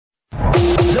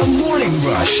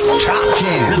Rush Top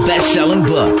 10. The best-selling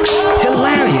books,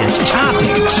 hilarious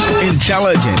topics,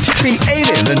 intelligent,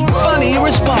 creative, and funny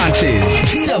responses.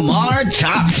 TMR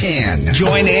Top 10.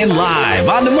 Join in live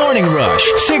on The Morning Rush,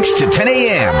 6 to 10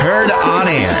 a.m. Heard on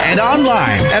air and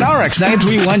online at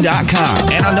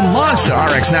rx931.com and on the Monster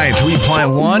RX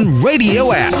 93.1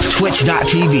 radio app,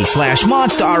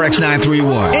 twitch.tv/Monster RX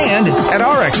 931 and at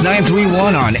RX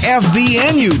 931 on FB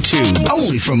and YouTube.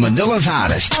 Only from Manila's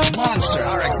hottest, Monster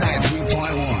RX 93.1.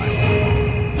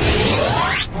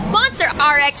 Monster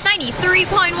RX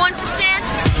 93.1%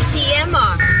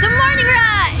 TMR. The Morning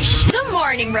Rush. The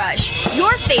Morning Rush.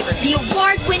 Your favorite, the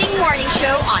award-winning morning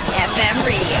show on FM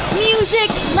radio. Music,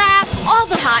 laughs, all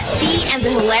the hot tea, and the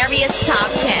hilarious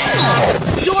top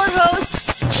 10. Your hosts,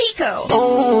 Chico.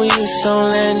 Oh, you so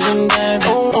legendary.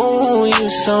 Oh, you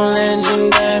so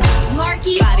legendary.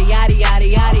 Markki. Yada yada yada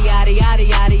yada yada yada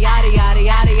yada yada yada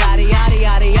yada yada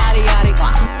yada yada yada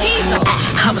yada. Hazel.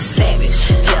 I'm a savage.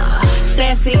 Yeah.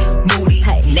 Sassy, moody,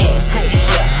 nasty.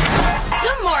 Yeah.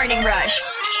 The Morning Rush.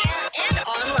 Air and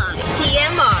online.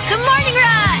 TMR. The Morning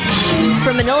Rush.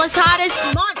 From Manila's hottest,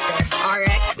 Monster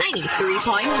RX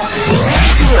 93.1.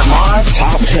 TMR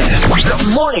Top 10. The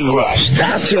Morning Rush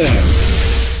Top 10.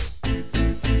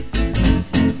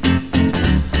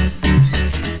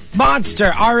 Monster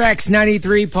RX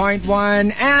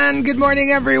 93.1 and good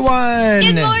morning everyone.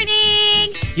 Good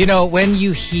morning. You know, when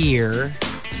you hear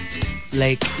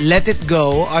like Let It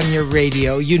Go on your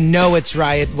radio, you know it's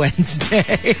Riot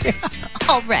Wednesday.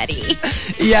 Already.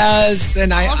 Yes,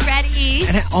 and I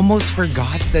almost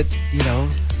forgot that, you know,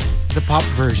 the pop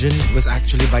version was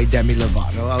actually by Demi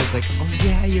Lovato. I was like, "Oh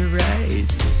yeah, you're right."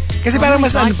 Kasi parang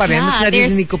mas ano pa rin, mas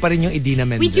narinig ko pa rin yung Idina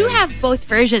Menzel. We do have both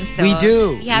versions though. We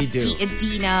do. We have the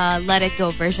Idina Let It Go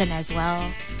version as well.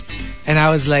 And I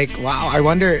was like, wow, I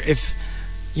wonder if,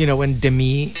 you know, when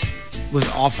Demi was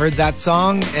offered that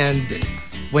song and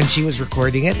when she was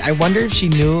recording it, I wonder if she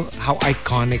knew how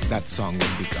iconic that song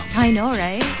would become. I know,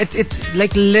 right? It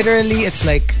like literally it's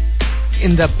like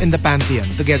in the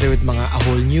pantheon together with mga A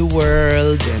Whole New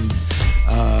World and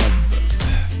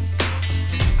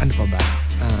ano pa ba?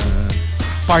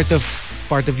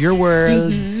 Part of Your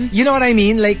World. Mm-hmm. You know what I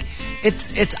mean? Like it's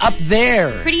up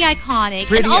there. Pretty iconic.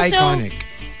 Pretty and also, iconic.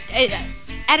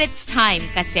 At its time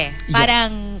kasi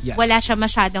parang wala siya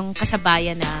masyadong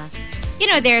kasabayan na,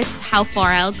 you know, there's How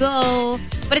Far I'll Go,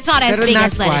 but it's not as big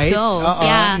as Let It Go.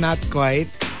 Yeah, not quite.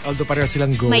 Although pareho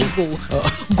silang go. May go.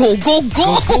 Go, go,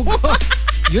 go. Go, go, go.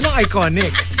 Yun ang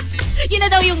iconic. Yun na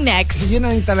daw yung next. Yun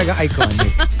ang talaga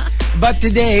iconic. But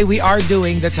today, we are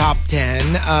doing the top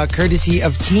 10, courtesy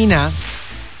of Tina.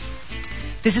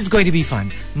 This is going to be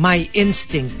fun. My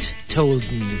instinct told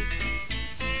me.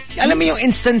 Alam mo yung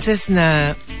instances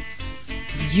na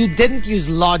you didn't use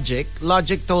logic.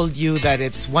 Logic told you that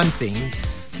it's one thing,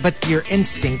 but your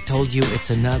instinct told you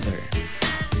it's another.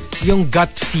 Yung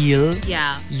gut feel,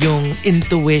 yung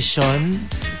intuition.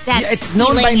 It's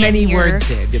known by many words.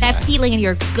 Diba? That feeling in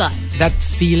your gut. That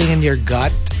feeling in your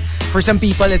gut. For some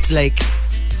people, it's like,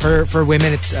 for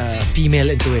women, it's female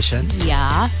intuition.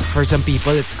 Yeah. For some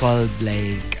people, it's called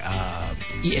like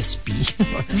ESP.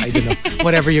 Or I don't know,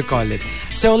 whatever you call it.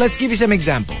 So let's give you some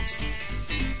examples.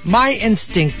 My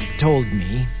instinct told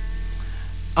me,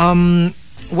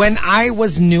 when I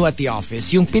was new at the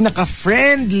office, yung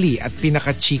pinaka-friendly at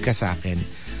pinaka-chika sa akin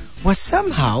was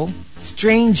somehow,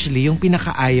 strangely, yung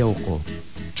pinaka-ayaw ko.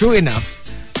 True enough,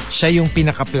 siya yung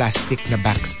pinaka-plastic na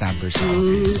backstabber sa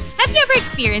office. Have you ever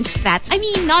experienced that? I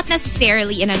mean, not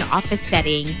necessarily in an office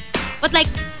setting, but like,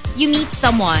 you meet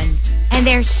someone and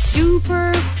they're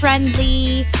super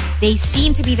friendly. They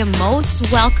seem to be the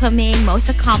most welcoming, most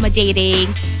accommodating.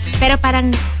 Pero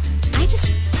parang, I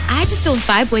just don't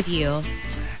vibe with you.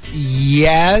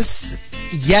 Yes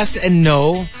and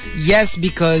no. Yes,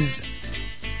 because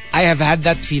I have had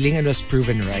that feeling and was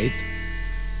proven right.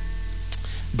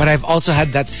 But I've also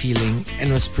had that feeling and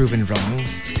was proven wrong.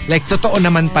 Like, totoo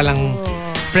naman palang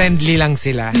friendly lang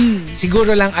sila.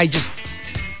 Siguro lang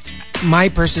my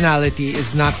personality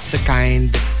is not the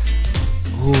kind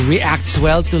who reacts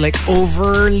well to like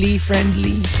overly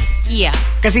friendly. Yeah.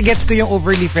 Kasi gets ko yung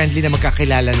overly friendly na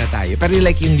magkakilala na tayo. Pero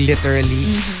like yung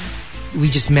literally, we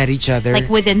just met each other. Like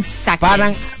within seconds.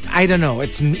 Parang, I don't know,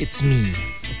 it's me. It's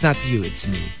not you, it's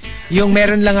me. Yung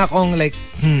meron lang akong like,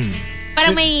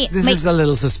 parang this is a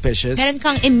little suspicious. Meron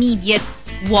kang immediate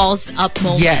walls up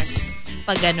moment. Yes.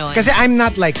 Pag ganon. Kasi I'm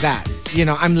not like that. You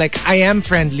know, I'm like, I am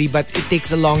friendly, but it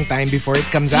takes a long time before it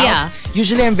comes out. Yeah.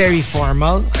 Usually I'm very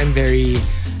formal. I'm very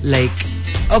like,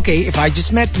 okay, if I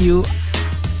just met you,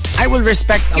 I will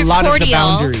respect a lot cordial, of the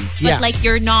boundaries. But like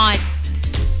you're not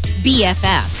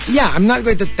BFFs. Yeah, I'm not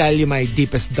going to tell you my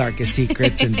deepest, darkest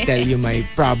secrets and tell you my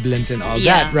problems and all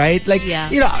that, right? Like,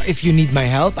 you know, if you need my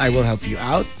help, I will help you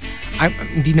out.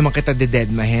 Hindi naman kita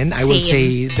dededmahin. I will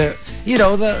say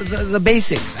the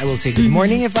basics. I will say good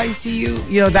morning if I see you.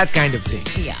 You know, that kind of thing.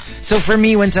 Yeah. So for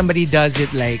me, when somebody does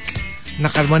it like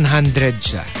naka 100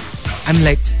 siya, I'm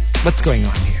like, what's going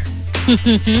on here?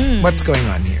 What's going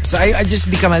on here? So I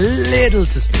just become a little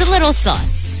suspicious. It's a little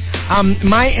sus.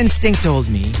 My instinct told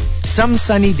me, some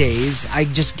sunny days, I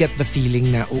just get the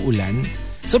feeling na uulan.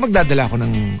 So magdadala ako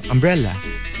ng umbrella.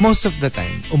 Most of the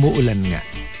time, umuulan nga.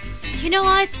 You know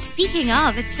what? Speaking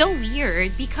of, it's so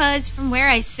weird because from where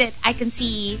I sit, I can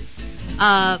see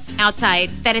outside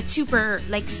that it's super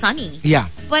like sunny. Yeah.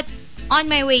 But on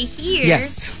my way here,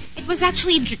 it was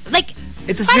actually like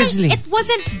it was drizzling. It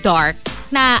wasn't dark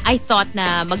na I thought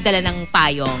na magdala ng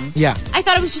payong. Yeah. I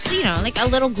thought it was just, you know, like a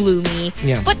little gloomy.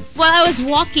 Yeah. But while I was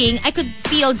walking, I could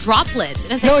feel droplets.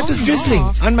 And I was like, it was drizzling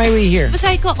on my way here. Tapos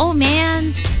I go, oh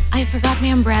man, I forgot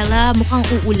my umbrella. Mukhang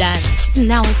uulan.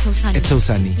 Now it's so sunny. It's so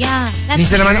sunny. Yeah. That's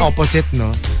Minsan weird. naman opposite,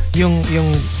 no? Yung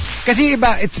kasi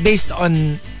iba, it's based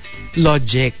on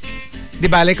logic.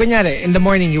 Diba? Like, kunyari, in the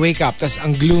morning, you wake up, tas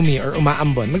ang gloomy or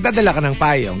umaambon, magdadala ka ng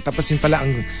payong, tapos yun pala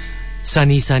ang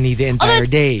sunny the entire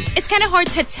day. It's kind of hard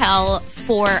to tell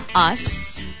for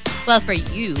us. Well, for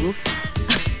you.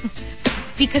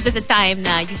 Because at the time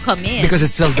na you come in. Because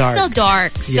it's still dark. It's still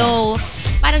dark. Yeah. So,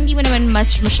 parang di mo naman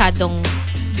masyadong...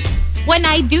 When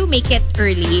I do make it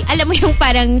early, alam mo yung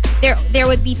parang there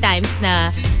would be times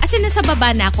na as in nasa baba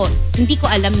na ako, hindi ko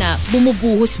alam na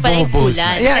bumubuhos pala yung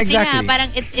ulan. Yeah, kasi exactly. nga, parang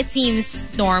it seems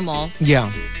normal. Yeah.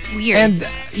 Weird. And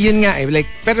yun nga like,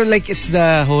 pero like it's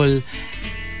the whole,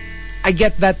 I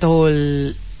get that whole,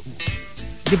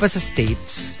 di ba sa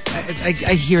States?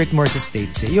 I hear it more sa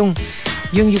States. Yung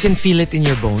you can feel it in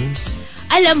your bones.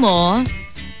 Alam mo,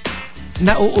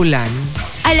 nauulan.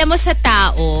 Alam mo sa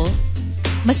tao,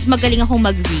 mas magaling akong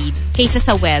mag-read kaysa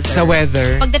sa weather. Sa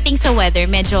weather. Pagdating sa weather,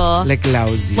 medyo like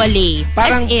lousy. Wali.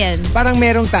 Parang, as in. Parang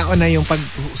merong tao na yung pag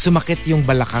sumakit yung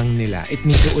balakang nila, it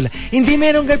means uulan. Hindi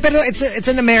merong, pero it's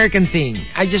an American thing.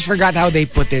 I just forgot how they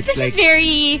put it. This like, is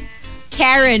very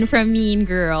Karen from Mean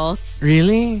Girls.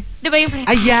 Really? Diba yung parang,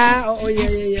 yeah. Oo, yeah.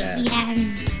 ESPN.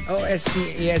 Oh,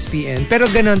 ESPN. Pero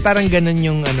ganun, parang ganun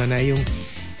yung ano na,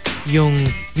 yung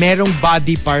merong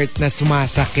body part na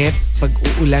sumasakit pag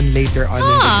uulan later on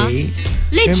in the day.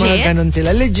 Legit? May mga ganun sila.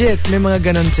 Legit. May mga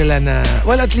ganun sila na,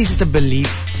 well, at least it's a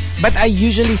belief. But I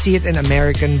usually see it in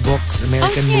American books,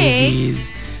 American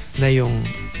movies, na yung,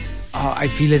 I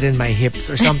feel it in my hips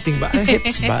or something ba?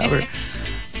 Hips ba? Or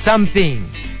something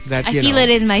that, I feel it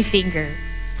in my finger.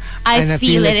 I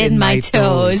feel it in my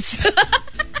toes.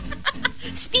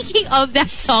 Speaking of that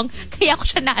song, kaya ko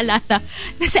siya naalala.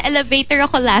 Nasa elevator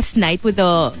ako last night with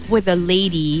a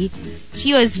lady.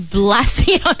 She was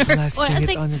blasting it on her phone. I was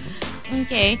like,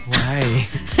 okay. Why?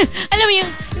 Alam mo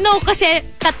yung, no, kasi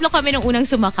tatlo kami nung unang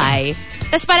sumakay.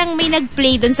 Tapos parang may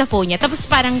nag-play dun sa phone niya. Tapos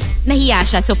parang nahiya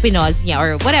siya, so pinause niya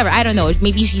or whatever. I don't know.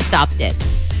 Maybe she stopped it.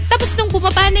 Tapos nung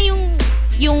bumaba na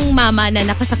yung mama na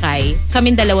nakasakay,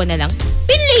 kaming dalawa na lang,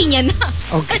 pinlay niya na.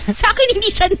 Okay. Sa akin, hindi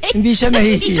siya nahiya. Hindi siya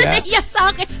nahiya. Hindi siya nahiya sa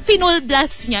akin. Finol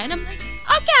blast niya. And I'm like,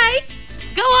 okay,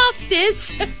 go off,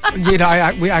 sis. You know,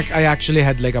 I actually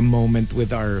had like a moment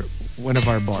with one of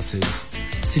our bosses,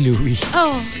 si Louie.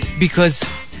 Oh. Because,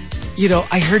 you know,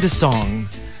 I heard a song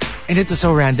and it was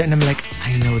so random and I'm like,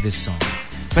 I know this song.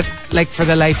 But like for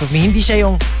the life of me, hindi siya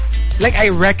yung, like I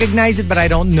recognize it but I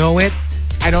don't know it.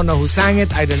 I don't know who sang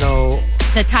it. I don't know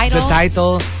the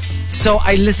title. So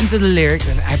I listened to the lyrics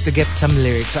and I have to get some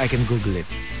lyrics so I can Google it.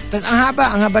 Tapos ang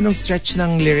haba nung stretch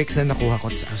ng lyrics na nakuha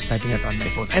ko. I was typing it on my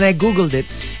phone and I Googled it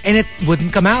and it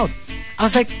wouldn't come out. I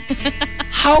was like,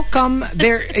 how come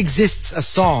there exists a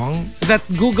song that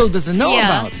Google doesn't know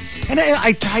about? And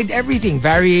I tried everything,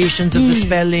 variations of the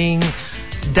spelling,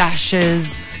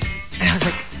 dashes, and I was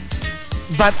like,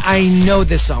 but I know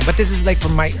this song. But this is like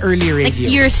from my early radio.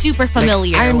 Like you're super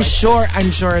familiar. Like, I'm with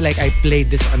sure like I played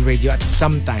this on radio at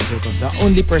some time. So the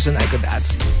only person I could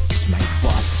ask is my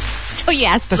boss. So you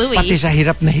asked Tas Louie. pati siya,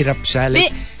 hirap na hirap siya.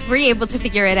 Like, were you able to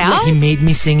figure it out? like he made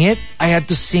me sing it. I had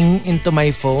to sing into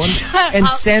my phone and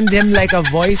send him like a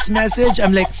voice message.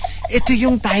 I'm like, ito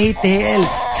yung title.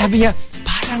 Sabi niya,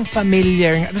 parang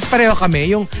familiar nga. Tapos pareho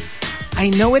kami, yung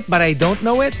I know it but I don't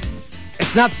know it.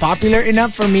 It's not popular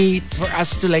enough for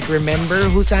us to like remember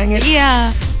who sang it.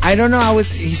 Yeah. I don't know.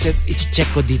 He said, i-check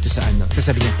ko dito sa ano. Tapos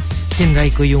sabi niya, tinry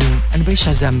ko yung, ano ba yung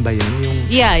Shazam ba yun? Yung,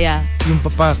 yeah. Yung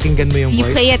papakinggan mo yung you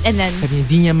voice. play it and then... Sabi niya,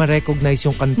 di niya ma-recognize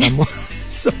yung kanta mo.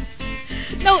 So,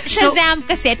 No, Shazam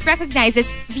kasi it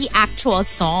recognizes the actual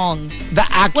song. The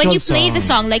actual When you song. play the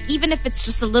song, like even if it's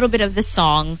just a little bit of the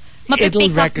song, It'll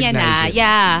mapipick up niya na. recognize it.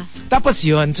 Yeah. Tapos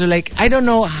yun, so like, I don't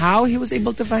know how he was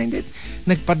able to find it.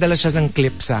 Nagpadala siya ng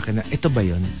clip sa akin na, ito ba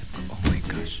yun? Sabi ko, oh my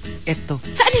gosh, ito.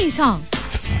 So ano yung song?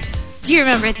 Do you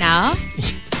remember it now?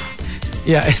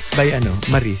 Yeah, it's by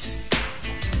Maris.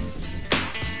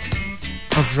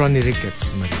 Of Ronnie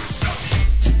Ricketts, Maris.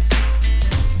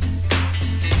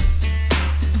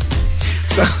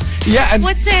 So, yeah. And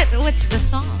What's it? What's the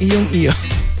song? yung iyo.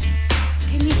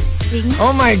 Can you sing?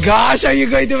 Oh my gosh, are you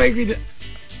going to make me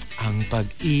Ang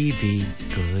pag-ibig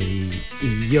ko'y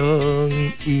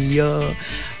iyong iyo.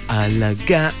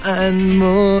 Alagaan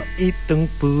mo itong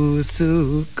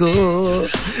puso ko.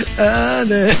 Na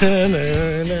na na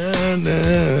na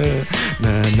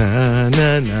na na na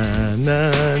na na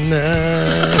na.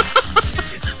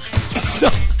 So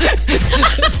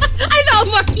I thought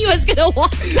Markki was gonna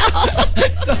walk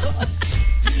out.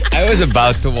 I was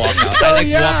about to walk out. So, I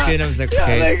yeah. walked in. I was like,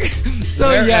 okay, like,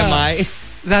 so where yeah, am I?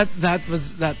 That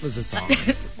was a song.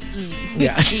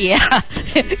 Yeah. Yeah.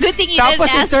 Good thing you Tapos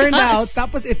didn't ask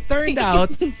us. it turned out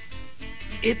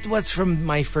it was from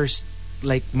my first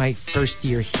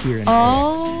year here in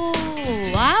Oh,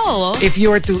 wow. If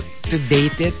you were to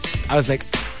date it, I was like,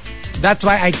 that's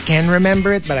why I can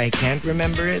remember it, but I can't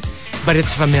remember it. But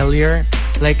it's familiar.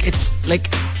 Like, it's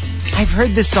like, I've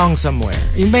heard this song somewhere.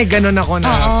 Yung may ganon ako na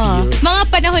feel. Mga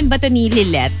panahon ba to ni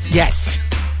Lilette? Yes.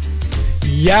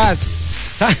 Yes.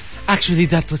 So, actually,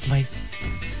 that was my...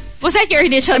 Was that your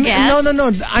initial guess?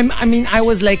 No. I mean, I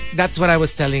was like, that's what I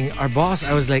was telling our boss.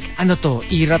 I was like, ano to?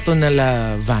 Ira to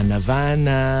nala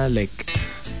Vana, like,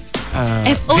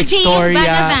 FOJ Victoria,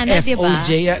 Vana, diba?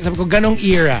 FOJ. Sabi ko, ganong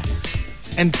era.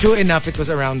 And true enough, it was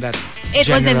around that It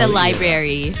was in the general era.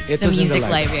 library. It the was in the music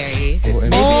library. Maybe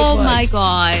Oh it was. my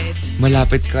God.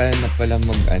 Malapit ka na pala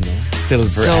silver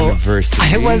So, anniversary.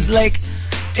 I was like,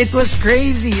 it was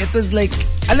crazy. It was like,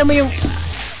 alam mo yung,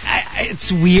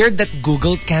 it's weird that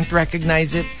Google can't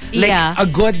recognize it. Like Yeah. a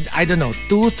good, I don't know,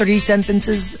 2-3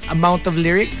 sentences amount of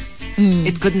lyrics,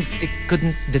 it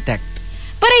couldn't detect.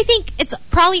 But I think it's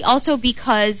probably also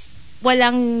because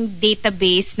walang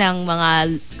database ng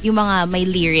yung mga may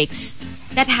lyrics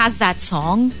that has that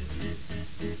song.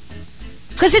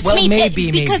 Because it's Well,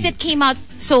 maybe maybe. it came out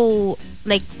so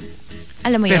like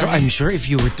alam mo Pero yun. I'm sure if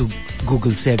you were to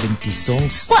Google 70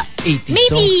 songs, Well, 80 maybe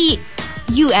songs,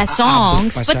 US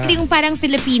songs, aabot pa but siya. yung parang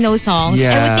Filipino songs,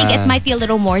 I would think it might be a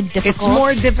little more difficult. it's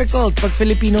more difficult pag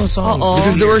Filipino songs. Oo.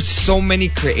 because there were so many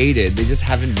created. They just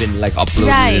haven't been like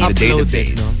uploaded Right. in the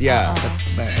Uploaded, database. no? Yeah.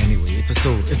 But anyway, it was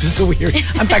so weird.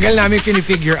 Ang tagal namin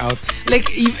figure out. Like,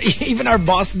 even our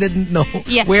boss didn't know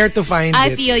Yeah. where to find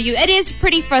I it. feel you. It is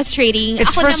pretty frustrating.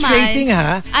 It's Ako frustrating,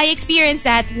 naman, ha? I experienced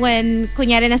that when,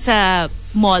 kunyari nasa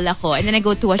mall ako, and then I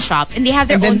go to a shop, and they have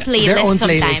their And own then playlist their own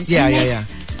sometimes. playlist. Yeah, I'm yeah, like,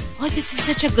 yeah. oh, this is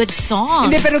such a good song.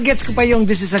 Hindi, pero gets ko pa yung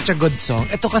this is such a good song.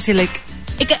 Ito kasi like,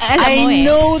 Alam mo I eh.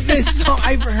 know this song.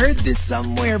 I've heard this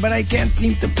somewhere, but I can't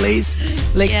seem to place.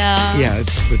 Like, Yeah.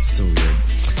 it's so weird.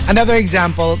 Another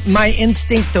example, my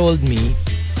instinct told me,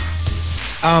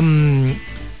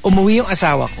 umuwi yung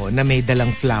asawa ko na may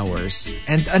dalang flowers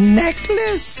and a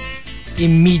necklace.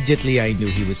 Immediately, I knew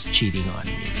he was cheating on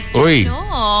me. Uy,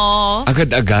 No.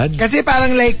 agad-agad? Kasi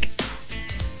parang like,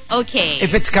 Okay.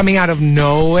 if it's coming out of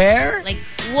nowhere, Like,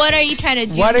 what are you trying to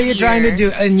do what are you here? trying to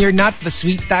do? And you're not the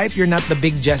sweet type. You're not the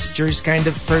big gestures kind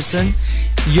of person.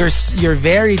 You're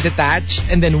very detached.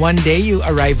 And then one day you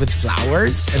arrive with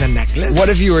flowers and a necklace. What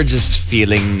if you were just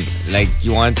feeling like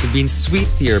you want to be sweet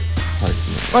to your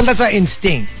partner? Well, that's why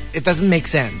instinct. It doesn't make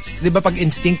sense. Di ba pag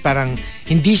instinct parang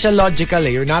hindi siya logical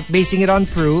eh. You're not basing it on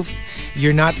proof.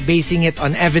 You're not basing it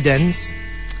on evidence.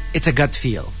 It's a gut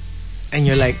feel. And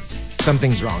you're like,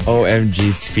 something's wrong.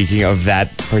 OMG, speaking of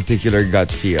that particular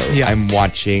gut feel, Yeah. I'm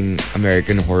watching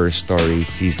American Horror Story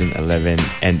Season 11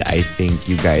 and I think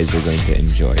you guys are going to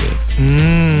enjoy it.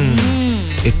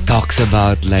 It talks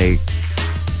about like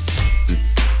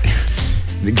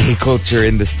the gay culture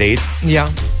in the States. Yeah.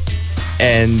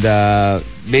 And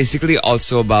basically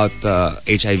also about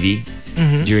HIV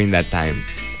during that time.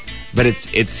 But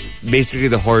it's basically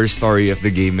the horror story of the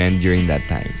gay men during that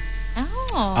time.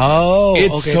 Oh,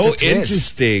 It's okay. so it's a twist.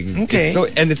 interesting. Okay.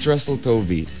 And it's Russell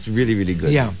Tovey. It's really, really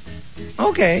good. Yeah.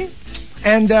 Okay.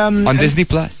 And On Disney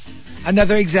Plus.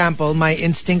 another example, my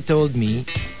instinct told me,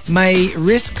 my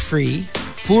risk-free,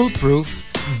 foolproof,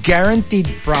 guaranteed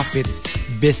profit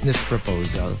business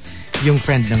proposal, yung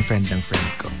friend ng friend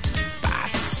ko.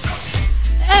 Pass.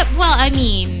 Well, I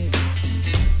mean,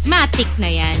 matik na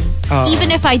yan.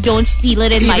 Even if I don't feel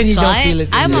it in my gut,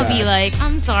 I'm gonna be like,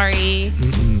 I'm sorry.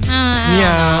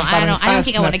 I don't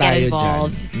think I want to get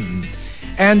involved.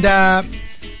 And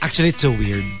actually, it's so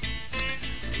weird.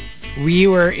 We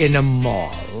were in a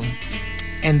mall,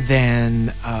 and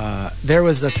then there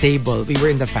was a table. We were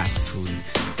in the fast food.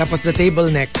 Tapos the table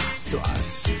next to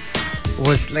us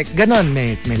was like ganon,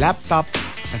 may laptop,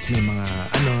 tas may mga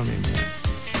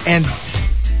and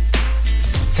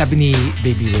sabi ni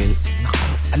Baby Will, nako,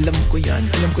 alam ko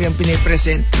yan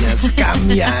pinipresent niya, scam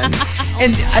yan.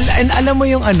 and alam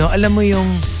mo yung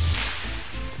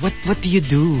what do you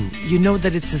do? You know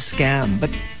that it's a scam, but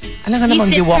alam nga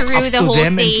namang you walk up to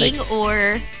them and like,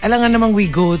 or alam nga namang we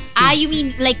go to, you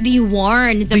mean like, do you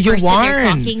warn the person you're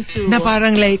talking to? Na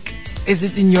parang like, is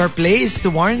it in your place to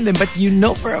warn them? But you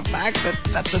know for a fact that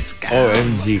that's a scam.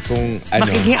 OMG, kung ano.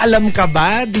 Makikialam ka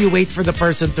ba? Do you wait for the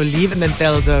person to leave and then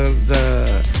tell the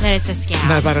that it's a scam?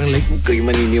 Na parang like, huwag kayo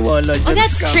maniniwala dyan. Oh,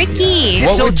 that's tricky.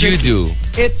 What would you do?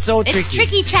 It's so tricky. It's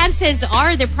tricky. Chances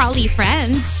are they're probably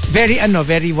friends. Very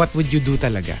what would you do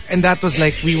talaga? And that was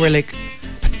like, we were like,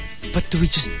 but do we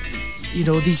just,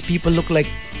 these people look like,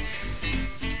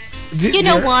 you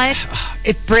know what?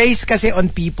 It preys kasi on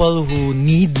people who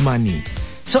need money.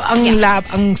 So ang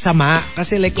sama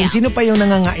kasi like kung sino pa yung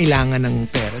nangangailangan ng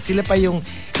pera, sila pa yung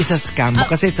isa-scam mo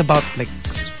kasi it's about like,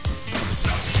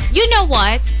 you know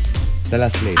what? Tell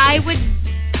us later. I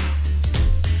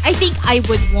think I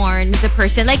would warn the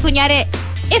person. Like kunyari,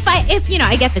 if I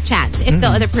get the chance, if the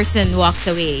other person walks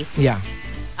away,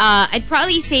 I'd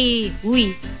probably say,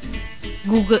 uy,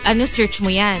 Google, search mo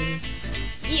yan.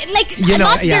 Like,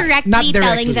 not directly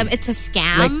telling them it's a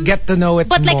scam. Like, get to know it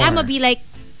but more. Like, I'm gonna be like,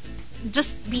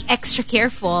 just be extra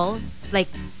careful. Like,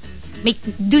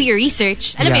 do your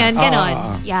research. Alam mo yun,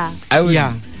 ganon. Yeah. I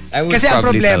would kasi ang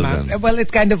probably problema, tell them. well, it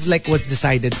kind of like was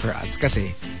decided for us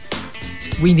kasi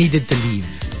we needed to leave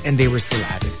and they were still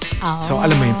at it. So,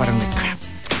 alam mo yun, parang like, crap.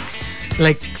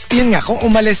 Like, yun nga, kung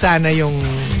umalis sana yung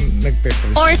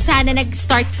nagpe-present. Or sana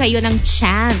nag-start kayo ng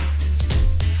chant.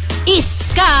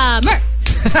 Scammer!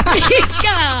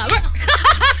 Scammer!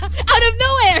 Out of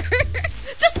nowhere!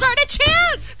 Just start a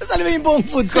chant! Tapos alam mo yung buong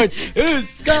food court,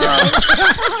 scammer!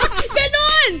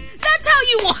 Ganon! That's how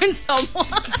you warn someone.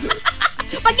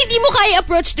 Pag hindi mo kaya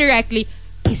approach directly,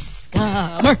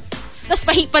 scammer! Tapos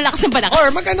palakas ng palakas.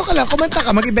 Or mag-ano ka lang, kumanta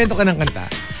ka, mag-ibento ka ng kanta.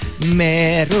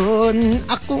 Meron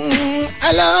akong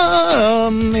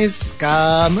alam,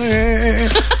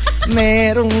 scammer.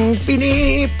 Merong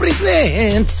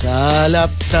pinipresent sa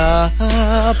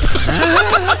laptop.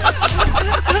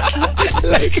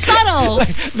 Like, subtle.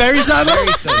 Like, very subtle.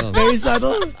 Very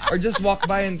subtle. Or just walk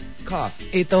by and cough.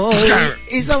 Ito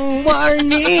isang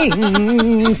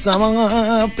warning sa mga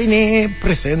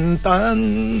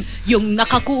pinipresentan. Yung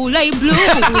nakakulay blue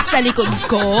sa likod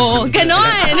ko.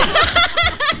 Ganon.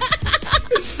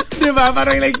 Diba?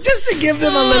 Parang like, just to give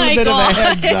them a little bit of a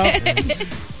heads up.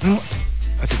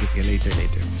 Sige, later.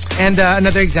 And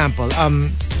another example,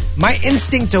 my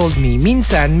instinct told me,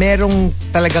 minsan, merong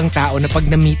talagang tao na pag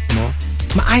na-meet mo,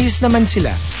 maayos naman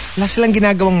sila. Wala silang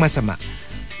ginagawang masama.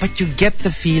 But you get the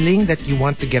feeling that you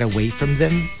want to get away from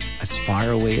them as far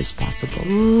away as possible.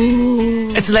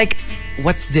 Ooh. It's like,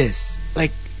 what's this?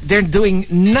 Like, they're doing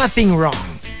nothing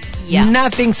wrong. Yeah.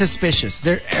 Nothing suspicious.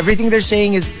 Everything they're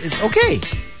saying is okay.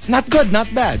 Not good,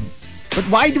 not bad. But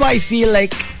why do I feel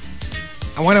like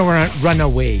I want to run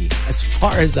away as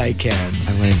far as I can?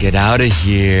 I want to get out of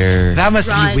here. That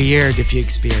must be weird if you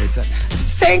experience that.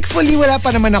 Thankfully, wala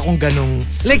pa naman akong ganong...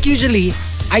 Like usually,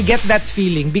 I get that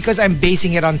feeling because I'm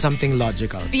basing it on something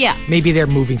logical. Yeah. Maybe they're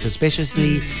moving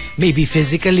suspiciously. Maybe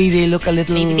physically they look a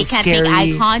little maybe they can't scary.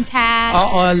 make eye contact.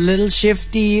 A little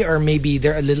shifty, or maybe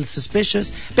they're a little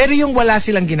suspicious. Pero yung wala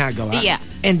silang ginagawa. Yeah.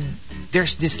 And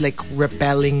there's this like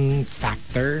repelling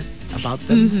factor about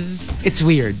them. It's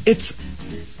weird. It's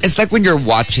like when you're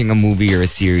watching a movie or a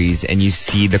series and you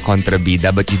see the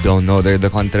kontrabida, but you don't know they're the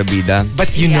kontrabida.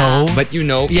 But you know. But you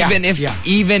know, Yeah,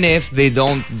 even if they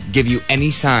don't give you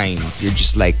any sign, you're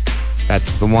just like,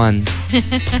 that's the one.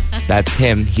 That's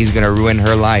him. He's gonna ruin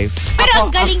her life. Pero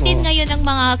ang galing din ngayon ng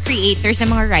mga creators, ng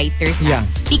mga writers. Yeah.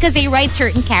 Because they write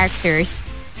certain characters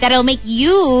that'll make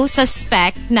you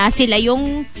suspect na sila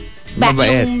yung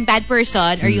bad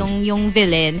person or yung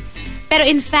villain. Pero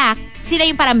in fact, sila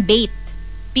yung parang bait.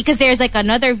 Because there's like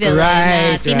another villain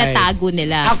na tinatago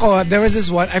nila. Ako, there was this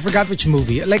one, I forgot which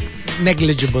movie, like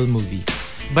negligible movie.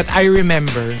 But I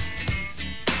remember,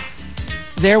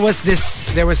 the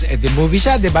movie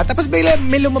siya, diba? Tapos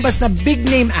may lumabas na big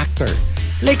name actor.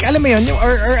 Like, alam mo yun,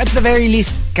 or at the very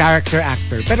least, character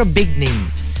actor. Pero big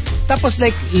name. Tapos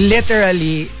like,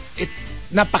 literally,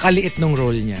 napakaliit nung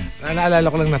role niya.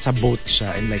 Naalala ko lang nasa boat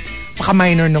siya and like,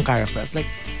 paka-minor nung character. I was like,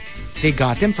 they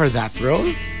got him for that role?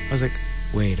 I was like,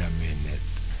 wait a minute.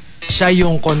 Siya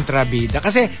yung kontrabida.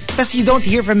 Kasi, tas you don't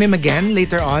hear from him again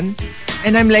later on.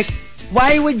 And I'm like,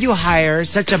 why would you hire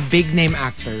such a big name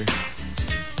actor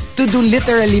to do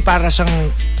literally para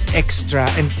siyang extra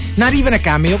and not even a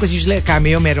cameo because usually a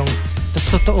cameo merong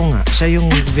tas totoo nga siya yung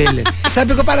villain.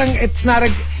 Sabi ko parang it's not a,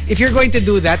 if you're going to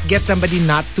do that, get somebody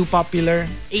not too popular.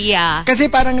 Yeah. Kasi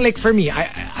parang like for me,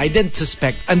 I didn't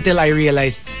suspect until I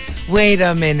realized, wait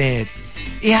a minute,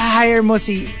 i-hire mo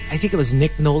si, I think it was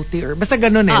Nick Nolte or basta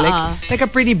ganun like a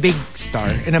pretty big star.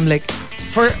 And I'm like,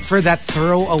 for that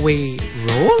throwaway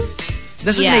role?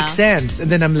 Doesn't make sense.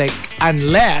 And then I'm like,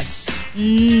 unless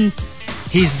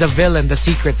he's the villain, the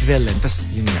secret villain. Tas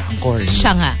yun nga, ang corny.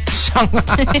 Siya nga. Siya nga.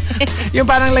 Yung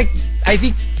parang like, I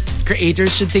think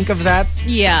creators should think of that.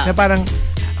 Yeah. Na parang,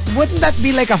 wouldn't that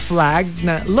be like a flag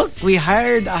na, look, we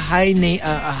hired a high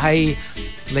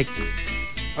like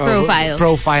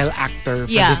profile actor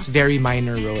for this very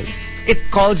minor role. It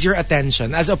calls your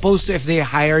attention as opposed to if they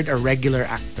hired a regular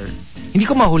actor. Hindi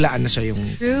ko mahulaan na siya yung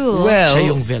True. Well,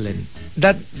 siya yung villain.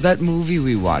 That movie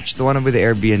we watched, the one with the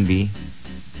Airbnb.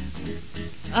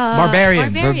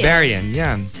 Barbarian,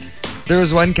 yeah. There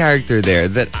was one character there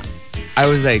that I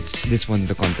was like, this one's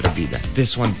the kontrabida.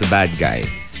 This one's the bad guy.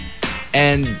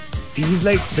 And he's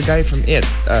like the guy from It.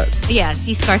 Yes,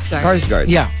 he's Skarsgård. Skarsgård.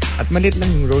 Yeah. At malit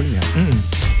lang yung role niya.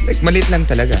 Like, malit lang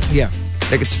talaga. Yeah.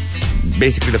 Like, it's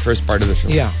basically the first part of the show.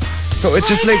 Yeah. So, it's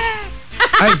just like...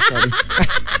 I'm sorry.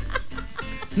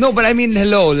 No, but I mean,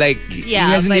 hello. Like, he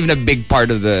isn't even a big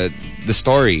part of the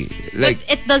story. Like,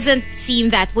 but it doesn't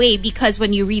seem that way because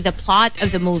when you read the plot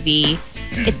of the movie,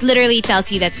 it literally tells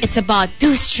you that it's about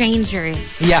two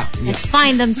strangers that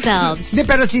find themselves.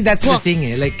 Pero see, that's the thing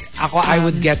eh. Like, I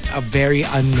would get a very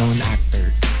unknown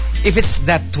actor. If it's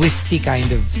that twisty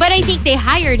kind of... But I think they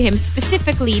hired him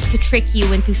specifically to trick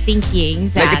you into thinking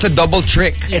that... Like, it's a double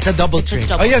trick. It's a double trick.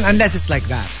 Unless it's like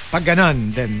that. Pag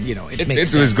ganon, then, you know, it makes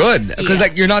sense. It was good. Because,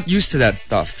 like, you're not used to that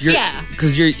stuff. Yeah.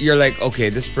 Because you're like, okay,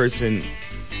 this person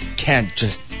can't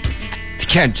just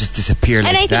disappear like that.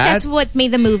 And I think that's what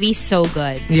made the movie so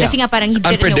good. Yeah. Kasi nga parang he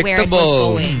didn't know where it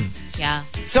was going. Yeah.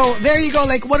 So there you go.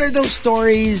 Like, what are those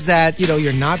stories that, you know,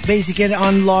 you're not basing it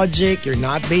on logic, you're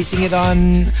not basing it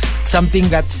on something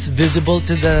that's visible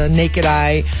to the naked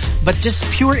eye, but just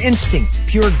pure instinct,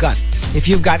 pure gut. If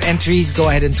you've got entries, go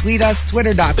ahead and tweet us,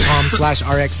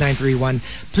 twitter.com/RX931.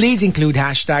 Please include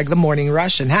hashtag The Morning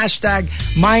Rush and hashtag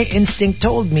My Instinct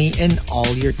Told Me in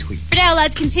all your tweets. For now,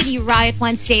 let's continue Riot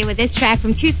Wednesday with this track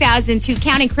from 2002,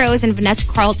 Counting Crows and Vanessa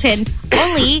Carlton,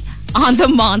 only on The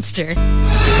Monster.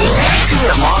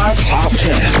 TMR Top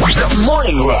 10. The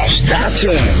Morning Rush Top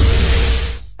 10.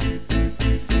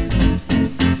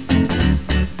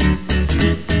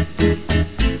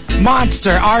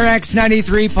 Monster RX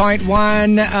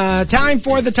 93.1. Time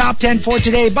for the top 10 for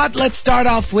today, but let's start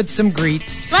off with some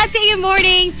greets. Let's say good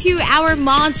morning to our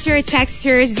Monster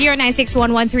texters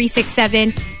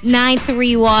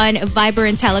 09611367-931, Viber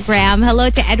and Telegram. Hello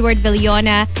to Edward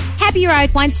Villona. Happy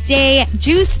Riot Wednesday.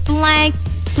 Juice Blank,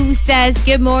 who says,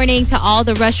 good morning to all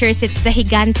the rushers. It's the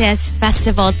Gigantes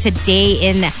Festival today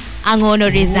in Angono,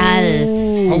 Rizal.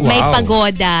 Oh, wow. May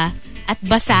pagoda at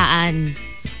basaan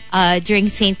during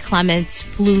St. Clement's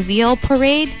Fluvial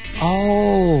Parade.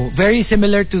 Oh, very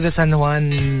similar to the San Juan.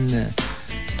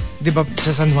 Di ba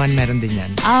sa San Juan meron din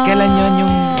yan? Oh. Kailan yun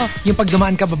yung pag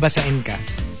dumaan ka, babasain ka?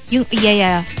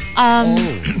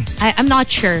 I'm not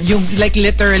sure. Yung like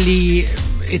literally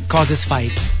it causes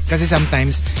fights. Kasi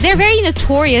sometimes... They're very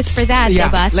notorious for that, yeah,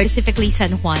 diba? Like, specifically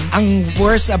San Juan. Ang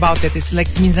worst about it is like,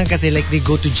 minsan kasi like they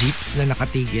go to jeeps na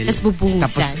nakatigil. Tapos bubuhusan.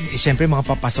 Tapos, syempre mga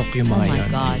papasok yung mga my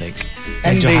yun. God. Like,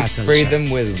 and they hassle spray siya. them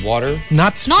with water?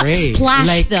 Not spray. Not splash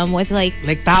like, them with like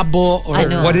tabo or...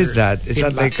 What is that? Is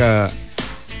that like a...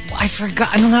 I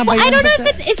forgot. Ano nga ba I yun? don't know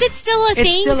if is it still a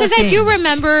thing? Because I do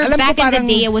remember Alam back ko in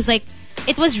the day it was like,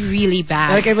 it was really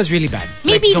bad. Like it was really bad.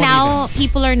 Maybe like, now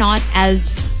people are not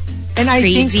as... And I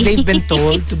crazy. think they've been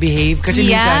told to behave kasi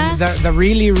Yeah. minsan, the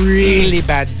really, really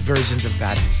bad versions of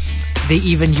that, they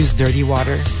even use dirty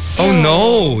water. Oh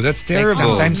no, that's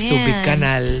terrible. Like sometimes Man. tubig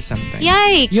kanal, sometimes.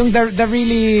 Yikes. Yung the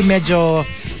really medyo,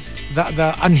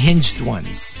 the unhinged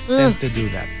ones tend to do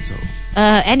that. So.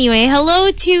 Anyway,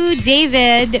 hello to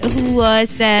David who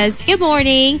says, good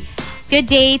morning. Good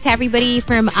day to everybody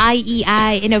from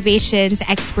IEI Innovations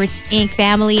Experts Inc.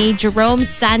 family. Jerome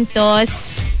Santos.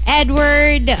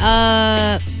 Edward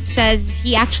says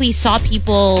he actually saw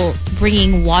people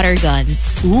bringing water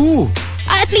guns. Ooh.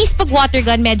 At least pag water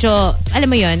gun, medyo, alam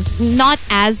mo yun, not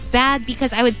as bad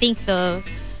because I would think the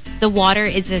water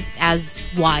isn't as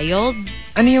wild.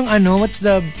 Ano yung what's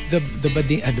the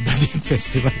Bading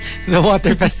festival? The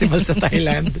water festival sa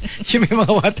Thailand. Yung may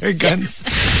mga water guns.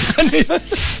 Ano yun?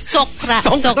 Sokra.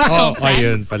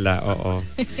 Ayun pala. Oo.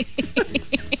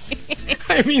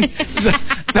 I mean,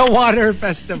 the water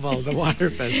festival. The water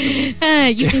festival.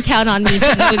 You can count on me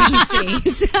to know these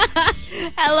things.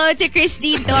 Hello to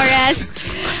Christine Torres,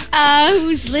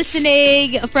 who's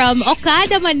listening from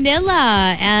Okada,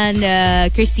 Manila.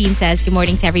 And Christine says, good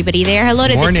morning to everybody there. Hello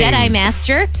to the Jedi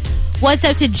Master. What's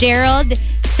up to Gerald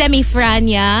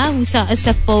Semifrania, who saw us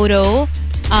a photo.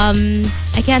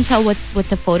 I can't tell what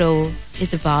the photo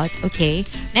is about. Okay.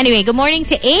 Anyway, good morning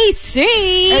to AC.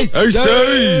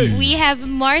 AC! We have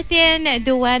Martin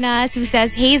Duenas who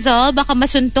says, Hazel, baka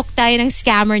masuntok tayo ng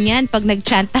scammer niyan pag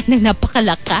nag-chant tayo ng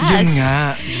napakalakas. Yun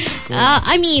nga. Diyos ko.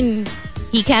 I mean,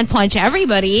 he can't punch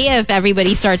everybody if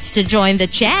everybody starts to join the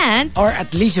chant. Or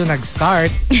at least yung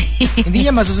nag-start. Hindi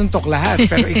niya masusuntok lahat.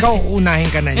 Pero ikaw, unahin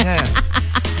ka na niya.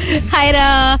 Hi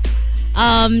to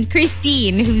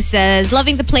Christine, who says,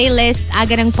 loving the playlist.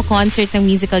 Aga ng pa-concert ng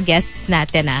musical guests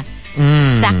natin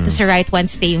Sakto sa right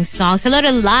Wednesday yung songs. Hello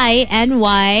to Lai,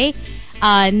 NY.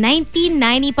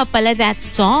 1990 pa pala that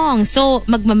song. So,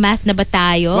 magmamath na ba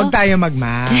tayo? Huwag tayo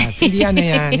magmath. Hindi yan.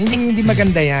 Hindi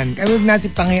maganda yan. Huwag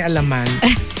natin pangialaman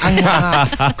ang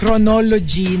mga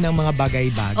chronology ng mga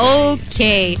bagay-bagay.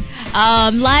 Okay.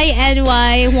 Lai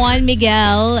NY, Juan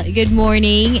Miguel, good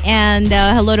morning. And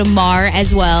hello to Mar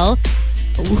as well,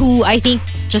 who I think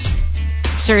just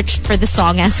searched for the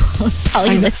song as well.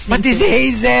 Probably listening. Pati si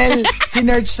Hazel,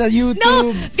 sinerch sa YouTube.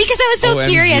 No, because I was so OMG.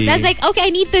 curious. I was like, okay, I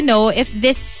need to know if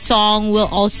this song will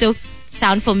also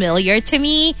sound familiar to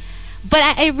me. But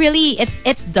I really, it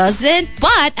doesn't.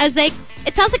 But I was like,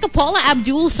 it sounds like a Paula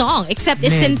Abdul song, except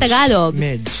it's in Tagalog.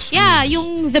 Yeah,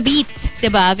 yung the beat,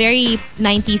 diba? Very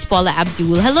 90s Paula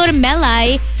Abdul. Hello to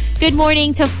Melay. Good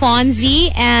morning to Fonzie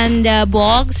and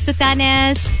Boggs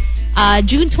Tutanes.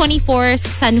 June 24,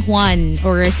 San Juan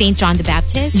or St. John the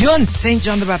Baptist. Yun, St.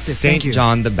 John the Baptist. Thank you. St.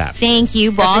 John the Baptist. Thank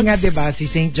you, Boggs. Kasi nga, diba, si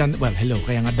St. John, well, hello,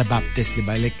 kaya nga the Baptist,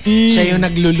 diba? Like, siya yung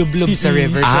naglulublob sa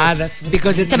river. So, that's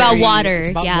because it's about very, water.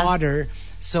 It's about water.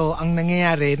 So, ang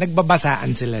nangyayari,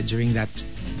 nagbabasaan sila during that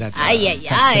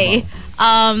festival.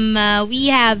 We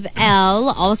have Elle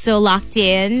also locked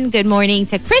in. Good morning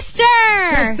to Krister.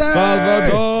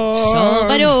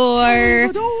 Salvador.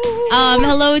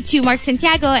 Hello to Mark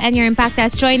Santiago and your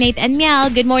Impactas Joy, Nate and Miel.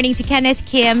 Good morning to Kenneth,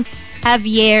 Kim,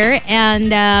 Javier,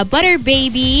 and Butter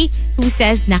Baby, who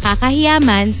says,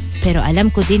 nakakahiyaman, pero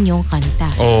alam ko din yung kanta.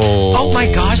 Oh my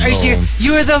gosh, are you serious?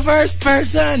 You're the first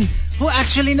person who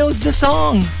actually knows the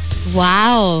song.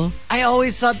 Wow. I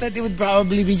always thought that it would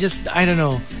probably be just, I don't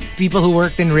know, people who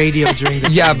worked in radio during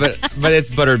the Yeah, but it's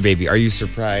Butter Baby. Are you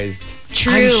surprised?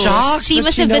 True. I'm shocked She that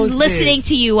must she have been knows listening this.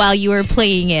 to you while you were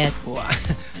playing it.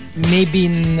 Maybe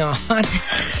not.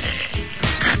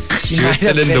 She was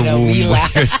still in the womb when he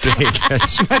was playing it.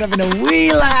 She might have been a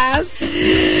wee lass.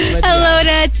 Hello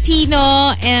to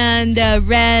Tino and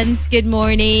Renz. Good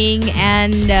morning.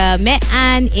 And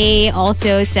Mean A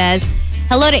also says,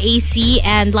 hello to AC.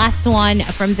 And last one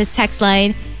from the text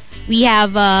line, we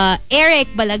have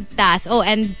Eric Balagtas. Oh,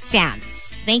 and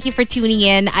Sans. Thank you for tuning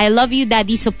in. I love you,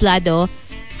 Daddy Soplado,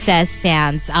 says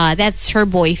Sans. That's her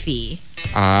boyfie.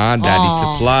 Daddy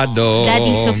Soplado.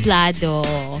 Daddy Soplado.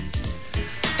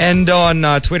 And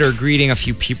on Twitter, greeting a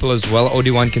few people as well.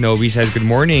 Obi-Wan Kenobi says, good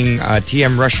morning,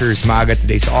 TM Rushers, maaga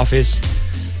today's office.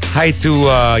 Hi to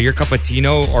your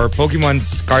Capatino or Pokemon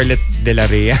Scarlet de la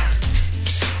Rhea.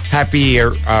 Happy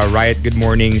Riot good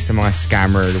morning sa mga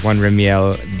scammer. Juan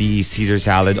Remiel, the Caesar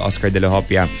Salad, Oscar de la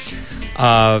Hopia.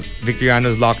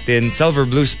 Victoriano's locked in. Silver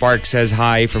Blue Spark says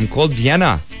hi from cold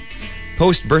Vienna.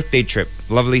 Post-birthday trip.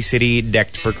 Lovely city,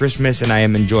 decked for Christmas, and I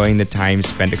am enjoying the time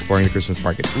spent exploring the Christmas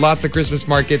markets. Lots of Christmas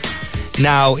markets.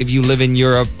 Now, if you live in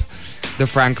Europe, the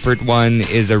Frankfurt one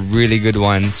is a really good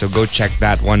one, so go check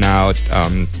that one out.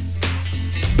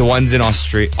 The ones in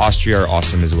Austria are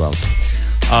awesome as well.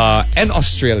 And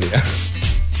Australia.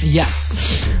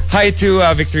 Yes. Hi to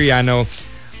Victoriano.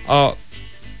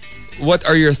 What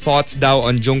are your thoughts daw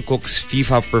on Jungkook's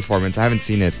FIFA performance? I haven't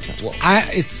seen it.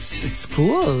 It's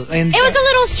cool. And It was a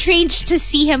little strange to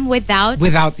see him without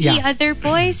yeah. the other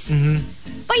boys.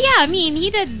 But yeah, I mean, he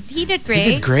did great.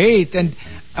 He did great. And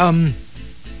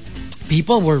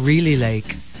people were really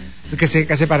like,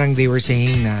 kasi parang they were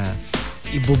saying na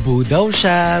ibubu daw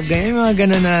siya, ganyan mga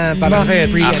ganun na parang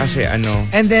Bakit? Kasi ano?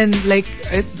 And then like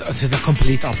the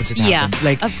complete opposite Yeah, happened.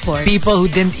 Like of course. people who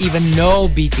didn't even know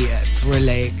BTS were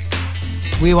like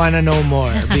we want to know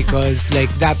more because like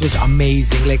that was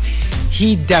amazing. Like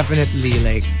he definitely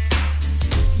like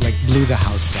blew the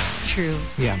house down. True.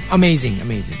 Yeah, amazing.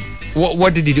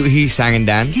 What did he do? He sang and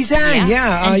danced? He sang,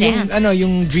 Yeah, and yung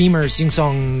yung Dreamers, yung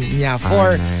song niya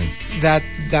for nice.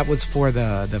 that was for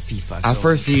the FIFA. So.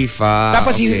 For FIFA.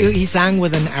 Tapos okay. he sang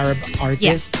with an Arab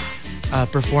artist,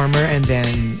 performer, and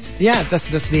then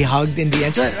that's they hugged in the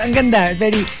end. So ang ganda,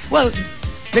 very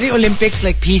Olympics,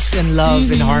 like peace and love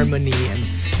and harmony and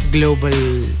global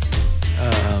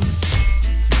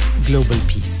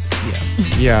peace.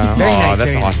 Yeah. Very nice.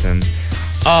 That's very awesome.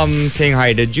 Nice. Saying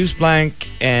hi to Juice Blank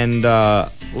and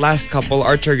last couple,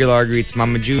 Archer Aguilar greets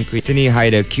Mama Ju. Tiffany, hi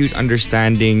to Cute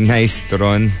Understanding, Nice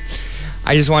Turon.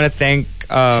 I just want to thank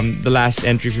the last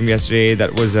entry from yesterday.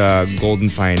 That was a golden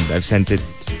find. I've sent it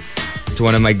to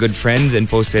one of my good friends and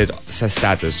posted sa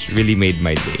status. Really made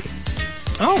my day.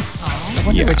 Oh, I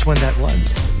wonder which one that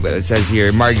was. Well, it says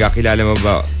here, Marga, kilala mo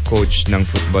ba coach ng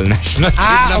football national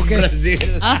team ng okay.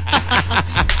 Brazil?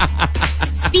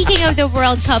 Speaking of the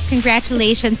World Cup,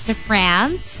 congratulations to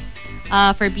France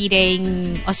for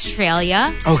beating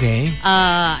Australia. Okay.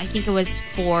 I think it was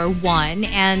 4-1.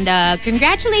 And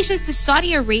congratulations to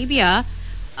Saudi Arabia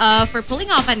for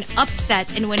pulling off an upset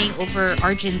and winning over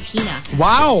Argentina.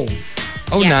 Wow.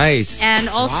 Oh, Yes. nice. And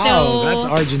also... Wow, that's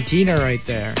Argentina right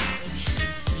there.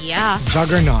 Yeah.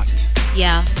 Juggernaut.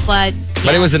 Yeah. But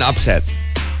But it was an upset.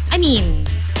 I mean,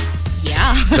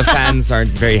 yeah. The fans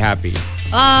aren't very happy.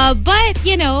 But,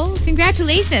 you know,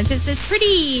 congratulations. It's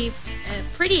pretty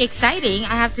exciting,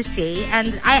 I have to say.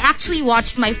 And I actually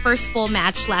watched my first full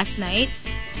match last night.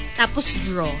 Tapos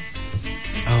draw.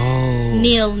 Oh.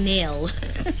 0-0. Oh,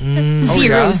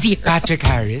 0-0. Patrick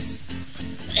Harris.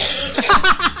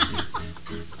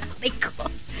 Like,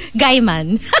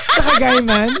 Gaiman. Saka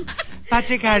Gaiman.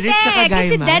 Patrick Harris, saka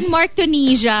Kasi Gaiman. Denmark,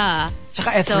 Tunisia.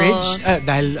 Saka Etheridge.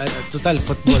 Dahil total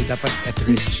football, dapat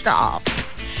Etheridge. Stop.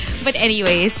 But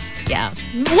anyways, yeah.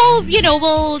 Well, you know,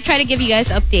 we'll try to give you guys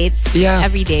updates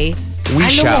every day. We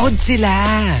Ano shall. mohod sila?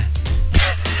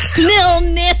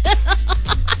 0-0.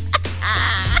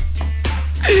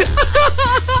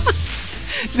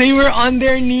 They were on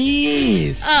their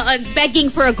knees. Begging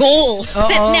for a goal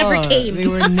that never came. They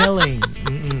were kneeling.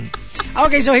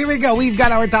 Okay, so here we go. We've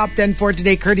got our top 10 for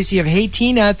today, courtesy of Hey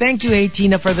Tina. Thank you, Hey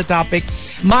Tina, for the topic.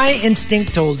 My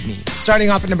instinct told me,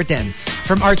 starting off at number 10,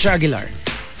 from Archer Aguilar,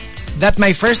 that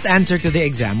my first answer to the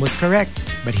exam was correct.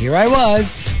 But here I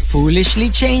was, foolishly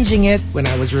changing it when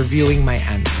I was reviewing my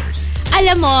answers.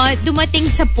 Alam mo, dumating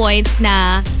sa point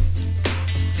na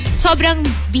sobrang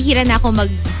bihira na ako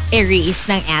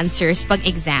mag-erase ng answers pag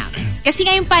exams. Kasi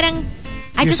ngayon parang,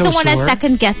 I just so don't want to sure?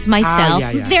 second guess myself.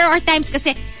 Yeah. There are times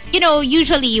kasi, you know,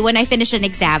 usually when I finish an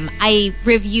exam, I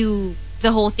review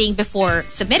the whole thing before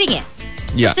submitting it.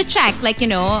 Yeah. Just to check, like, you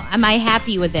know, am I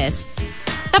happy with this?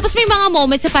 Tapos may mga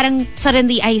moments na parang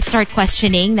suddenly I start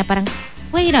questioning na parang,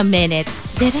 wait a minute,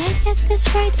 did I get this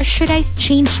right? Or should I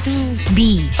change to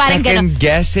B? Parang Second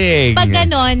guessing. Pag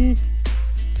ganon,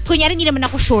 kunyari hindi naman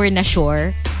ako sure na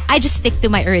sure, I just stick to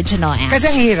my original answer. Kasi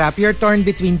ang hirap, you're torn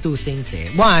between two things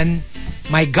eh. One,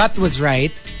 my gut was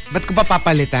right, ba't ko pa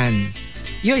papalitan?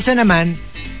 Yung isa naman,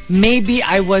 maybe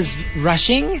I was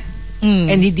rushing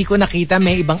and hindi ko nakita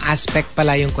may ibang aspect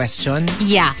pala yung question.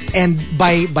 Yeah. And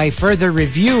by further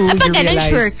review, Pag you ganun, realize,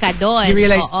 sure ka doon. you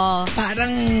realize, Oo.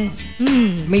 parang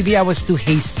maybe I was too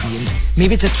hasty.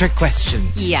 Maybe it's a trick question.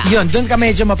 Yeah. Yun, doon ka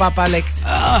medyo mapapa like,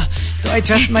 do I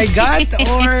trust my gut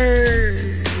or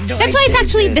do That's I why it's take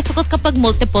actually it? difficult kapag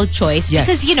multiple choice. Yes.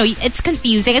 Because, you know, it's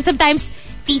confusing. And sometimes,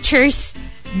 teachers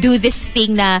do this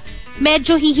thing na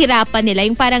medyo hihirapan nila.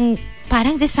 Yung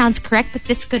parang this sounds correct, but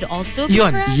this could also be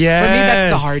Yun. correct. Yes. For me,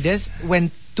 that's the hardest.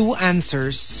 When two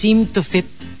answers seem to fit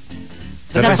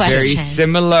the That's question. very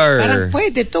similar. Parang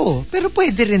pwede to, pero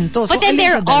pwede rin to. But So, then alin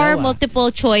there sa dalawa? are multiple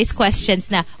choice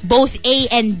questions na both A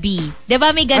and B.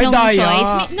 Diba may ganong Ay, daya.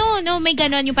 choice? No, may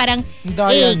ganon yung parang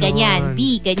Daya A, ganyan, nun.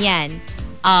 B, ganyan,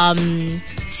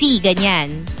 C,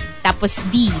 ganyan, tapos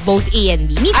D, both A and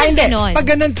B. Minsan Hindi. ganon. Pag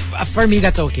ganun, for me,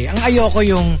 that's okay. Ang ayoko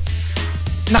yung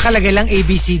nakalagay lang A,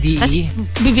 B, C, D, Tapos E.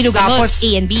 bibilugan mo Tapos,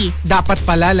 A and B. Dapat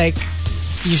pala, like,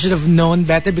 you should have known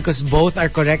better because both are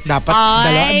correct. Dapat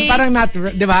dalawa. Ay. Parang not,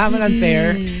 di ba?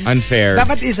 Unfair. Unfair.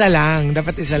 Dapat isa lang.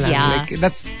 Yeah. Like,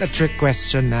 that's a trick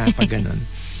question na pag ganun.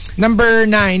 Number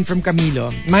 9 from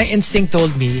Camilo. My instinct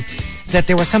told me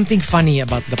that there was something funny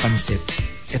about the pansit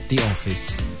at the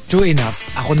office. True enough,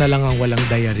 ako na lang ang walang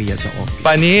diarrhea sa office.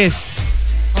 Panis.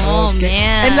 Oh,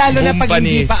 man. And lalo na pag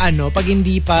hindi Bumpanis. pag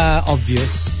hindi pa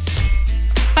obvious.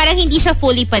 Parang hindi siya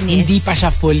fully panis. Hindi pa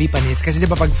siya fully panis. Kasi di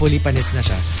ba pag fully panis na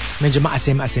siya, medyo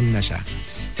maasim-asim na siya.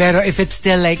 Pero if it's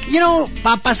still like,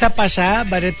 papasa pa siya,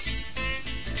 but it's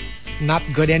not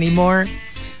good anymore,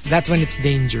 that's when it's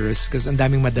dangerous because ang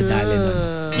daming madadali nun.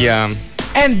 Yeah.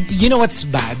 And you know what's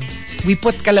bad? We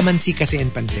put calamansi kasi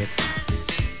in pancit.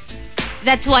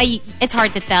 That's why it's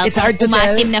hard to tell. It's hard to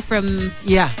umasim tell. na from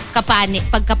Yeah.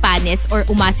 pagkapanis or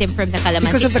umasim from the calamansi.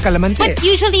 Because of the calamansi. But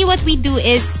usually what we do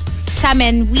is, sa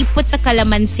amin, we put the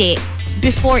calamansi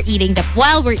before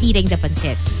while we're eating the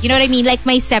pancit. You know what I mean? Like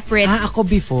my separate Ako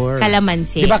before.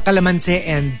 calamansi. Diba calamansi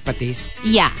and patis?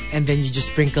 Yeah. And then you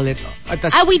just sprinkle it.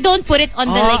 We don't put it on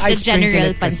I the sprinkle general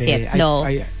it kasi. pancit. No.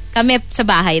 Kami sa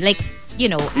bahay, like,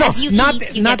 as you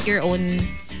eat, you get your own...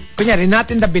 Kunyari, not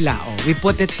in the bilao. We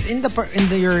put it in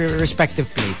your respective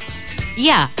plates.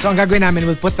 Yeah. So ang gagawin namin,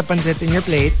 we'll put the pancit in your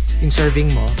plate, yung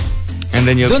serving mo. And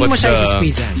then you'll Doon put mo siya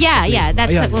squeezean. Yeah.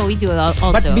 That's what we do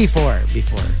also. But before.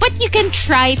 But you can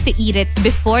try to eat it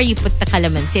before you put the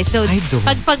calamansi. So, I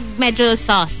don't. pag medyo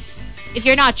sauce, if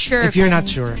you're not sure.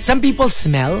 Some people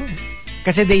smell.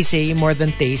 Kasi they say more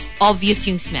than taste. Obvious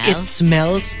yung smell. It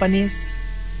smells panis.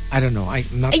 I don't know. I'm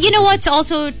not. You know what's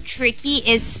also tricky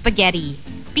is spaghetti.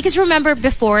 Because remember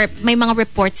before, may mga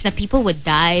reports na people would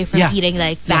die from eating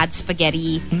like bad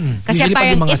spaghetti. Kasi Usually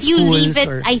parang pag if you leave it,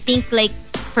 or... I think like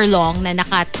for long na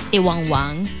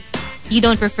nakatiwangwang, you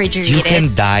don't refrigerate it. You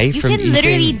can die from You can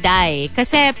literally eating... die.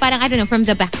 Kasi parang, I don't know, from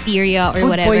the bacteria or food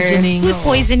whatever. Poisoning. Food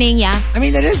poisoning, yeah. I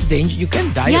mean, that is dangerous. You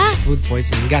can die of food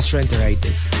poisoning,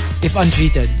 gastroenteritis, if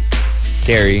untreated.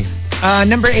 Scary.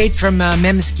 Number 8 from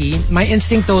Memski. My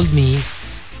instinct told me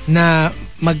na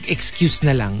mag-excuse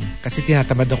na lang kasi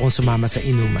tinatamad akong sumama sa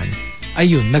inuman.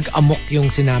 Ayun, nag-amok yung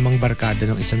sinamang barkada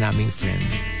ng isa naming friend.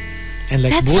 And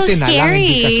like, That's buti so na lang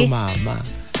hindi ka scary. sumama.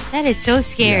 That is so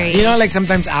scary. You know, like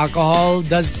sometimes alcohol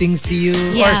does things to you.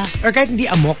 Yeah. Or kahit hindi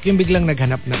amok, yung biglang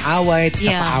naghanap ng away, tapos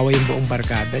napaaway yung buong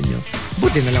barkada nyo.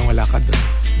 Buti na lang wala ka dun.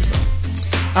 Diba?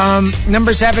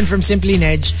 Number 7 from Simply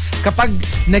Nedge. Kapag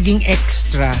naging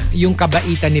extra yung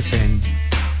kabaitan ni friend,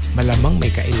 malamang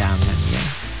may kailangan niya.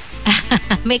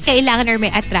 May kailangan or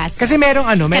may atras. Kasi merong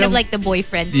kind of like the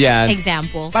boyfriend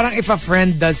example. Parang if a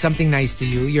friend does something nice to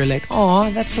you, you're like,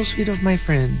 oh, that's so sweet of my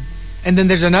friend. And then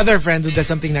there's another friend who does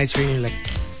something nice for you, and you're like,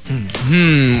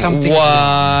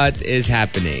 what is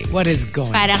happening? What is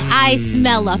going Parang I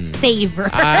smell a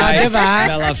favor. I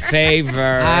smell a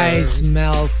favor. I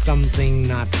smell something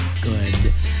not good.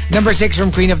 Number 6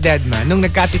 from Queen of Deadman. Nung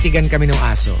nagkatitigan kami ng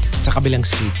aso sa kabilang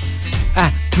street.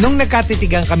 Nung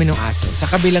nagkatitigan kami ng aso, sa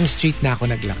kabilang street na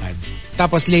ako naglakad.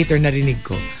 Tapos later narinig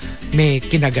ko, may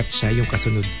kinagat siya yung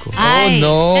kasunod ko. Ay, oh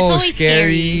no, that's always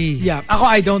scary. Yeah, ako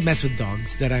I don't mess with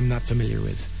dogs that I'm not familiar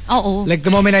with. Oo. Like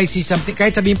the moment I see something,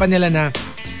 kahit sabihin pa nila na,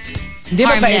 hindi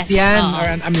ba bait Harmless. yan? Oo. Or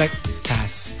I'm like,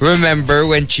 pass. Remember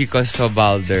when Chico saw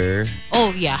Balder?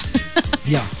 Oh, yeah.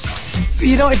 Yeah.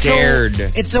 You know, Scared.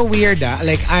 it's so weird.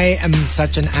 Like, I am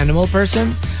such an animal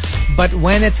person. But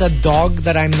when it's a dog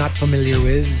that I'm not familiar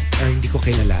with, or hindi ko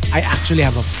kilala, I actually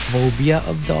have a phobia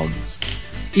of dogs.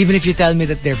 Even if you tell me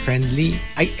that they're friendly,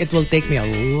 it will take me a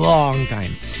long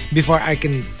time before I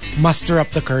can muster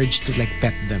up the courage to like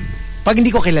pet them. Pag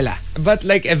hindi ko kilala. But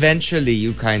like eventually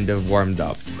you kind of warmed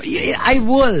up. I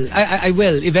will. I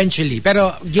will eventually.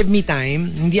 Pero give me time.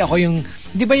 Hindi ako yung...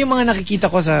 Di ba yung mga nakikita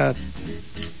ko sa...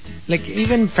 Like,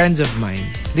 even friends of mine,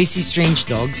 they see strange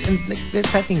dogs and like they're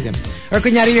petting them. Or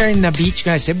kunyari you're in the beach,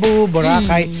 kunyari Cebu,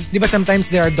 Boracay. Di ba sometimes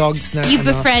there are dogs na... You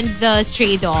befriend the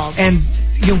stray dogs. And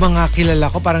yung mga kilala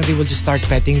ko, parang they will just start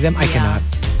petting them. I cannot.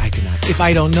 If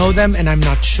I don't know them and I'm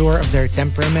not sure of their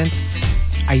temperament,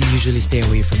 I usually stay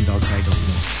away from dogs I don't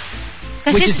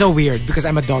know. Which is so weird because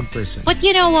I'm a dog person. But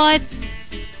you know what?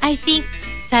 I think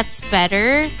that's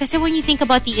better. Kasi when you think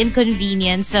about the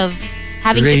inconvenience of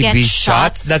having to get Rabies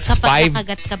shots. That's kapag 5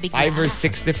 nakagat ka bigla. 5 or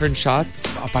 6 different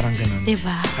shots. Parang ganun.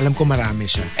 Diba? Alam ko marami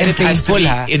siya. And it has to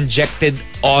painful, be injected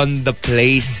on the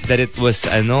place that it was,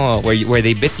 where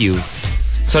they bit you.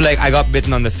 So like, I got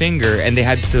bitten on the finger and they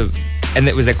had to, and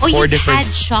it was like 4 different... had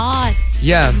shots.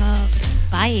 Yeah.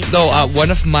 Bite. No,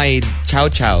 one of my chow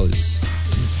chows,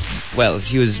 well,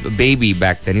 he was a baby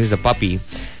back then, he was a puppy.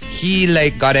 He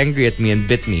like got angry at me and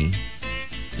bit me.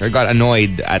 Or got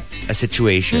annoyed at a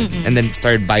situation and then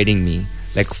started biting me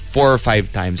like 4 or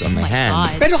 5 times on my hand.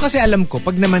 God. Pero kasi alam ko,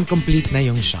 pag naman complete na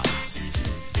yung shots,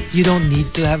 you don't need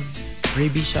to have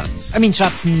rabies shots. I mean,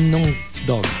 shots nung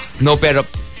dogs. No, pero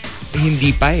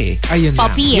hindi pa eh. Ayun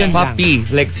Puppy lang. Yun lang. Puppy,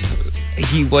 like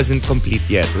he wasn't complete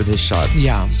yet with his shots.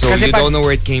 Yeah. So Kasi you don't know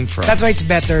where it came from. That's why it's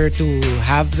better to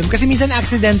have them. Kasi minsan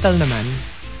accidental naman.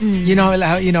 You know,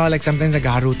 like sometimes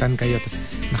naghaharutan kayo, tapos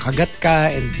nakagat ka,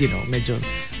 and medyo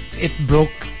it broke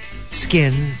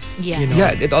skin. Yeah. You know?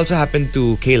 Yeah, it also happened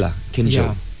to Kayla, Kinjo.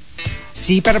 Yeah.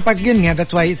 See, pero pag yun nga,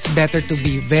 that's why it's better to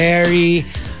be very,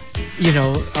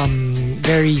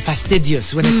 very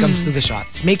fastidious when it comes to the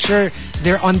shots. Make sure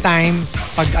they're on time.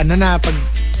 Pag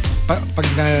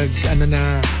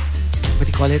what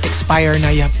do you call it? Expire na,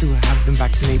 you have to have them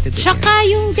vaccinated. Tsaka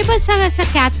yung, di ba sa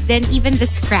cats then even the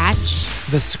scratch.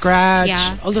 The scratch.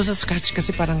 Yeah. Although sa scratch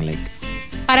kasi parang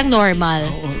normal.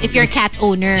 If you're a cat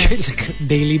owner. Like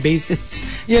daily basis.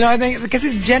 I think,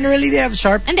 kasi generally they have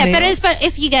sharp nails. Pero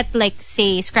if you get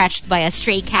say scratched by a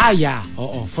stray cat. Yeah.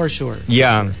 For sure.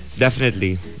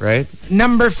 Definitely. Right?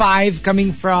 Number 5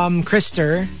 coming from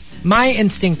Krister. My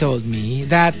instinct told me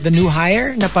that the new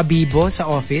hire na pabibo sa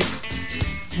office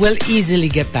will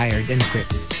easily get tired and quit.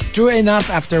 True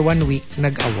enough, after 1 week,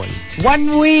 nag-awol.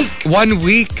 1 week! 1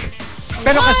 week?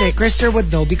 Pero kasi, Krister would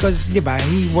know because, di ba,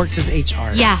 he worked as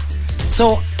HR. Yeah.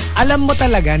 So, alam mo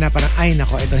talaga na parang, ay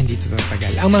nako, ito hindi ito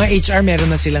tatagal. Ang mga HR, meron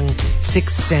na silang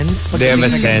sixth sense. They have a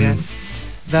sense.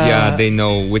 They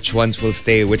know which ones will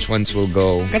stay, which ones will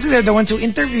go. Kasi they're the ones who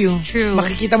interview. True.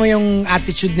 Makikita mo yung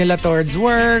attitude nila towards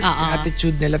work,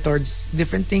 attitude nila towards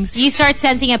different things. You start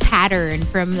sensing a pattern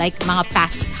from mga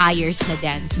past hires na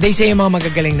din. They say yung mga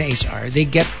magagaling na HR, they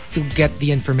get to get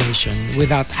the information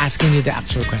without asking you the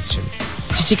actual question.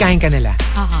 Chichikahin ka nila.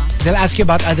 They'll ask you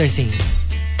about other things.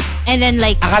 And then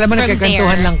akala mo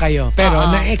nagkakwentuhan lang kayo. Pero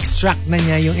na-extract na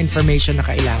niya yung information na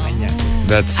kailangan niya.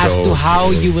 That's as so to how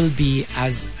true. you will be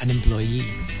as an employee.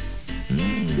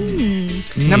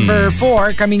 Number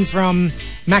 4, coming from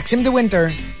Maxim de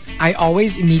Winter, I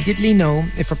always immediately know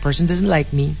if a person doesn't like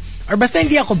me or basta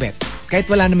hindi ako bet kahit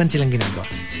wala naman silang ginagawa.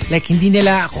 Like hindi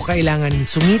nila ako kailangan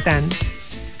sungitan.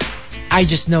 I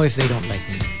just know if they don't like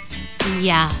me.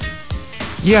 Yeah.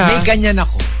 May ganyan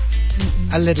ako.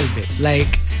 A little bit.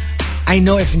 Like I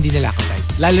know if hindi nila ako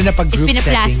type. Lalo na pag group if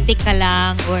setting. If pinaplastic ka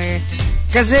lang or...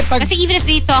 Kasi even if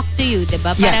they talk to you,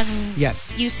 diba? Parang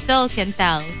yes. You still can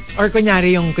tell. Or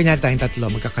kunyari tayong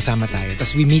tatlo, magkakasama tayo,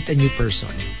 tapos we meet a new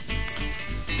person.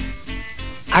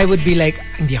 I would be like,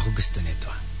 hindi ako gusto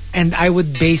nito. And I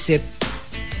would base it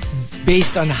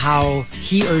based on how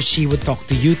he or she would talk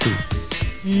to you two.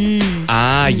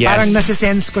 Yes. Parang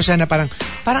nasa-sense ko siya na parang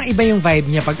iba yung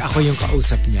vibe niya pag ako yung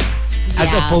kausap niya.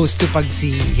 As opposed to pag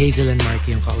si Hazel and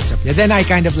Markki yung kausap niya. Then I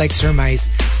kind of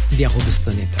surmise, hindi ako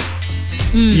gusto nito.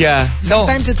 Yeah.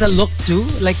 Sometimes it's a look too,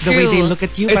 like the way they look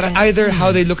at you. It's parang, either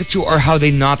how they look at you or how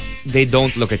they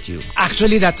don't look at you.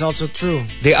 Actually, that's also true.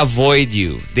 They avoid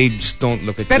you. They just don't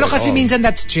look at you. Pero at kasi all. minsan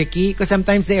that's tricky because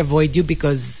sometimes they avoid you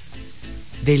because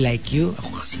they like you.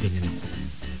 Ako kasi ganyan ako.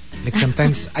 Like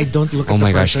sometimes I don't look at the person.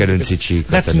 Oh my gosh, ganun si Chico.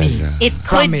 That's me. It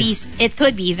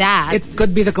could be that. It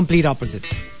could be the complete opposite.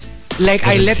 Like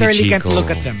I literally can't look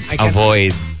at them. I can't.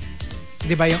 Avoid.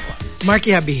 Diba yung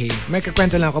Markki, behave. May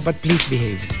kakwento lang ako, but please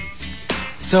behave.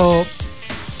 So,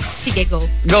 sige, go.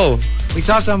 Go. We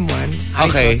saw someone.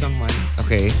 Okay. I saw someone.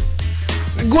 Okay.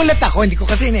 Nagulat ako, hindi ko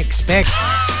kasi in-expect.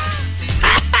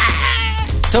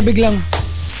 So biglang,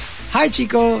 hi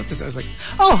Chico. Tapos I was like,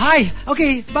 oh hi,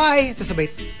 okay, bye. Tapos sabay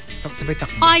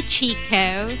takbo. Hi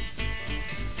Chico.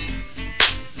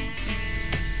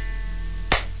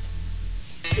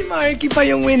 Si Markki pa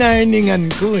yung winarningan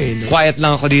ko eh. No? Quiet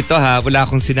lang ako dito ha. Wala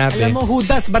akong sinabi. Alam mo,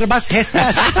 Judas, Barbas,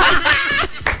 Hestas.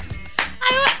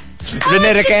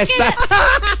 Rene Requesta.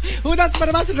 Judas,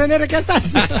 Barbas, Rene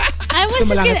Requestas. I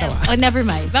was just gonna... Oh, never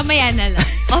mind. Mamaya na lang.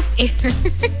 Off air.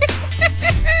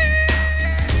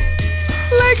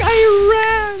 Like I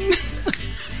ran.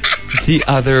 The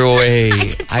other way.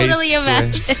 I can totally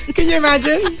imagine. Can you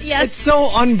imagine? Yes. It's so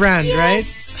on brand, yes. right?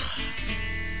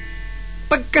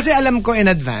 Pag kasi alam ko in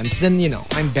advance, then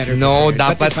I'm better. No,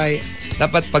 prepared.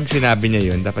 dapat pag sinabi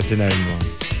niya yun, dapat sinabi mo,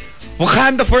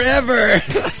 Wakanda forever!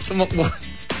 Tumakbo.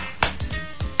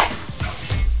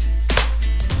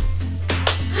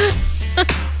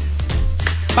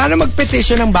 Paano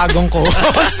mag-petition ng bagong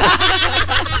co-host?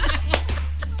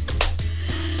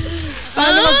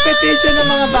 Paano mag-petition ng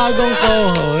mga bagong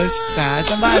co-host?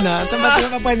 Saan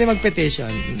ba pwede mag-petition?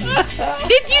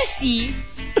 Did you see?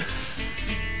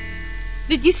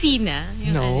 Did you see na?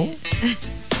 No.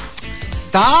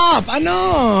 Stop!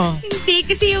 Ano? Hindi,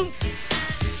 kasi yung...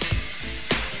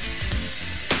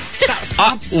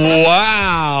 Stop.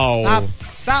 Wow!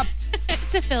 Stop.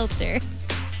 It's a filter.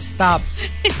 Stop.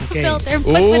 Okay. Filter.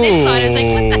 But when I saw it, I was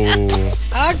like, what the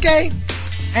hell? Okay.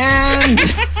 And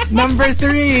number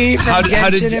 3 from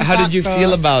Genshin Impacto. How did you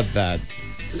feel about that?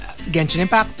 Genshin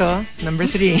Impacto, number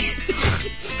 3.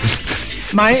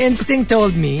 My instinct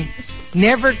told me,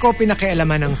 never ko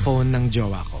pinakialaman ang phone ng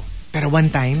jowa ko. Pero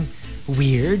one time,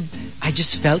 weird, I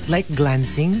just felt like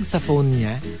glancing sa phone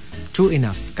niya. True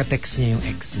enough, ka-text niya yung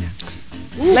ex niya.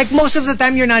 Like most of the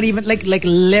time, you're not even like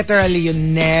literally, you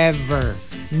never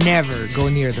go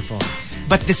near the phone.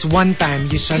 But this one time,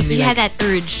 you suddenly You like, had that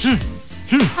urge.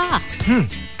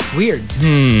 weird.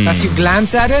 Plus you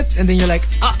glance at it, and then you're like,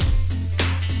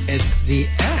 it's the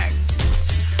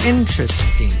ex.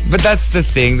 Interesting. But that's the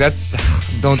thing.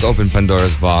 Don't open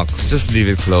Pandora's box. Just leave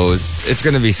it closed. It's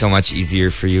gonna be so much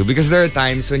easier for you because there are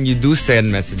times when you do send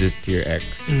messages to your ex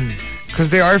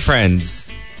because they are friends.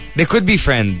 They could be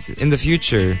friends in the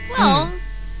future. Well,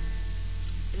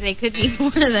 they could be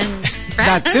more than friends.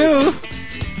 That too.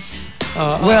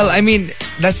 Well, I mean,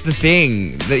 that's the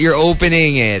thing. That you're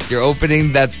opening it. You're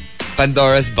opening that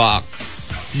Pandora's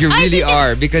box. You really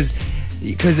are because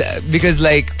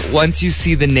like once you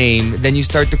see the name, then you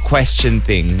start to question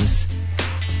things,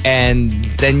 and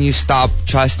then you stop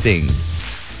trusting.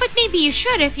 But maybe you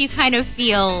should if you kind of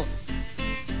feel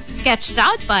sketched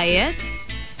out by it.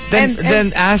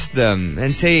 Then ask them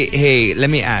and say, hey, let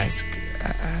me ask.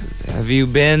 Have you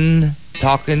been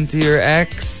talking to your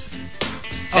ex?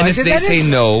 And if they say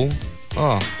no,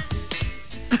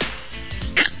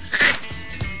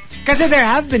 Kasi there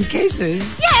have been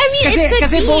cases. Yeah, I mean, it could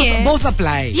kasi be. both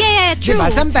apply. Yeah, true.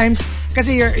 Diba? Sometimes,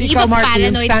 kasi ikaw,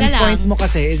 Markki, yung standpoint mo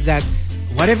kasi is that,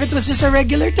 what if it was just a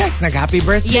regular text? Nag-happy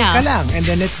birthday ka lang. And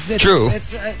then it's true.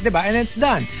 It's, diba? And it's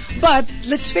done. But,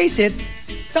 let's face it,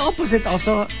 the opposite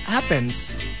also happens.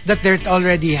 That they're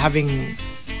already having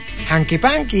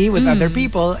hanky-panky with other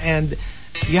people, and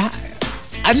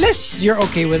unless you're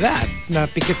okay with that, na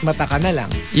pikit mata ka na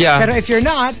lang. Yeah. Pero if you're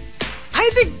not, I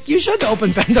think you should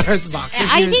open Pandora's box.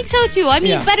 I think so too. I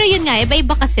mean, pero yun nga,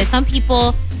 iba-iba kasi. Some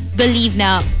people believe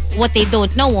na what they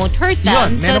don't know won't hurt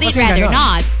them, so they'd rather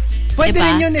not. Pwede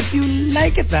diba? rin yun if you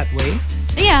like it that way.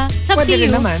 Yeah, it's up Pwede to you.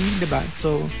 rin naman, diba?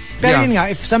 So, pero yun nga,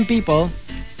 if some people,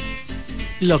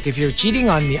 look, if you're cheating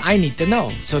on me, I need to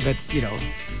know so that,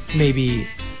 maybe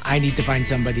I need to find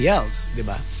somebody else,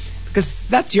 diba? Because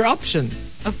that's your option.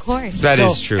 Of course. That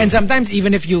is true. And sometimes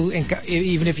even if you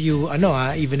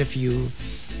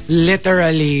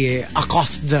literally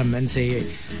accost them and say,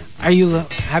 are you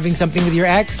having something with your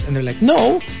ex? And they're like,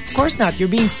 no, of course not. You're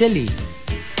being silly.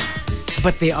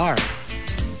 But they are.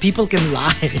 People can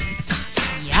lie.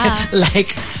 Yeah.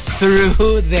 Like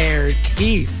through their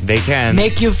teeth. They can.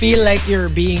 Make you feel like you're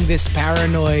being this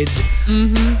paranoid,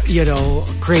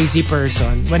 crazy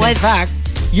person. When in fact,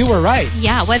 you were right.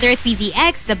 Yeah, whether it be the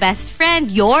ex, the best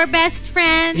friend, your best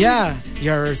friend. Yeah,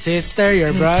 your sister,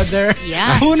 your brother.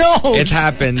 Yeah. Who knows? It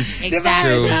happens.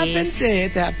 Exactly.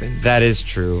 It happens. That is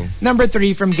true. Number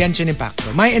 3 from Genshin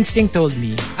Impacto. My instinct told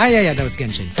me, that was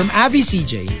Genshin. From Avi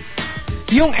CJ,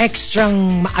 yung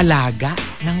extrang maalaga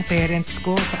ng parents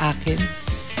ko sa akin,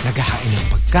 naghahain ng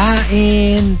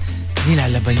pagkain,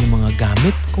 nilalaban yung mga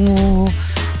gamit ko,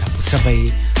 tapos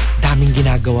sabay daming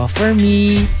ginagawa for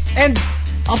me. And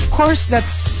of course,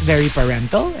 that's very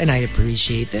parental and I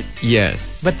appreciate it.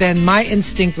 Yes. But then my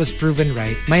instinct was proven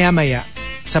right. Maya-maya,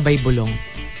 sabay bulong.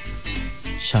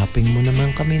 Shopping mo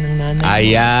naman kami ng nanay mo.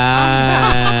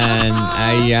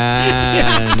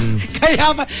 Ayan.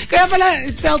 Kaya pala,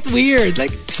 it felt weird.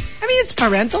 Like, I mean, it's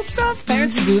parental stuff.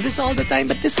 Parents do this all the time,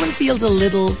 but this one feels a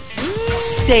little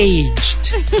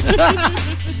staged.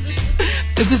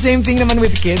 It's the same thing naman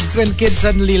with kids. When kids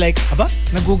suddenly like,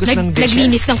 nagugas ng dishes.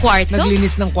 Naglinis ng kwarto?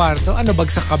 Naglinis ng kwarto. Ano,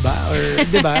 bagsak ka ba? Or,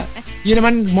 di ba? Yun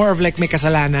naman, more of like may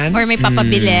kasalanan. Or may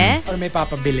papabili. Or may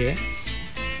papabili.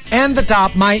 And the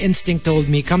top, my instinct told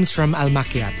me, comes from Al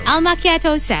Macchiato. Al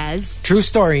Macchiato says, true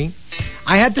story,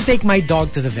 I had to take my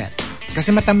dog to the vet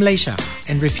kasi matamlay siya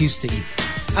and refused to eat.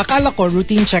 Akala ko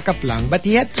routine checkup lang, but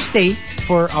he had to stay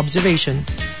for observation.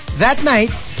 That night,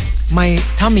 my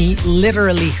tummy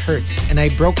literally hurt and I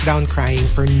broke down crying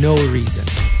for no reason.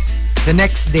 The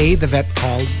next day, the vet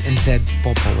called and said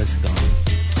Popo was gone.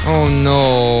 Oh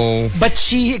no. But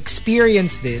she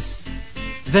experienced this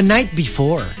the night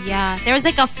before. yeah, there was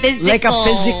like a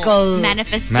physical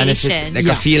manifestation. Like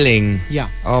a feeling. Yeah.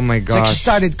 Oh my It's gosh. like she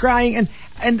started crying and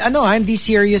hindi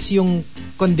serious yung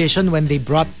condition when they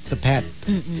brought the pet.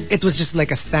 It was just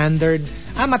like a standard,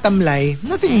 matamlay,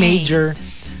 nothing major.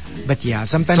 But yeah,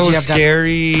 sometimes so you have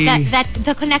scary. That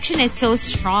the connection is so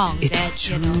strong. It's that,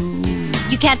 true.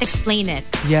 You can't explain it.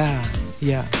 Yeah.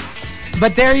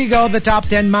 But there you go, the top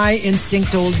 10. My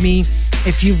instinct told me.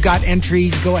 If you've got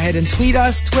entries, go ahead and tweet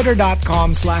us,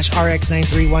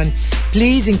 twitter.com/RX931.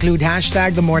 Please include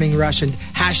hashtag The Morning Rush and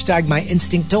hashtag My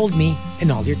Instinct Told Me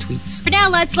in all your tweets. For now,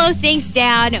 let's slow things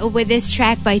down with this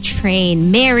track by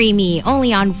Train, Marry Me, only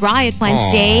on Riot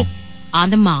Wednesday on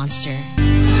The Monster.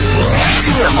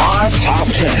 TMR Top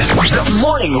 10. The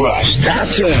Morning Rush Top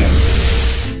 10.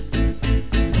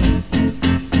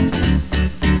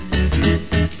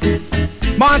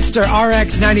 Monster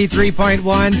RX 93.1.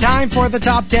 Time for the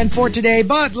top 10 for today,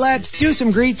 but let's do some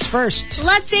greets first.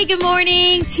 Let's say good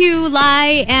morning to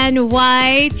Lai and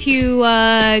Y, to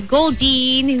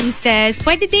Goldine, who says,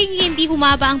 pwede ding hindi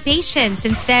humaba ang patience.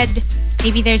 Instead,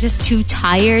 maybe they're just too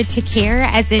tired to care,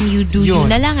 as in you do yun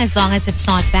na lang as long as it's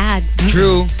not bad.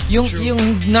 True. Yung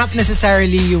not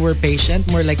necessarily you were patient,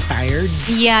 more like tired.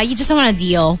 Yeah, you just don't want to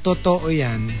deal. Totoo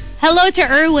yan. Hello to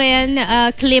Erwin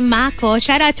Climaco.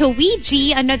 Shout out to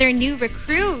Ouija, another new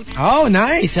recruit. Oh,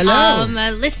 nice. Hello.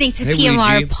 Listening to Hey,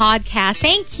 TMR Ouija. podcast.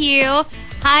 Thank you.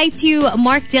 Hi to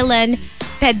Mark Dillon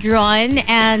Pedron,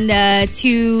 and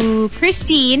to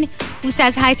Christine, who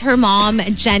says hi to her mom,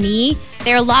 Jenny.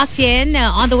 They're locked in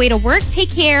on the way to work.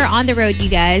 Take care on the road, you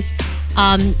guys.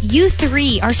 You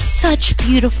three are such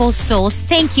beautiful souls.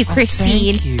 Thank you,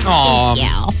 Christine. Thank you. Aw.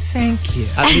 Thank you. Thank you.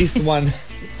 At least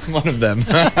one of them.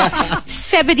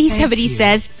 70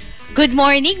 says, good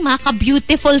morning, mga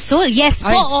ka-beautiful soul. Yes po,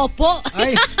 Ay. opo.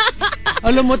 Ay,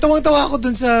 alam mo, tawang-tawa ako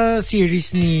dun sa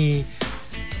series ni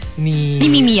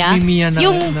Mimia? Mimia na,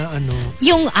 Yung- na ano.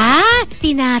 Yung,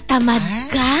 tinatamad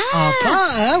ka.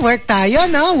 Opo, work tayo,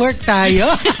 no? Work tayo.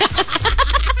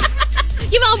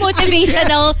 Yung mga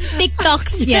motivational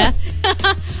TikToks niya.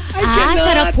 I cannot.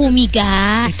 Sarap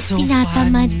humiga. It's so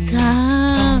Tinatamad fun. ka.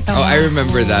 Tawang-tawa Oh, I ako.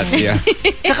 remember that. Yeah.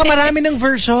 Tsaka marami ng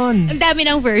version. Ang dami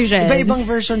ng version. Iba-ibang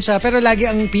version siya. Pero lagi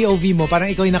ang POV mo, parang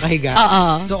ikaw yung nakahiga. Oo.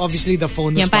 So obviously the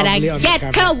phone was Yan parang, probably on the get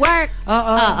camera. to work.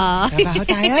 Oo. Trabaho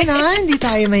tayo, no? Hindi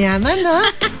tayo mayaman, no?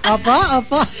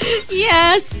 Opo.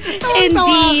 Yes,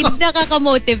 indeed.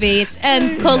 Nakaka-motivate.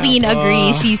 And Colleen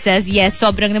agrees. She says, yes,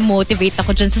 sobrang na-motivate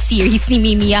ako dyan sa series ni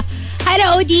Mimia. Hi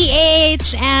to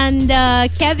ODH and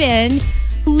Kevin,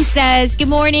 who says, good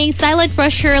morning, Silent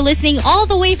Rusher, listening all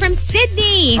the way from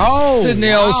Sydney. Oh,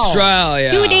 Sydney, wow. Australia.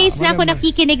 2 days na ako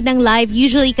nakikinig ng live.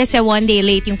 Usually kasi 1 day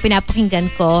late yung pinapakinggan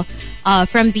ko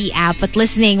from the app, but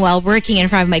listening while working in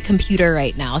front of my computer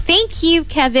right now. Thank you,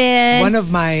 Kevin. One of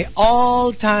my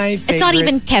all-time favorite. It's not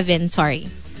even Kevin, sorry.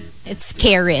 It's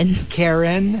Karen.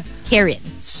 Karen.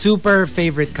 Super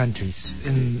favorite countries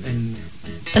in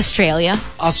Australia.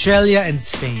 Australia and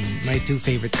Spain. My two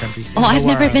favorite countries. Oh, I've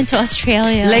never been to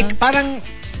Australia. Like parang.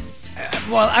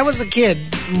 Well, I was a kid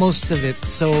most of it,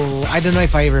 so I don't know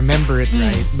if I remember it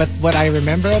right. But what I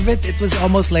remember of it, it was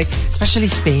almost like, especially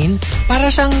Spain,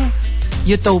 para siyang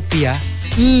utopia.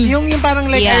 Yung parang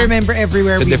like Yeah. I remember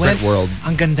everywhere It's a we different went. world.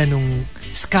 Ang ganda nung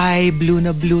sky, blue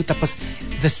na blue. Tapos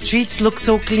the streets look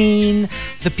so clean.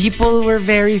 The people were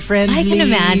very friendly. I can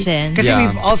imagine. Kasi Yeah.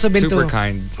 we've also been Super to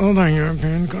kind. other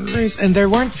European countries and they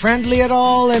weren't friendly at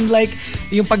all. And like,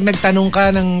 yung pag nagtanong ka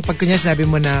ng pag kunya sinabi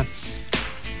mo na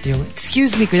yung,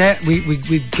 excuse me, kuya, we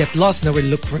get lost na we're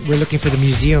looking for the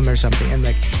museum or something. I'm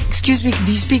like, excuse me, do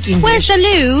you speak English? Where's the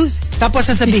loo? Tapos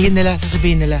sasabihin nila,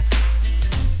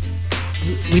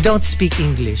 we don't speak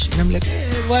English. And I'm like,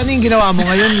 ano yung ginawa mo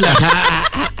ngayon lang?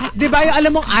 Diba, yung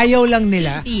alam mo, ayaw lang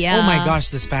nila. Yeah. Oh my gosh,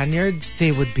 the Spaniards,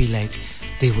 they would be like,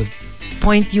 they would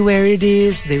point you where it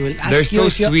is. They will ask They're you so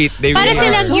if you... sweet. They Para really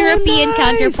are. silang So European nice.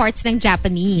 counterparts ng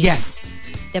Japanese. Yes.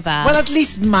 Diba? Well, at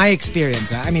least my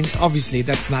experience. I mean, obviously,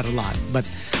 that's not a lot. But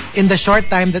in the short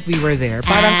time that we were there,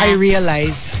 parang I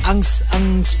realized ang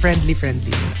friendly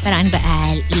nila. Parang ba,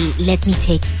 let me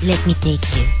take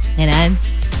you. Ganon.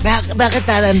 Bakit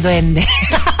parang duwende?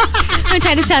 I'm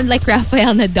trying to sound like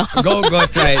Rafael Nadal. Go,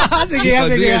 try it. Sige, Chico,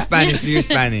 do sige. your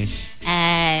Spanish.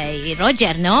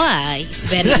 Roger, no? He's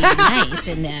very nice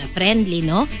and friendly,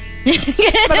 no?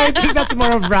 But I think that's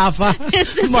more of Rafa.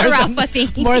 It's a More Rafa thing.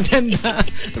 More than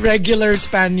the regular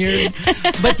Spaniard.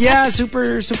 But yeah,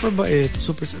 super bait.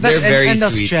 They're very and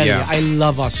sweet, Australia. yeah. I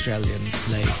love Australians.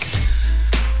 Like,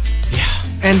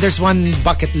 yeah. And there's one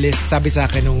bucket list, sabi sa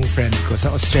akin nung friend ko, sa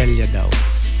Australia daw.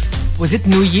 Was it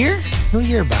New Year? New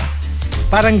Year ba?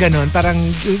 Parang ganon. Parang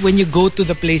when you go to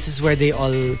the places where they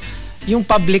all, yung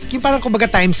public, yung parang kumbaga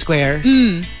Times Square.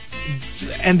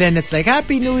 And then it's like,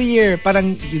 Happy New Year.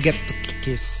 Parang you get to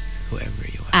kiss whoever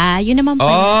you want. Yun naman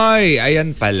pala. Oy,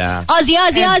 ayan pala.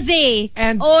 Ozzy!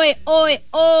 and- Oy!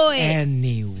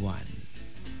 Anyone.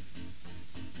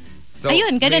 So,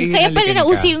 Ayun, ganun. may Kaya pala halikan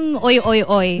nauso ka. yung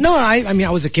oy. No, I mean, I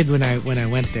was a kid when I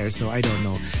went there, so I don't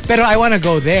know. Pero I want to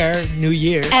go there, New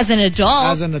Year, As an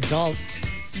adult. as an adult.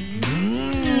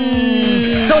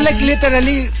 So like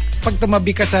literally, pag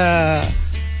tumabi ka sa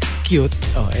cute,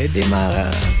 di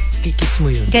makikis mo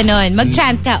yun. Ganon.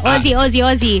 Mag-chant ka. Ozzy.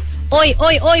 Oy,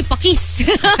 pakis.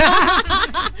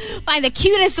 Find the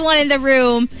cutest one in the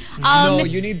room. No,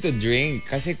 you need to drink.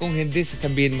 Kasi kung hindi,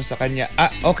 sasabihin mo sa kanya,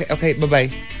 okay, bye-bye.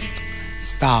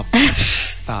 Stop.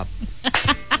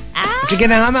 Sige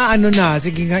na nga,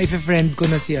 sige nga, if-friend ko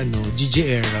na si Gigi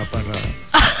Era para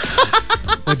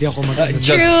pwede ako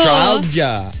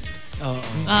Nostalgia.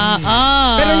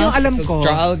 Pero yung alam ko,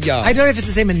 Nostalgia. I don't know if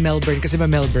it's the same in Melbourne kasi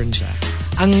Melbourne siya.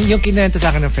 Yung kinento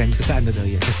sa akin ng friend ko sa daw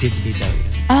yan, sa Sydney daw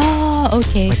yan. Oh,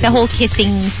 okay. The whole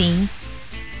kissing thing.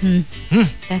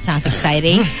 That sounds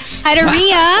exciting. Hi to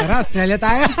Rhea. Tara, Australia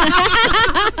tayo.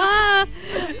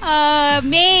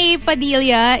 May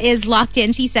Padilla is locked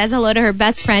in. She says hello to her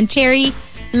best friend, Cherry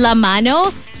Lamano.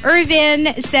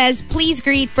 Irvin says, please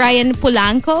greet Brian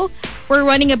Polanco. We're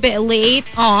running a bit late.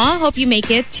 Aw, hope you make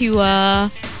it to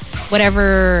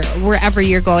wherever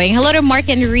you're going. Hello to Mark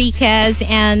Enriquez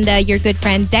and your good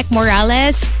friend, Dec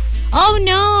Morales. Oh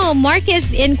no, Mark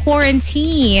is in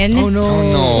quarantine. Oh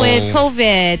no. With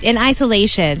COVID, in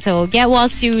isolation. So get well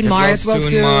soon, Mark. Get well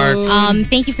soon, Mark.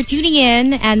 Thank you for tuning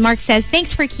in. And Mark says,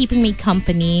 thanks for keeping me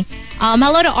company.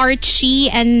 Hello to Archie.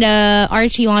 And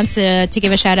Archie wants to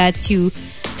give a shout out to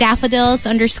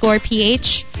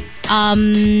Daffodils_PH.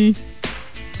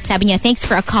 Sabi niya, thanks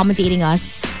for accommodating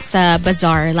us sa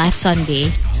bazaar last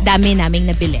Sunday. Dami naming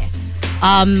nabili.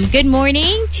 Good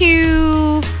morning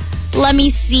to... Let me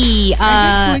see. I'm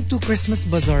just going to Christmas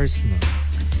bazaars now.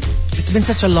 It's been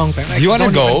such a long time. Do you want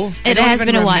to go? It has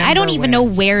been a while. I don't even know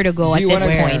where to go at this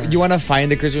point. You want to find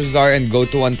the Christmas bazaar and go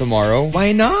to one tomorrow?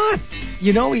 Why not?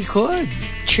 You know we could.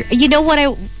 You know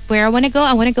where I want to go?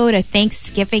 I want to go to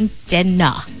Thanksgiving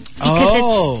dinner. Because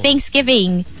it's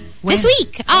Thanksgiving this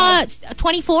week.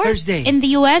 24th Thursday. In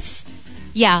the US.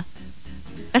 Yeah.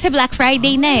 Kasi Black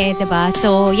Friday na eh, diba?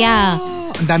 So, yeah.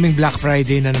 Ang daming Black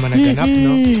Friday na naman naganap,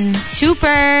 no?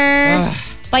 Super.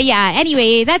 But yeah,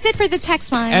 anyway, that's it for the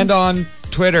text line. And on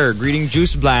Twitter, greeting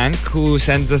Juice Blank, who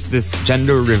sends us this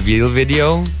gender reveal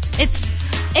video. It's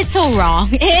so wrong.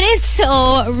 It is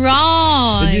so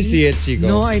wrong. Did you see it, Chico?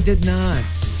 No, I did not.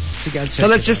 Sige, I'll check. So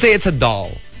let's just say it's a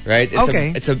doll, right?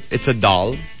 Okay. It's a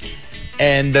doll.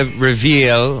 And the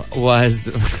reveal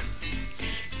was...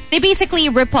 They basically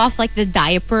rip off like the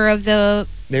diaper of the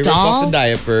They rip doll. off the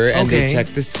diaper and they check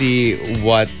to see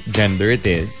what gender it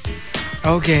is.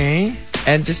 Okay.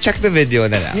 And just check the video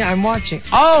na lang. Yeah, I'm watching.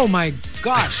 Oh my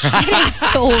gosh. That is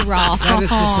so wrong. That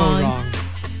is just so wrong.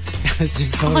 That is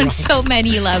just so wrong. On so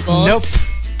many levels. Nope.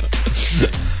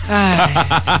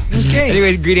 Okay.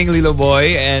 Anyway, greeting Lilo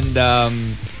Boy and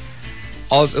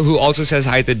who also says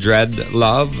hi to Dread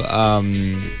Love.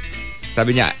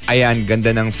 Sabi niya, ayan,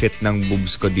 ganda ng fit ng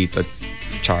boobs ko dito.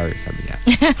 Char, sabi niya.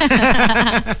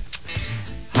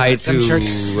 Hi to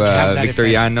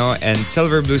Victoriano and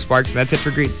Silver Blue Sparks. That's it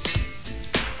for greets.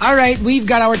 All right, we've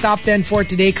got our top 10 for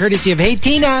today, courtesy of Hey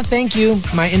Tina. Thank you.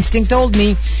 My instinct told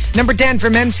me. Number 10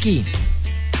 from Memski.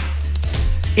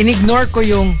 Inignore ko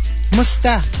yung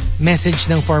musta message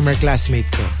ng former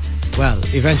classmate ko. Well,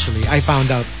 eventually, I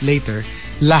found out later,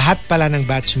 lahat pala ng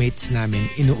batchmates namin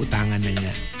inuutangan na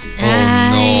niya. Oh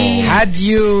no. Had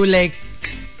you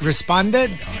responded?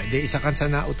 Di isa ka sa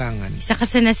nautangan. Isa ka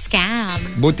sa na-scam.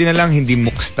 Buti na lang hindi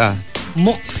muksta.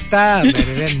 Muksta.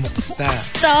 Meron rin muksta.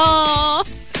 Stop.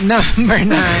 Number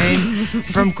 9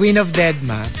 from Queen of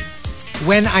Deadma.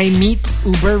 When I meet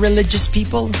uber religious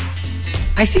people,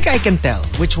 I think I can tell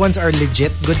which ones are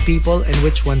legit good people and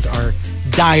which ones are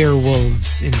dire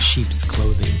wolves in sheep's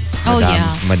clothing.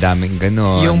 Madaming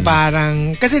ganon. Yung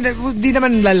parang, kasi di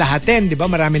naman lalahatin, di ba?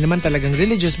 Marami naman talagang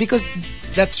religious because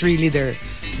that's really their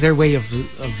way of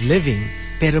living.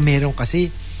 Pero meron kasi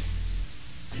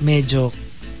medyo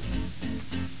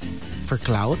for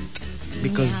clout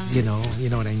because you know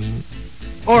what I mean.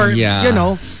 Or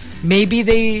maybe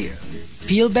they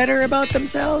feel better about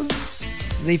themselves.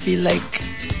 They feel like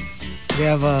they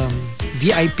have a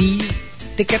VIP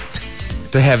ticket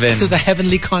to heaven, to the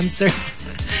heavenly concert.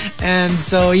 And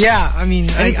so, yeah, I mean,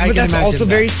 I can that's imagine also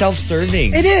very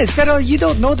self-serving. It is, pero you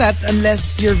don't know that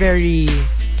unless you're very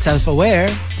self-aware.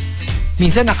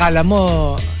 Minsan nakala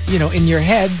mo, in your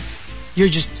head, you're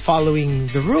just following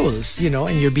the rules,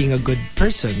 and you're being a good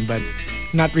person, but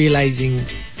not realizing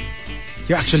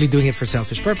you're actually doing it for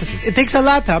selfish purposes. It takes a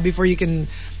lot, before you can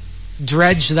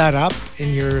dredge that up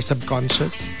in your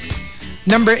subconscious.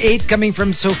 Number 8 coming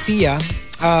from Sophia.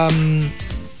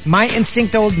 My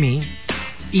instinct told me,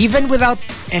 even without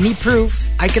any proof,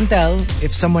 I can tell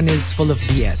if someone is full of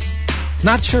BS.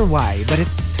 Not sure why, but it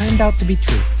turned out to be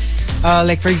true.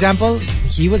 Like, for example,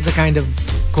 he was the kind of,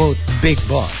 quote, big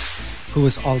boss who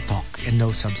was all talk and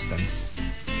no substance.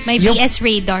 May BS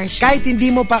radar siya. Kahit hindi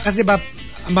mo pa, kasi diba,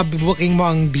 mabibuking mo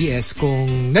ang BS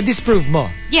kung na-disprove mo.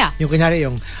 Yeah. Yung kunyari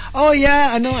I'm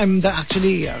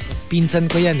actually, pinsan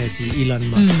ko yan si Elon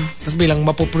Musk. Tapos bilang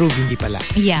mapoprove, hindi pala.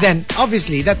 Yeah. Then,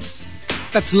 obviously, that's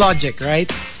logic, right?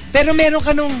 Pero meron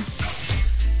ka nung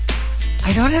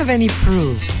I don't have any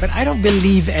proof, but I don't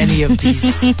believe any of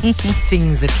these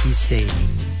things that he's saying.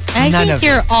 I None think of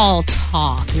you're it. all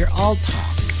talk. You're all talk.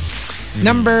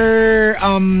 Number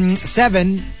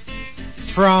 7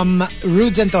 from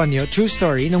Rudes Antonio, true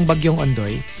story, nung bagyong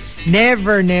Ondoy.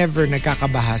 Never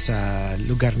nagkakabaha sa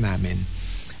lugar namin.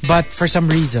 But for some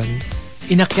reason,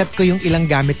 inakyat ko yung ilang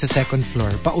gamit sa second floor,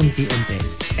 paunti-unti.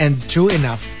 And true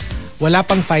enough, wala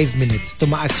pang 5 minutes,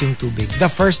 tumaas yung tubig. The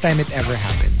first time it ever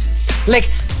happened. Like,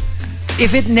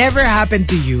 if it never happened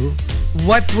to you,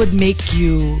 what would make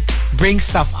you bring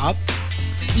stuff up?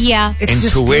 Yeah. It's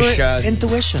Intuition. just pure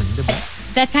intuition, diba?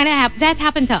 That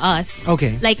happened to us.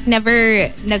 Okay. Like, never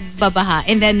nagbabaha.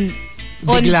 And then,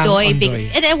 Biglang Ondoy. Ondoy.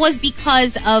 And it was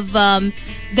because of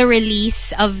the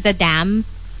release of the dam.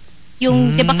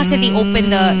 Yung, di ba kasi they opened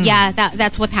the,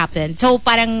 that's what happened. So,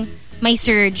 parang may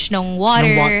surge ng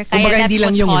water. Kumbaga, Kaya hindi that's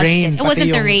lang what yung caused rain, it. It pati wasn't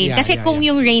the yung- rain. Kasi kung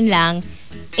yung rain lang,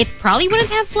 it probably wouldn't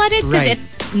have flooded because Right.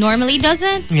 it normally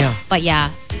doesn't. Yeah. But yeah,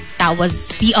 that was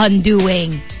the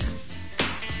undoing.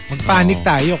 Magpanik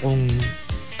tayo kung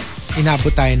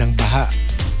inabot tayo ng baha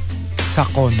sa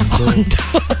condo.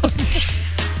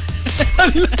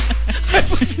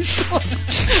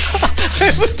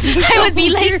 I would be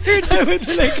like,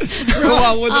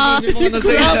 Kawawa naman yung mga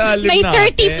nasa ilalim may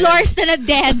natin. 30 floors na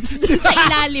na-deads dun sa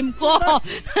ilalim ko.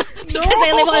 Because I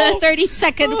live on a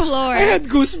 32nd floor. I had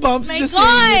goosebumps My just God.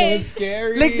 saying it.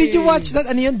 Scary. Like, did you watch that?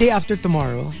 Ano yun? Day After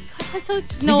Tomorrow? That's so,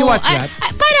 Did you watch that?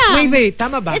 Parang, Wait,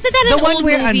 tama ba? Isn't that the an one old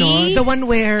where movie? the one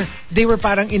where they were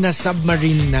parang in a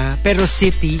submarine na, pero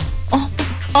city. Oh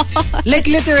my God. Like,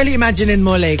 literally, imaginein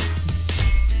mo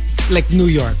like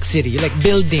New York City, like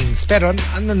buildings, pero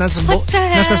nasa What the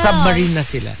hell? nasa submarine na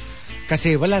sila.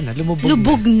 Kasi wala na,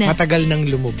 Lubog na. Matagal nang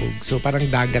lumubog. So parang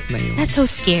dagat na yun. That's so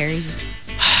scary.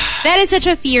 That is such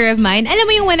a fear of mine. Alam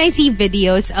mo yung when I see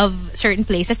videos of certain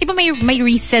places, di ba may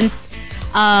recent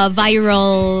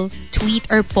viral tweet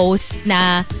or post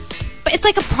na it's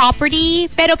like a property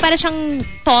pero para siyang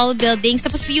tall buildings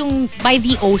tapos yung by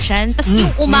the ocean tapos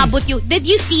yung umabot yung, did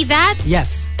you see that?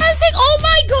 Yes. I was like, oh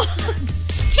my God!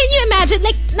 Can you imagine?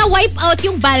 Like, na-wipe out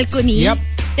yung balcony. Yep.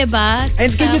 Diba?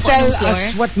 And can Sa you tell bottom floor.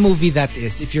 us what movie that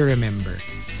is if you remember?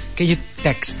 Can you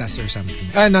text us or something?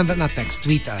 No, not text,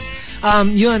 tweet us.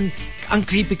 Yun, ang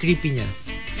creepy niya.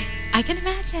 I can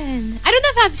imagine. I don't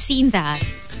know if I've seen that.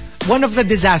 One of the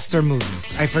disaster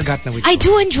movies. I forgot na which I one.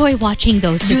 do enjoy watching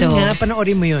those Yun though. nga,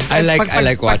 panoorin mo yun. I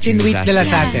like watching Pag-tinweet disaster nila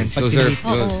sa movies. atin. Those are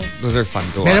Pag-tinweet. those are fun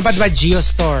to Meron watch. pa diba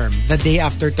Geostorm, The Day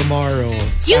After Tomorrow,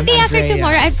 Yung San Day After Andreas.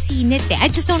 Tomorrow, I've seen it. I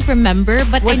just don't remember,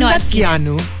 but I Wasn't know that I've seen it.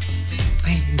 Keanu?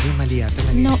 Ay, hindi, mali yata.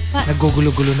 No, pa-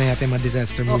 Nagugulo-gulo na yata yung mga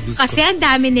disaster movies Kasi ko. ang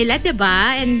dami nila,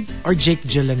 diba? And Or Jake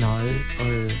Gyllenhaal,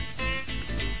 or...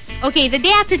 okay, The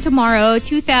Day After Tomorrow,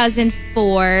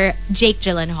 2004, Jake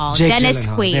Gyllenhaal, Jake Dennis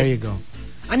Gyllenhaal. Quaid. There you go.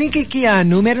 Ano yung kay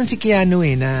Keanu? Meron si Keanu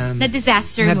na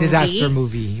disaster na movie. disaster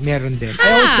movie. Meron din.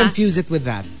 I always confuse it with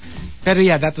that. Pero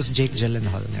yeah, that was Jake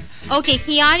Gyllenhaal nga. Okay,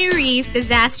 Keanu Reeves,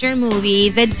 disaster movie,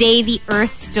 The Day the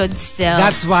Earth Stood Still.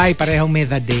 That's why parehong may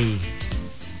The Day.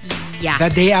 yeah. The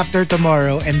Day After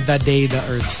Tomorrow and The Day the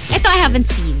Earth Stood. Ito I haven't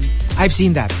seen. I've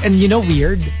seen that. And you know,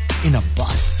 weird? In a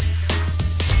bus.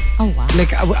 Oh, wow. Like,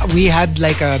 we had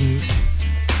like an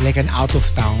out of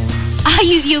town.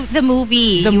 You the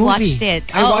movie. The you movie. watched it.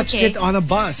 I watched okay. it on a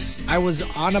bus. I was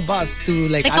on a bus to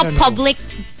like I a don't know. public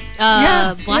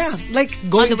Yeah, bus. like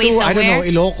going the way to, I don't know,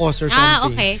 somewhere? Ilocos or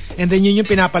something. okay. And then yun yung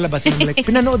pinapalabas. And I'm like,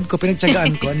 pinanood ko,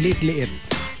 pinagtsagaan ko, ang liit-liit.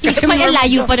 Kasi ang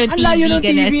layo pa ng Ang layo ng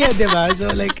TV, TV, di ba?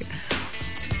 So like,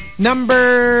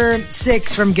 number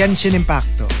 6 from Genshin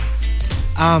Impacto.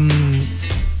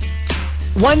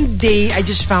 One day, I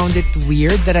just found it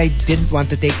weird that I didn't want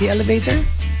to take the elevator.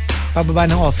 Pababa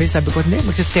ng office, sabi ko, hindi,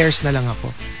 magsistairs na lang ako.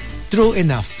 True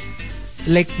enough,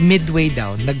 like midway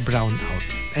down, nag-brown out.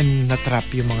 And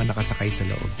natrap yung mga nakasakay sa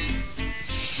loob.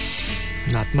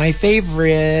 Not my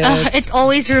favorite. It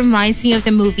always reminds me of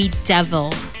the movie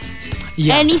Devil.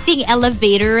 Yeah, Anything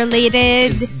elevator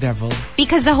related. is devil.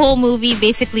 Because the whole movie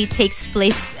basically takes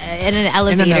place in an In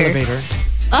elevator. an elevator.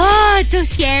 Oh, it's so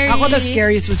scary. Ako, the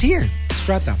scariest was here.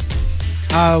 Strata.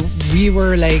 We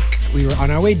were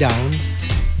on our way down.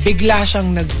 Bigla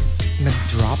siyang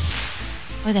nag-drop.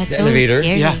 Oh, that's The so elevator?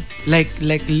 scary. Yeah. Like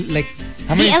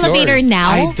How The many elevator floors? now?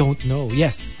 I don't know.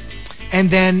 Yes. And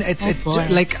then it's boy.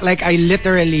 like I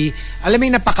literally, alam mo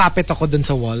yung napakapit ako dun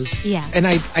sa walls. Yeah. And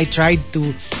I tried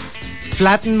to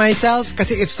flatten myself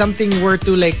kasi if something were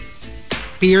to like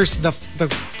pierce the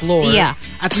floor, Yeah.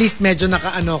 at least medyo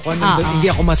nakaano ko, hindi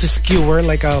ako masuskewer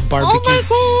like a barbecue, Oh my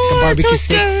God, like a barbecue so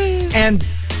stick. scary.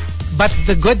 But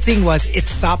the good thing was it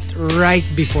stopped right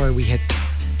before we hit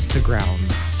the ground.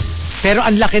 Pero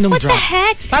ang laki nung What drop. the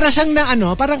heck? Para siyang na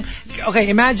ano, parang, okay,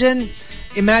 imagine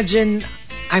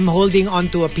I'm holding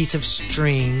onto a piece of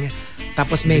string.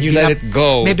 Tapos may you let it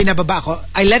go. May binababa ako.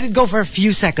 I let it go for a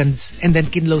few seconds and then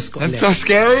kinlose ko ulit. That's so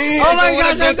scary. Oh my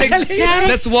gosh, I'm telling you.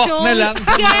 Let's walk so na lang.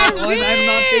 scary. I'm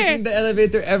not taking the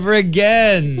elevator ever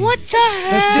again. What the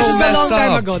heck? This is a long messed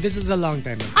time up. ago. This is a long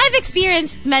time ago. I've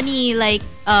experienced many like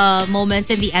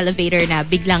moments in the elevator na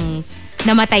biglang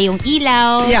namatay yung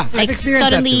ilaw. Yeah, I've like experienced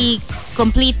that suddenly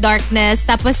complete darkness.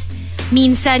 Tapos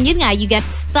minsan yun nga, you get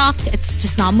stuck. It's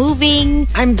just not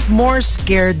moving. I'm more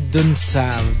scared dun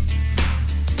sa...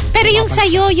 Pero yung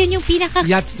sa'yo, yun yung pinaka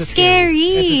That's the scary.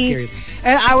 scariest. That's the scariest.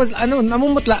 And I was,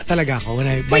 namumutla talaga ako when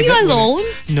I... Were you alone?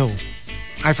 No.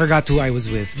 I forgot who I was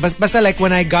with. Basta like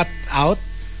when I got out,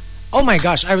 oh my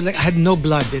gosh, I was like, I had no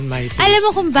blood in my face. Alam mo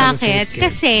kung I was so bakit? scared.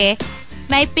 Kasi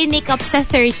may pinick up sa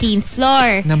 13th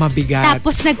floor. Na mabigat.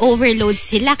 Tapos nag-overload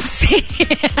sila kasi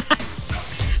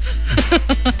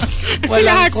Walang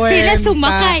lahat sila kwenta.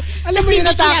 sumakay. Alam mo Kasi yun,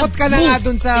 natakot ka na boom, nga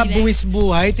dun sa bigla. buwis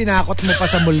buhay, tinakot mo pa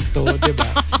sa multo, di ba?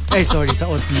 Ay, sorry, sa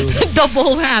otlog.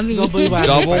 Double whammy. Double whammy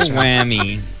pa Double siya.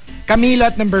 whammy. Camilo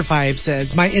at number 5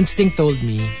 says, my instinct told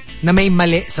me na may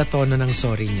mali sa tono ng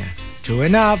sorry niya. True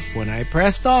enough, when I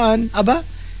pressed on, aba,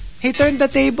 he turned the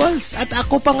tables. At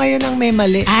ako pa ngayon ang may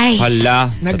mali. Ay, Hala,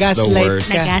 that's the Nag-gaslight worst.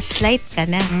 ka. nag-gaslight ka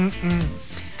na.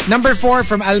 Number 4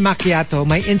 from Al Macchiato,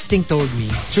 my instinct told me,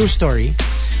 true story,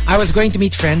 I was going to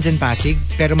meet friends in Pasig,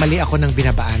 pero mali ako ng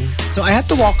binabaan. So I had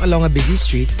to walk along a busy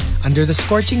street under the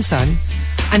scorching sun.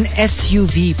 An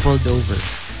SUV pulled over.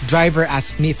 Driver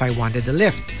asked me if I wanted a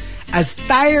lift. As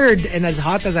tired and as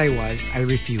hot as I was, I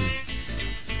refused.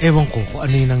 Ewan ko kung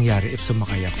ano yung nangyari if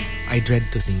sumakay ako. I dread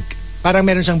to think. Parang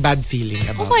meron siyang bad feeling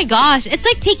Oh about my gosh, it's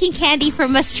like taking candy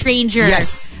from a stranger.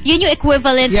 Yes. Yun yung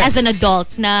equivalent Yes. as an adult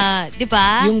na, di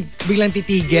ba? yung biglang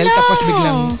titigil, No. tapos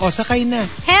biglang, sakay na.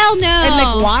 Hell no. And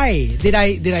like, why? Did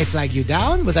I flag you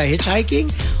down? Was I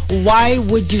hitchhiking? Why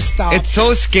would you stop? It's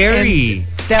so scary.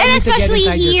 Tell And me to get especially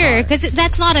inside your here, car. because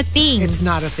that's not a thing. It's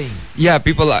not a thing. Yeah,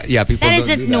 people That don't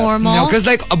isn't do that. normal. No, because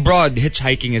like abroad,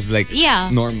 hitchhiking is like Yeah,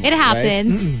 normal. it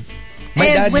happens. Right? My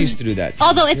And dad when- used to do that.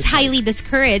 Although it's highly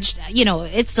discouraged,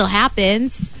 it still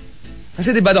happens.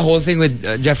 Kasi diba the whole thing with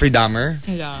Jeffrey Dahmer?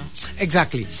 Yeah.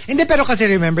 Exactly. Hindi, pero kasi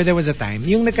remember, there was a time,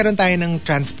 yung nagkaroon tayo ng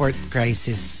transport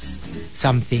crisis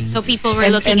something. So people were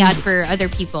And- looking and out for other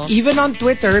people. Even on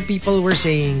Twitter, people were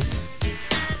saying,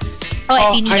 Oh,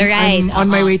 if you need a ride. I'm on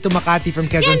my way to Makati from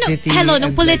Quezon City. Hello, and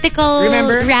nung like, political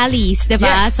remember? rallies, diba?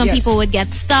 Yes, Some yes. people would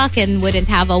get stuck and wouldn't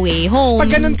have a way home. Pag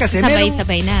ganun kasi,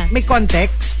 sabay-sabay na. may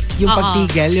context, yung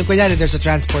pagtigil, yung kunyari, there's a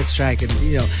transport strike, and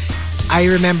I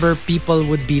remember people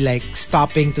would be like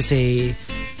stopping to say,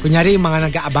 kunyari yung mga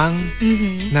nag-aabang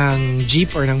ng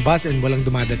jeep or ng bus and walang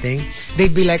dumadating,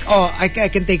 they'd be like, I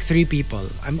can take 3 people.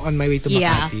 I'm on my way to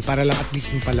Makati para lang at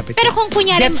least mapalapit. Pero kung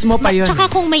kunyari, Gets mo pa yun. tsaka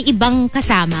kung may ibang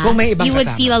kasama, Kung may ibang you would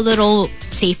kasama. feel a little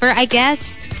safer, I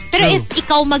guess. Pero True. if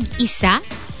ikaw mag-isa,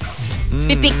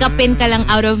 pipick upin ka lang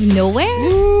out of nowhere.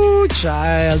 Ooh,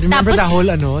 child. Remember Tapos, the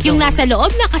whole yung nasa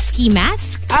loob, naka-ski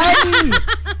mask. Ay!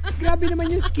 Grabe naman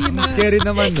yung ski mask. Scary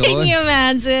naman Can nun. you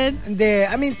imagine? Hindi,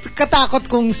 I mean, katakot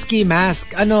kung ski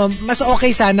mask. Mas okay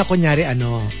sana kunyari,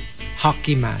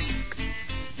 hockey mask.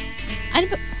 Ano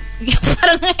ba?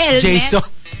 Parang helmet. Jason.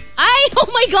 Ay, oh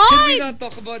my Can we God! not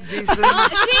talk about Jason?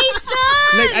 Jason!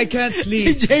 Like, I can't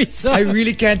sleep. Jason. I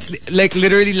really can't sleep. Like,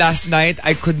 literally last night,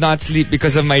 I could not sleep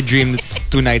because of my dream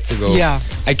 2 nights ago. Yeah.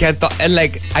 I can't talk. And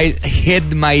like, I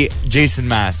hid my Jason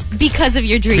mask Because of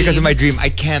your dream. because of my dream. I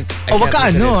can't. Wag ka look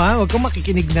at it. wag kang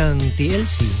makikinig ng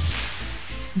TLC.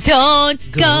 Don't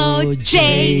go, Go,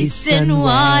 Jason Jason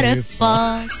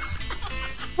Waterfalls.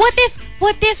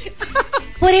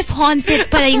 What if haunted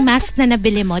pala yung mask na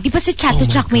nabili mo? Di ba sa Chato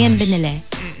Chak mo yan binili?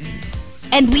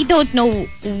 And we don't know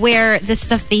where the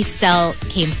stuff they sell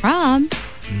came from.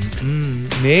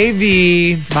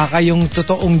 Maybe. Baka yung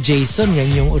totoong Jason, yan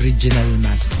yung original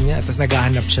mask niya. Tapos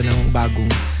naghahanap siya ng bagong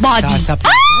Body. sasap.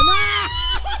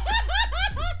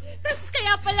 Tapos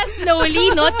kaya pala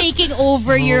slowly, no? Taking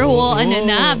over your whole,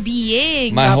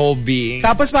 being. My whole being.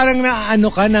 Tapos parang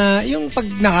ka na, yung pag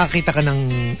nakakita ka ng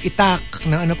itak,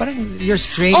 na parang you're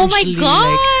strangely Oh my God!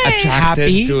 like Attracted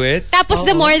happy. to it. Tapos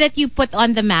the more that you put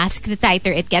on the mask, the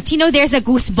tighter it gets. There's a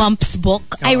Goosebumps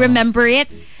book. I remember it.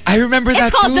 I remember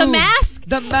that It's called too. The Mask.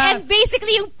 The Mask. And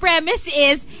basically, yung premise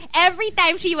is, every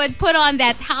time she would put on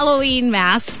that Halloween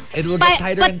mask, It will get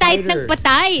tighter and patayt tighter. ng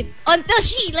patayt. Until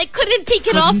she couldn't take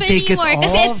it off Couldn't take it anymore. off.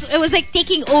 Kasi it was like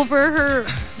taking over her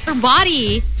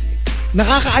body.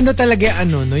 Nakakaano talaga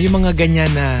yung mga ganyan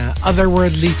na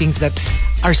otherworldly things that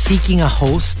are seeking a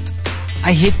host.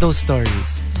 I hate those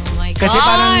stories. Oh my my God. Kasi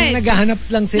parang naghahanap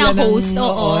lang sila Na host,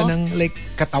 ng like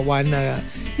katawan na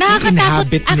nakakatakot.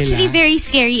 i-inhabit nila. Actually, very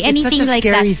scary. Anything it's such a like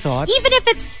scary that. thought. Even if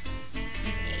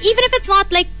it's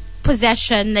not like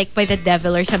possession, like by the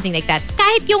devil or something like that.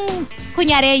 Kahit yung,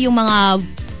 kunyari, yung mga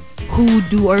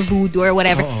hoodoo or voodoo or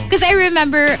whatever. Because I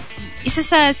remember, isa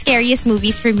sa scariest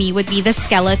movies for me would be The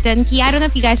Skeleton Key. I don't know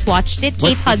if you guys watched it.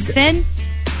 Kate Hudson.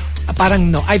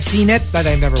 Parang no. I've seen it, but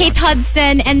I've never Kate watched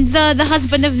Hudson and the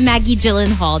husband of Maggie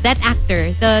Gyllenhaal. That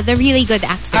actor. The really good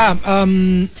actor.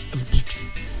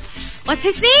 What's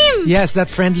his name? Yes, that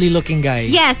friendly looking guy.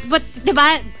 Yes, but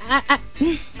diba?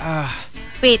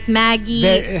 Wait, Maggie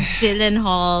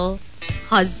Gyllenhaal,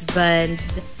 husband.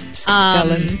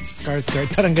 Stellan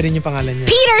Skarsgård. Parang ganun yung pangalan niya.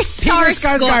 Peter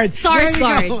Sarsgaard.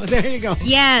 There you go.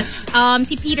 Yes.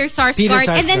 Si Peter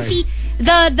Sarsgaard. And then si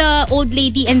the old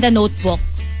lady in the Notebook.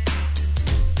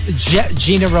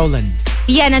 Gina Rowland.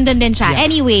 Yeah, nandun din siya. Yeah.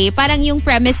 Anyway, parang yung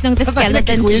premise ng The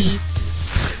Skeleton Key.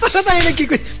 Basta tayo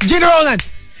nagkiquiz. Gina Rowland!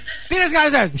 Peter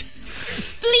Skarsgård!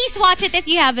 Please watch it if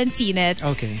you haven't seen it.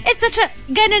 Okay. It's such a,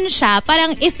 ganun siya.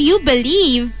 Parang if you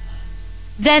believe,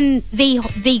 then they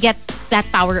get that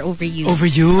power over you. Over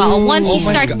you? Once you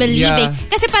start God. believing. Yeah.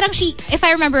 Kasi parang she, if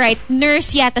I remember right,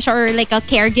 nurse yata siya or like a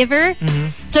caregiver.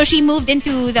 Mm-hmm. So she moved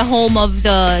into the home of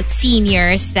the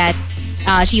seniors that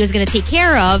she was gonna take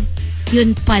care of.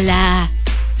 Yun pala.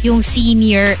 Yung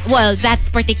senior, well, that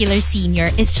particular senior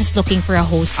is just looking for a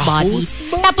host body.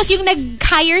 Tapos yung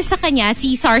nag-hire sa kanya,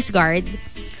 si Sarsgaard,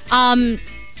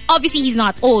 obviously he's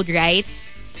not old, right?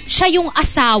 Siya yung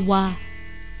asawa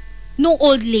nung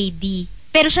old lady.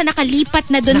 Pero siya nakalipat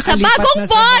na dun sa bagong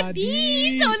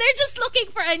body. So they're just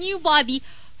looking for a new body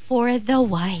for the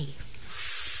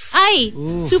wife. Ay,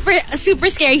 super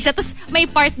scary siya. Tapos may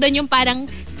part dun yung parang,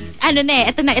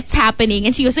 ito na, it's happening.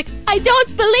 And she was like, I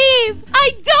don't believe.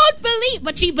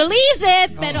 But she believes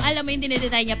it. Pero alam mo yung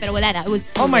dinideny niya, pero wala na. It was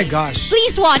too my late. gosh.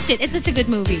 Please watch it. It's such a good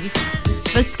movie.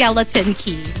 The Skeleton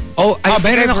Key. Oh, I've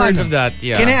meron heard ako, of that.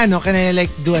 Yeah. Can I like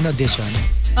do an audition?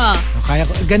 Kaya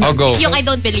ko, ganun. I'll go. Yung I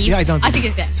don't believe. Yung I don't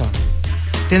believe. Sige. So,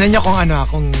 tinan niyo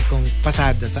kung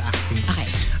pasada sa acting. Okay.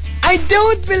 I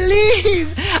don't believe!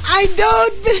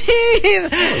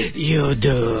 You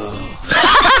do.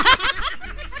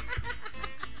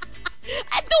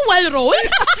 Dual role?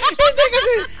 Hindi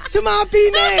kasi sumapi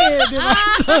na di ba?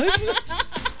 So,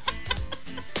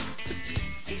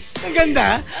 ang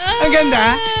ganda.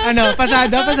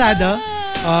 Pasado.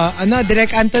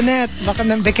 Direct Antoinette. Baka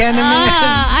ng Bekena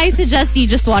I suggest you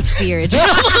just watch the original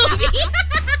movie.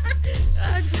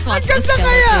 Just watch the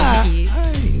Skeleton Key.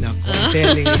 Ay, naku.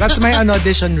 Telling you. That's my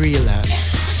audition reel, ha.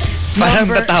 Parang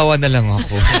tatawa na lang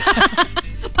ako.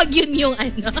 Pag yun yung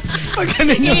Pag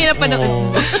ganun yun yung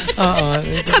napanood.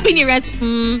 Sabi ni Reds,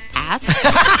 ass.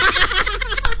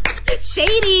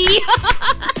 Shady.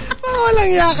 Walang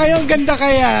ya kayo. Ang ganda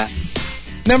kaya.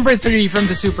 Number 3 from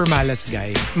the super malas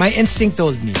guy. My instinct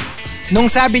told me. Nung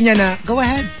sabi niya na, go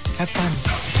ahead, have fun.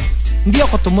 Hindi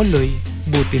ako tumuloy.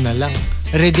 Buti na lang.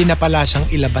 Ready na pala siyang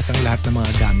ilabas ang lahat ng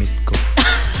mga gamit ko.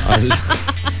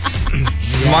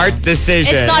 Smart decision.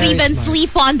 It's not Very even smart.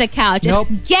 sleep on the couch. Nope.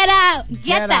 It's get out.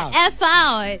 Get the out. F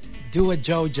out. Do a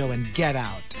Jojo and get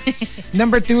out.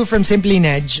 Number 2 from Simply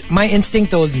Nedge. My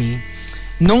instinct told me,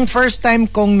 nung first time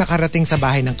kong nakarating sa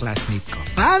bahay ng classmate ko,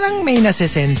 parang may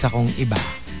nasisense akong iba.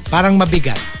 Parang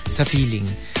mabigat sa feeling.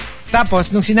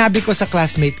 Tapos, nung sinabi ko sa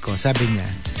classmate ko, sabi niya,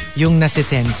 yung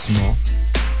nasisense mo,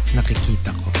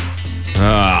 nakikita ko.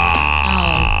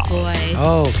 Oh, boy.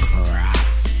 Oh, crap.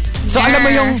 So, alam mo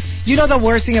yung, you know the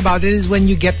worst thing about it is when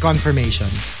you get confirmation.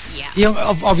 Yeah. Yung,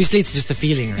 obviously, it's just a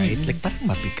feeling, right? Like, parang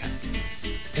mabigat.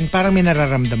 And parang may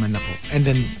nararamdaman ako. And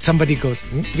then, somebody goes,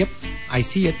 yep, I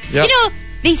see it. Yep. You know,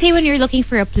 they say when you're looking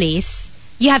for a place,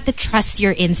 you have to trust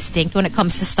your instinct when it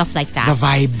comes to stuff like that. The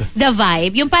vibe. The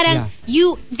vibe. Yung parang,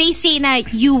 they say na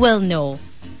you will know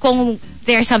kung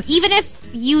there's some, even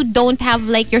if you don't have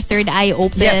like your third eye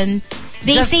open, Yes.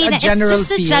 they Just say a that general it's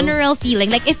just feel. a general feeling.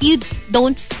 Like if you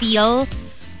don't feel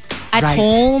at Right.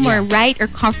 home or Yeah. right or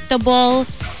comfortable,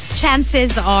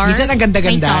 chances are Minsan ang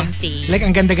ganda-ganda. may something. Like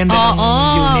ang ganda-ganda ng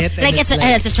unit. and Like it's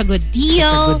such a good deal.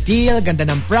 Such a good deal. Ganda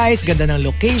ng price, ganda ng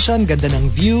location, ganda ng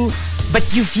view. But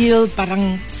you feel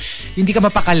parang hindi ka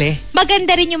mapakali.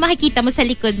 Maganda rin yung makikita mo sa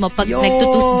likod mo pag Yun.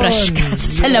 nagtutoothbrush ka sa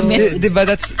salamin. Diba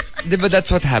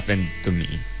that's what happened to me.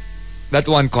 That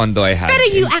one condo I had Pero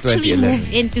you in actually 2011. moved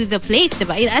into the place,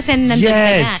 diba? As in, nandun ka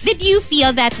Yes. na. Did you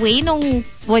feel that way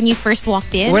when you first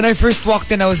walked in? When I first walked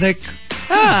in, I was like,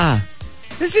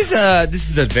 this is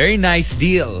a very nice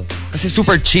deal. Kasi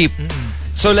super cheap.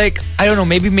 So like, I don't know,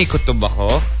 maybe may kutob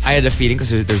ako. I had a feeling because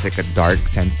there's like a dark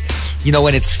sense. You know,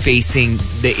 when it's facing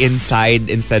the inside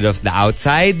instead of the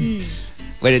outside.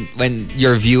 When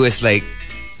your view is like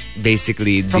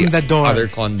basically from the door. Other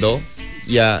condo.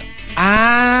 Yeah.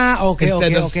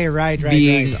 Okay, right.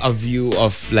 Being a view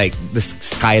of like the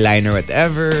skyline or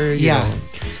whatever. You know.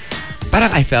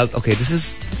 Parang I felt, okay,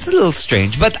 it's a little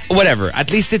strange. But whatever. At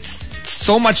least it's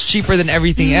so much cheaper than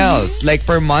everything else. Like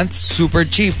per month, super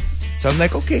cheap. So I'm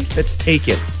like, okay, let's take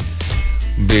it.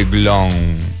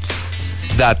 Biglang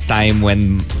that time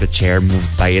when the chair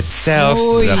moved by itself.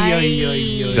 What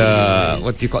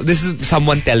do you call this? Is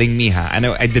someone telling me, and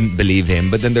I didn't believe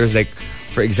him. But then there's like,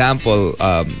 for example,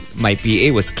 my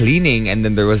PA was cleaning, and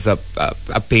then there was a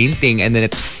painting, and then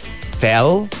it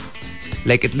fell.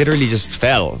 Like it literally just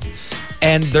fell,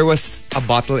 and there was a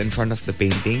bottle in front of the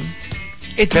painting.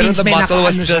 It means the bottle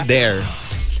was still siya. there.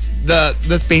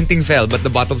 The painting fell, but the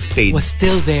bottle stayed. Was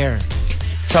still there.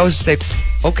 So I was just like,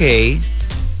 okay,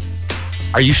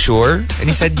 are you sure? And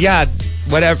he said, yeah,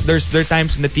 whatever. There are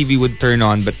times when the TV would turn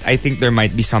on, but I think there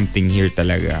might be something here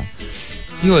talaga.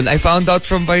 Yun, I found out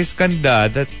from Vice Ganda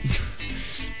that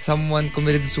someone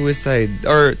committed suicide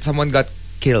or someone got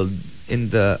killed in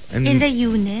the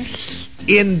unit.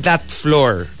 In that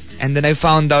floor. And then I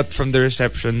found out from the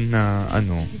reception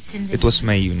it was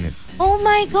my unit. Oh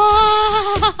my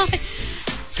God!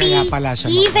 See, pala siya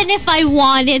even if I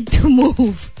wanted to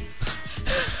move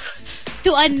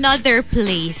to another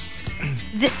place,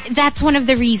 that's one of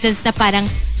the reasons na parang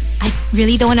I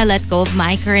really don't want to let go of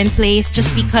my current place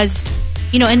just because,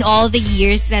 you know, in all the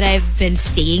years that I've been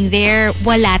staying there,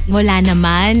 wala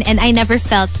naman. And I never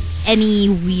felt any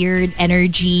weird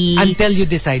energy. Until you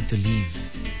decide to leave.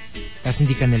 Tapos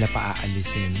hindi ka nila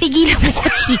paaalisin. Tigilan mo ko,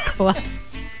 Chico.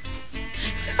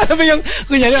 Ano ba yung,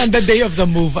 kunyari, on the day of the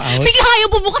move out? Bigla kayo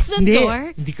bumukas ng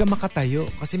door? Hindi ka makatayo.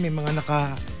 Kasi may mga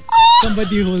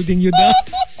somebody holding you down.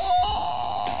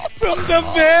 From the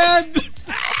bed!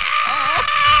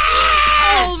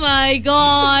 Oh my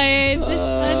God!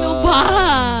 Ano ba?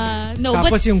 No,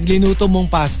 Tapos yung linuto mong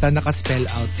pasta, naka-spell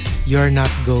out, you're not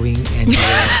going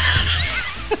anywhere.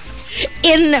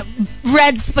 In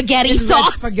red spaghetti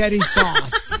sauce. Red spaghetti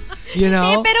sauce. You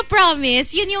know? Pero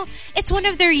promise, it's one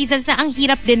of the reasons na ang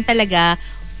hirap din talaga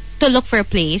to look for a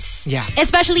place. Yeah.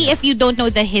 Especially if you don't know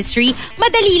the history.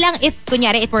 Madali lang if,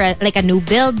 kunyari, it were like a new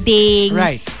building.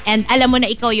 Right. And alam mo na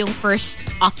ikaw yung first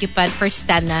occupant, first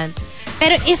tenant.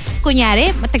 Pero if,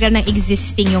 kunyari, matagal nang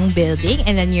existing yung building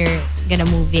and then you're gonna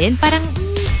move in, parang,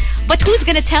 but who's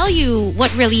gonna tell you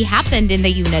what really happened in the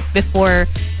unit before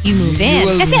you move in? You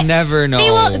will Kasi never know.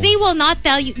 They will not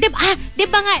tell you.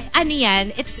 Diba nga, ano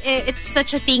yan, it's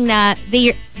such a thing na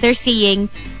they're saying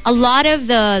a lot of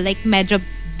the like medyo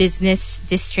business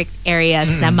district areas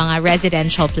na mga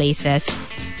residential places,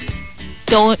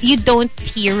 you don't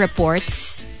hear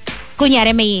reports.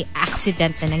 Kunyari may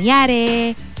accident na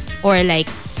nangyari or like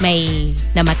may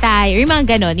namatay or yung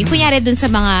mga ganon. Yung kunyari dun sa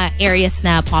mga areas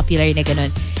na popular na ganon.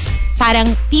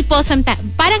 Parang people sometimes,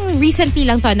 parang recently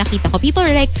lang to nakita ko, people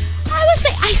were like,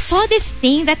 I saw this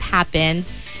thing that happened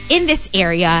in this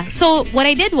area. So what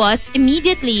I did was,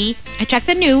 immediately, I checked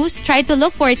the news, tried to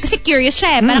look for it, kasi curious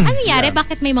siya eh. Parang ano nangyari?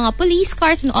 Bakit may mga police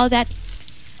cars and all that?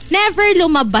 Never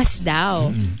lumabas daw.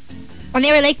 And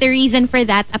they were like, the reason for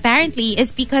that apparently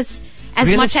is because as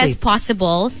Real much as estate.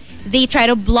 possible, they try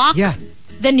to block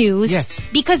the news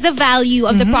because the value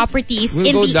of the properties will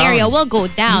in go the down. area will go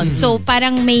down. So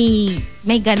parang may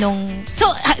ganong... So,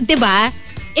 diba?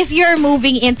 If you're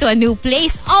moving into a new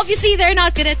place, obviously they're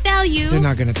not gonna tell you. They're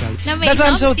not gonna tell you. Na may That's why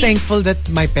I'm so something. thankful that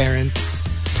my parents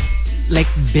like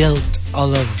built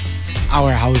all of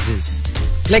our houses.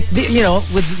 Like, with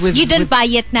You didn't buy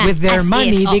it na with their as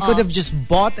money, is. they Oo. could have just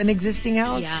bought an existing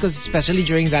house. Because especially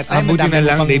during that time, Buti ang na dami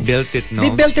lang pang- they built it, no?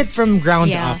 They built it from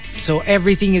ground Yeah. up. So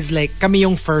everything is like, kami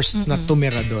yung first na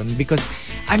tumira doon. Because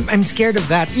I'm scared of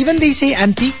that. Even they say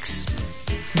antiques.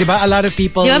 Diba? A lot of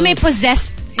people... Diba may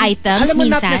possessed items Alam mo,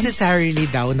 not minsan? necessarily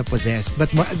daw na possessed,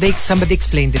 but somebody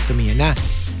explained it to me na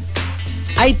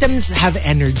items have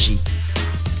energy.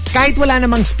 Kahit wala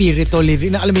namang spirito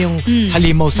living, na alam mo yung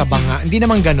halimaw sa banga, hindi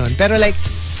naman ganon. Pero like,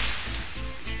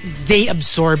 they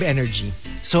absorb energy.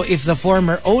 So if the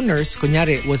former owners,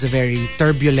 kunyari, was a very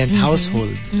turbulent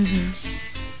household,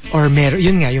 or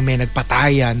yun nga, yung may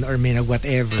nagpatayan, or may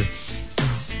nag-whatever,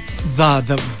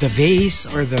 the vase,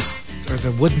 or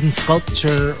the wooden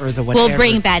sculpture, or the whatever, Will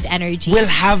bring bad energy. will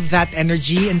have that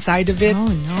energy inside of it. Oh,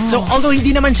 no. So although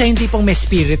hindi naman siya yung tipong may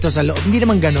spirito sa loob, hindi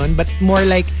naman ganon, but more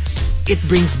like it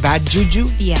brings bad juju.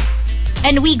 Yeah.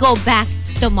 And we go back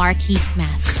to Markki's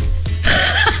mask.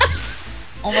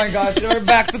 Oh Oh my gosh, we're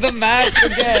back to the mask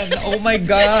again. Oh my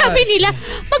God. Sabi nila,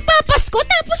 magpapasko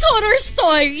tapos horror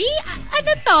story?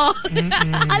 Ano to?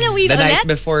 Halloween The ulit?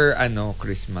 night before,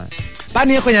 Christmas.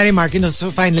 Paano yung kunyari, Marky, no,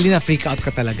 so finally na-freak out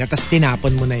ka talaga, tapos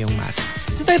tinapon mo na yung mask.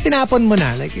 So tinapon mo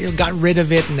na, like you got rid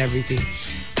of it and everything.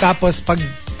 Tapos pag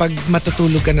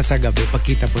matutulog ka na sa gabi,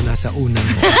 pagkita po nasa unan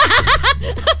mo.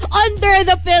 Under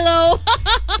the pillow.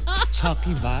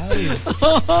 Chucky vibes.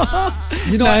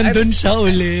 Nandun siya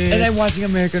ulit. And I'm watching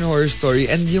American Horror Story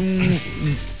and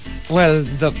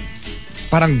the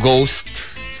parang ghost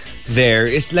there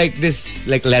is like this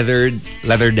like leather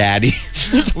daddy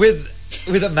with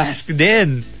a mask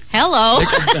din. Hello.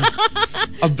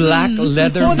 A black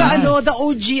leather mask. The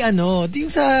OG yung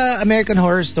sa American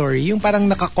Horror Story, yung parang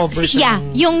naka-cover siya. Yeah,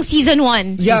 yung season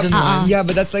 1. Yeah,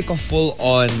 but that's like a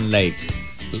full-on like...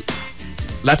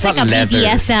 That's it's not like a leather.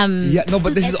 BDSM. Yeah, no,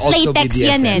 but this is also latex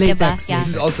BDSM. yan diba? Latex. Yeah. This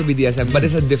is also BDSM, but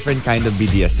it's a different kind of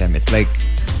BDSM. It's like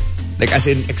as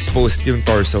in exposed yung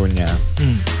torso niya.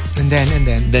 And then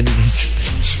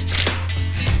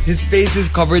his face is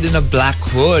covered in a black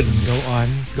hood.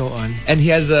 Go on. And he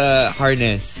has a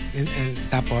harness. And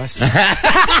tapos?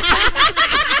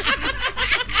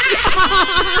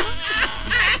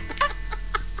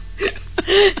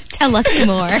 Tell us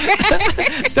more.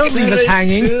 Don't leave us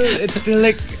hanging. It's still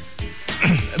like...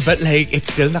 But like,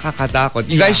 it's still nakakatakot.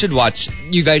 You guys should watch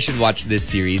this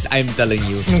series. I'm telling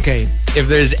you. Okay. If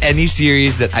there's any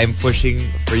series that I'm pushing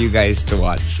for you guys to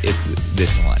watch, it's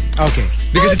this one. Okay.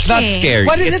 Because it's not scary.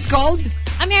 What is it called?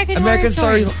 American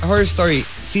Horror Story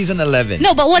Season 11.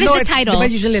 No, but what is the title?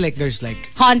 But usually like there's like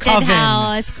Haunted Coven.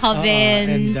 House, Coven,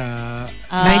 and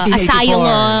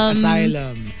 1984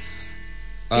 Asylum.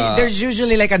 There's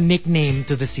usually like a nickname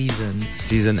to the season.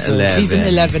 Season So 11. Season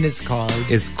 11 is called...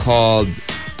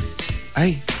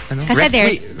 Ay, ano? Kasi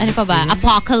there's, ano pa ba?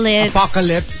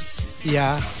 Apocalypse.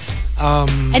 Yeah.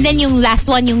 And then yung last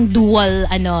one, yung dual,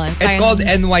 It's called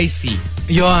NYC.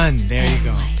 Yon, there you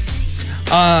go.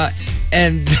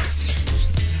 And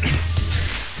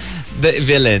the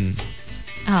villain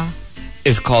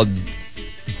is called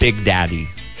Big Daddy.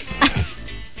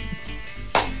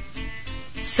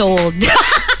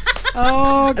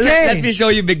 Okay. Let me show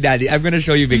you Big Daddy. I'm going to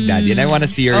show you Big Daddy and I want to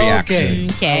see your reaction.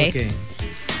 Okay.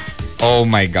 Oh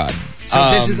my God. So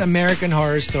this is American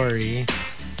Horror Story.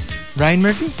 Ryan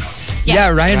Murphy? Yeah,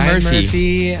 Ryan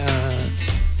Murphy.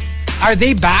 Are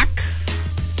they back?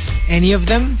 Any of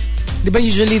them? Diba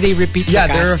usually they repeat the cast?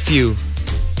 Yeah, there are a few.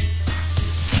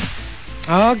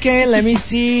 Okay, let me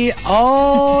see.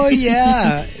 Oh,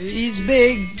 yeah. He's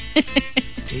big.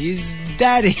 He's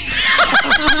daddy.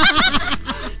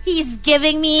 He's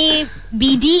giving me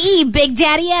BDE, Big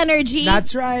Daddy energy.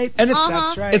 That's right. And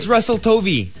that's right. It's Russell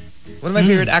Tovey, one of my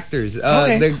favorite actors.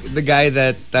 The guy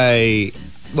that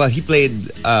he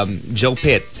played Joe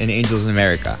Pitt in Angels in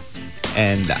America.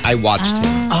 And I watched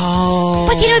him. Oh.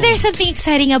 But there's something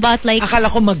exciting about like Akala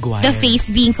ko Maguire. the face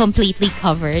being completely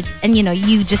covered and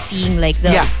you just seeing like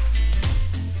the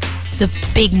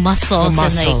big muscles. The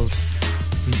muscles.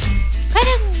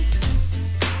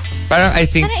 Parang I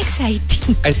think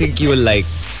exciting. I think you will like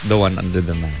the one under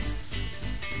the mask.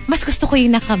 Mas gusto ko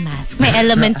yung naka-mask. May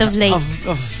element of like of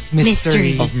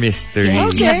mystery. Of mystery. Yeah,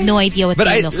 you have no idea what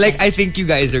they look like. I think you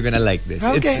guys are gonna like this.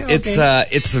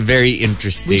 It's a very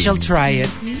interesting. We shall try it.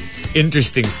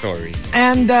 Interesting story.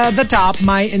 And the top,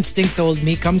 my instinct told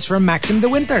me, comes from Maxim the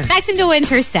Winter. Maxim the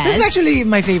Winter says, this is actually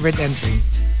my favorite entry.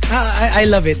 I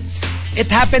love it. It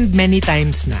happened many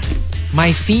times na.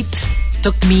 My feet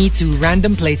took me to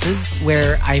random places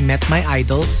where I met my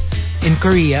idols. In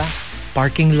Korea,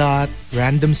 parking lot,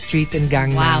 random street in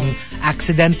Gangnam, wow.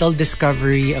 Accidental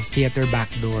discovery of theater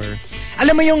backdoor.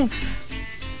 Alam mo yung,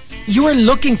 you were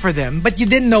looking for them, but you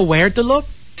didn't know where to look.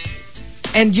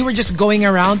 And you were just going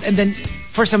around and then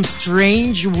for some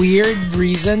strange, weird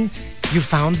reason, you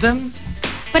found them.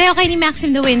 Pareho kayo ni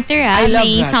Maxim the Winter, I love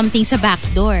may that. something sa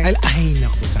backdoor. Ay,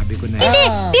 naku, sabi ko na. Hindi,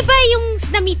 di ba yung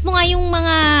na-meet mo nga yung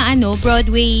mga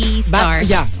Broadway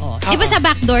stars? Yeah. Oh. Di ba sa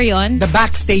backdoor yon? The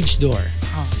backstage door.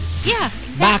 Oh. Yeah,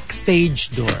 exactly.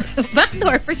 Backstage door.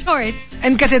 Backdoor for short.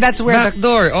 And kasi that's where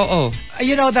Backdoor,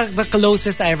 the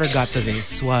closest I ever got to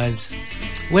this was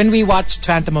when we watched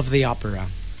Phantom of the Opera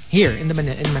here in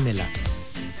Manila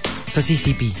sa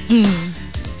CCP.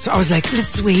 So I was like,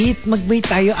 let's wait. Mag-wait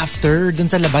tayo after dun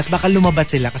sa labas. Baka lumabas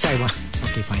sila. Kasi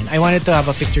okay, fine. I wanted to have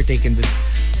a picture taken with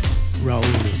Raul.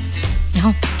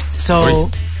 No. So,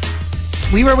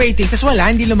 we were waiting. Tapos wala,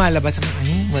 hindi lumalabas.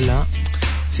 Wala.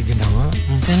 Sige na nga.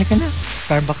 Tala ka na.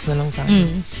 Starbucks na lang tayo.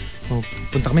 So,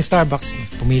 punta kami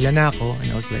Starbucks. Pumila na ako. And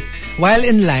I was like, while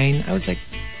in line, I was like,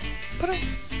 parang,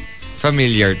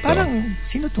 Familiar to. Parang,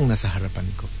 sino tong nasa harapan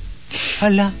ko?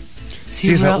 Hala,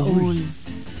 si Raul.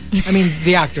 I mean,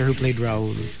 the actor who played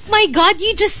Raul. My God,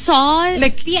 you just saw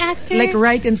the actor? Like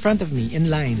right in front of me, in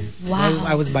line. Wow. While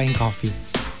I was buying coffee.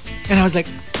 And I was like,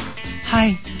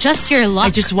 hi. Just your luck.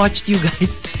 I just watched you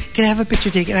guys. Can I have a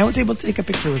picture taken? I was able to take a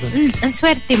picture with him. Ang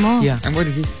swerte mo. Yeah. And what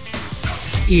did he?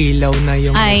 Ilaw na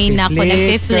yung Ay, naku,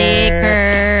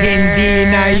 nagpi-flicker. Hindi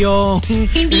na yung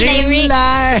ring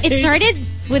light. It started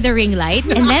with the ring light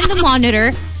and then the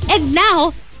monitor and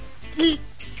now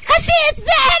kasi it's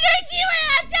the energy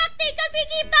we're attracting because we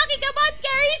keep talking about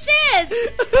scary shit.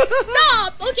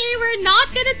 Stop. Okay, we're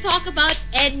not gonna talk about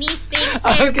anything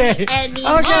scary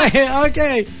anymore.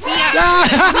 Okay. We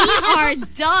are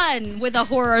done with the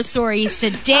horror stories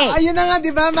today. Ayun na nga,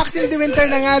 di ba? Maxim de Winter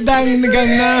na nga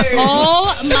danggang na.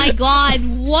 Oh my God.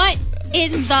 What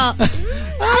in the...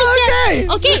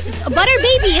 Okay, Butter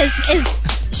Baby is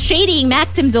shading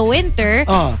Maxim de Winter.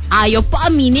 Ayaw pa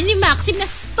aminin ni Maxim na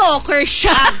stalker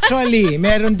siya. Actually,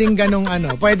 meron ding ganong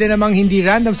pwede namang hindi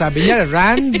random. Sabi niya,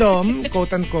 random,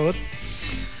 quote-unquote.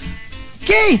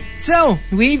 Okay, so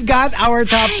we've got our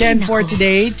top 10 for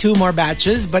today. 2 more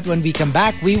batches, but when we come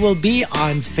back, we will be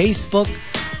on Facebook,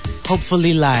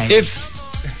 hopefully live. If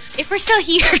we're still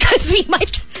here, because we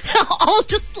might all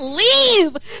just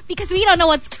leave because we don't know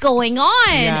what's going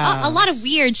on. Yeah. A lot of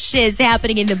weird shit's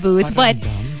happening in the booth. But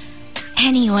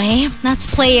anyway, let's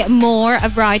play more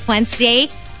of Bright Wednesday.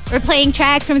 We're playing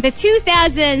tracks from the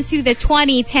 2000s to the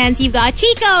 2010s. You've got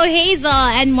Chico, Hazel,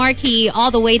 and Markki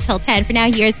all the way till 10. For now,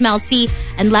 here's Mel C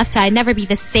and Left Eye, Never Be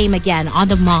the Same Again on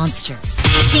The Monster.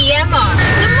 TMR,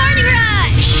 The Morning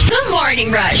Rush. The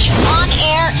Morning Rush. On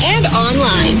air and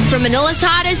online. From Manila's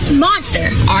hottest,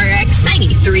 Monster RX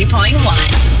 93.1.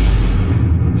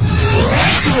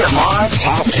 TMR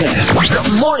Top 10. The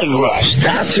Morning Rush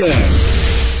Top 10.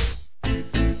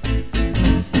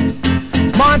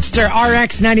 Monster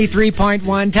RX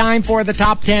 93.1. Time for the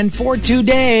top 10 for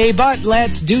today. But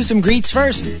let's do some greets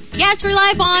first. Yes, we're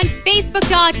live on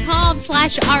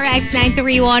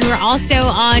Facebook.com/RX931. We're also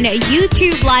on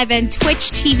YouTube Live and Twitch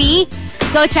TV.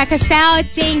 Go check us out.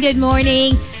 Saying good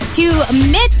morning to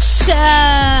Mitch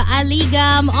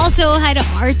Aligam. Also, hi to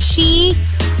Archie.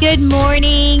 Good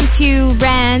morning to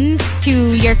Renz,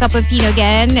 to Your Cup of Tea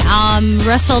again.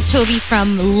 Russell Tovey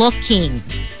from Looking.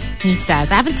 He says,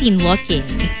 I haven't seen Looking.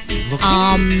 You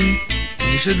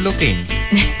should looking.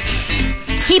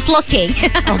 Keep looking.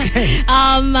 Okay.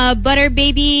 Butter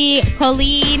Baby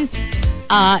Colleen,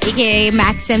 aka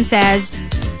Maxim says,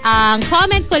 ang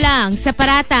comment ko lang sa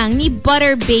paratang ni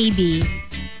Butter Baby,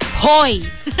 hoy!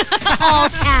 All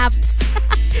caps.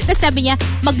 Tapos sabi niya,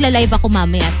 magla-live ako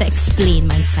mamaya to explain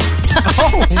my side.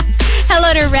 Hello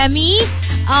to Remy.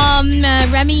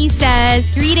 Remy says,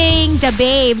 greeting the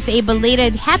babes, a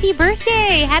belated happy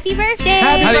birthday. Happy birthday.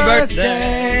 Happy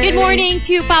birthday. Good morning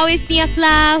to Pawis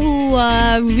Niakla, who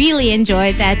really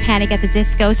enjoyed that Panic at the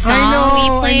Disco song I know, we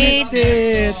I played. missed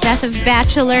it. Death of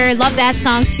Bachelor. Love that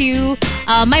song too.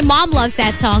 My mom loves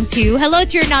that song too. Hello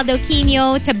to Ronaldo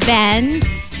Quino, to Ben.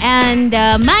 And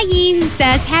Maggie, who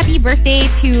says happy birthday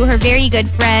to her very good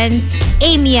friend,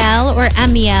 Amiel or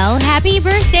Amiel. Happy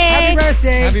birthday. Happy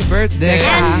birthday. Happy birthday.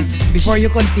 Before you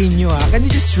continue, can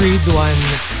you just read one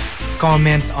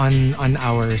comment on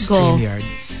our StreamYard?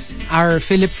 Our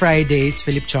Philip Fridays,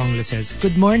 Philip Chongla says,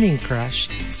 good morning, crush.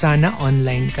 Sana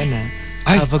online ka na.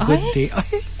 Have a good day.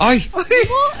 Ay!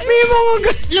 May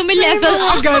mga Lumilevel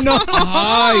up. gano'n.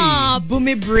 Ay!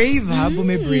 Bumibrave, ha?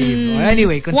 Bumibrave.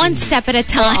 Anyway, continue. One step at a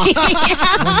time.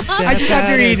 I just have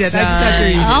to read it.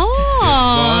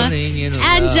 Oh.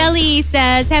 Angeli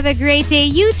says, have a great day.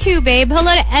 You too, babe.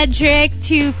 Hello to Edric,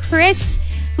 to Chris,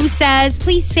 who says,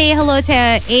 please say hello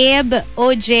to Abe,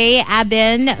 OJ,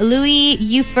 Abin, Louis,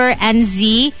 Eufer, and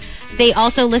Z. They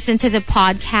also listen to the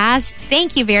podcast.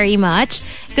 Thank you very much.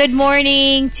 Good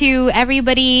morning to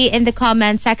everybody in the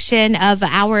comment section of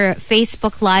our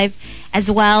Facebook Live as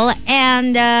well.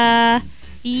 And I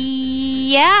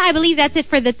believe that's it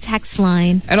for the text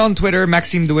line. And on Twitter,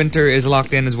 Maxime De Winter is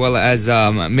locked in, as well as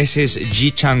Mrs.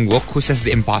 Ji Chang-wook, who says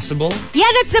The Impossible.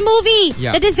 Yeah, that's the movie.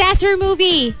 Yeah. The disaster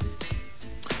movie.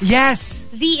 Yes.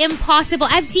 The Impossible.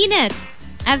 I've seen it.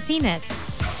 But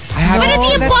No, The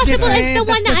that's Impossible is different. the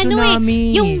one That's the na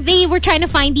tsunami. yung they were trying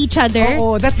to find each other.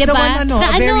 Oo, that's the diba? one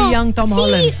a very young Tom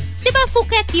Holland. Diba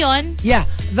Phuket yun? Yeah,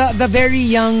 the very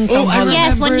young Tom Holland.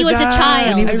 Yes, when he was a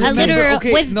child. When he was A a literal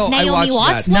Okay, with no, I Naomi watched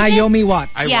Watts. that. was it? Naomi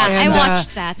Watts. I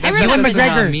watched that. I That's Ewan remember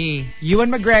McGregor. Tsunami.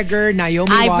 Ewan McGregor,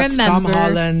 Naomi I Watts, Tom remember.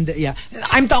 Holland. Yeah.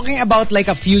 I'm talking about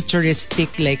like a futuristic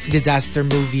like disaster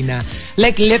movie na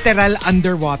like literal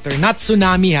underwater. Not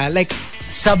tsunami ha. Like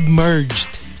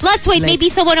submerged. Let's wait. Like, Maybe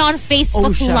someone on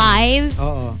Facebook ocean. Live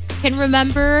Oo. can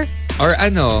remember. Or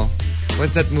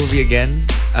what's that movie again?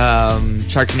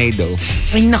 Sharknado.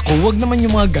 Ay naku, wag naman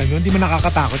yung mga ganun. Di man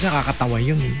nakakatakot, nakakatawa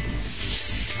yun eh.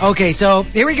 Okay, so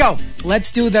here we go. Let's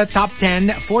do the top 10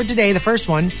 for today. The first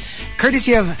one,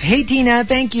 courtesy of Hey Tina,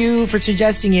 thank you for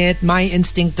suggesting it. My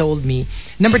instinct told me.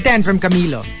 Number 10 from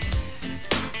Camilo.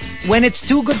 When it's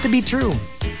too good to be true.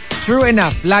 True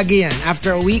enough, lagi yan.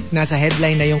 After a week, nasa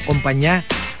headline na yung kumpanya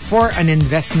for an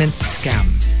investment scam.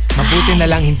 Mabuti na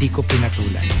lang hindi ko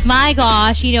pinatulan. My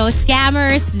gosh,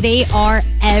 scammers, they are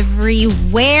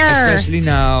everywhere. Especially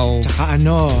now. Tsaka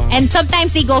And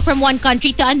sometimes they go from one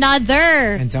country to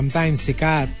another. And sometimes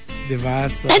sikat. Diba?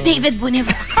 So, David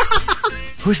Bonifax.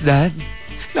 Who's that?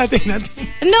 Nothing.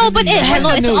 No, but It's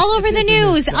it's news. all over the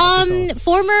news. Totoo.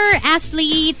 Former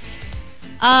athlete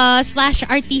 /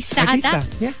 artista ata.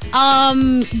 Yeah.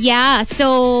 Yeah,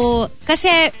 so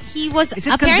kasi he was Is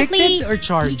it apparently convicted or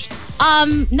charged?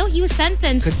 No, he was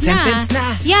sentenced. Sentenced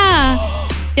na. Yeah.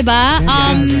 Diba?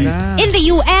 Sentenced na. In the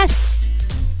US.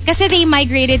 Kasi they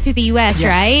migrated to the US, Yes.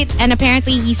 right? And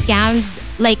apparently he scammed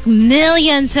like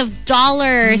millions of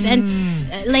dollars and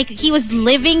like he was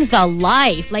living the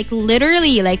life, like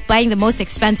literally like buying the most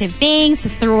expensive things,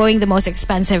 throwing the most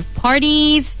expensive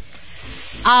parties.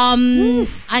 And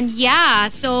yeah,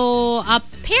 so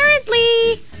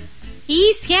apparently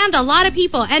he scammed a lot of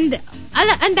people and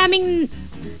ang daming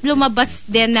lumabas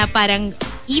din na parang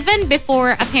even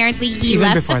before apparently he Even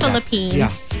left before the that,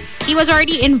 Philippines, he was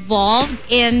already involved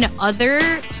in other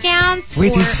scams.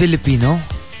 Wait, for he's Filipino?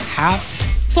 Half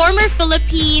former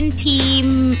Philippine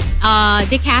team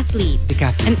decathlete,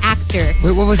 an actor.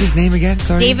 Wait, what was his name again?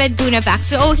 Sorry. David Bonifax.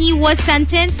 So he was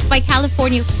sentenced by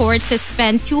California court to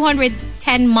spend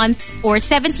 210 months or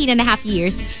 17 and a half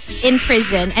years in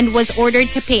prison and was ordered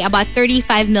to pay about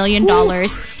 $35 million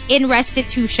in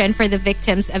restitution for the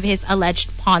victims of his alleged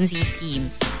Ponzi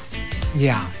scheme.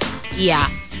 Yeah. Yeah.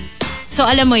 So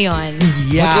alam mo yon.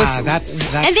 Yeah, that's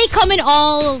And they come in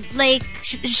all like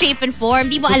shape and form.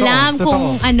 Di mo alam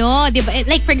kung ano, di ba?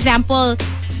 Like for example,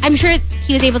 I'm sure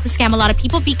he was able to scam a lot of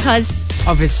people because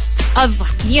of his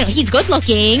he's good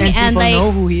looking and people like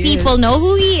know who he people is. know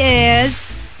who he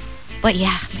is. But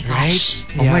yeah, my right. gosh.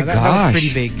 Oh my that was gosh.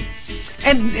 pretty big.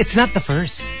 And it's not the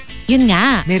first. Yun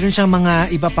nga. Meron siyang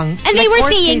mga iba pang And they like were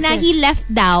court saying na cases. he left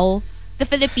daw the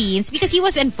Philippines because he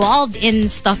was involved in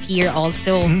stuff here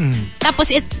also. Tapos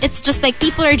it's just like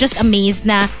people are just amazed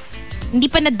na hindi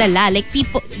pa nadala. Like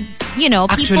people, people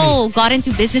Actually, got into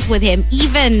business with him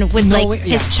even with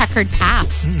his checkered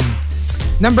past.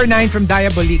 Number 9 from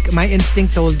Diabolique, my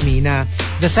instinct told me na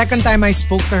the second time I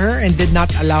spoke to her and did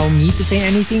not allow me to say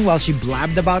anything while she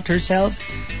blabbed about herself,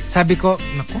 sabi ko,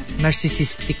 naku,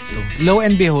 narcissistic to. Lo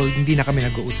and behold, hindi na kami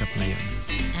nag-uusap ngayon.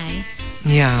 Ay.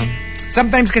 Yeah.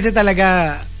 Sometimes kasi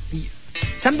talaga,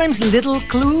 sometimes little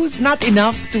clues, not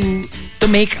enough to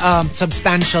make a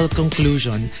substantial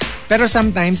conclusion. Pero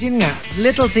sometimes, yun nga,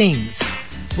 little things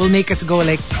will make us go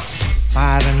like,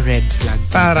 parang red flag.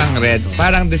 Parang red.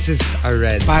 Parang this is a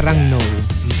red. Parang no.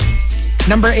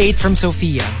 Number 8 from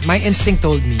Sophia. My instinct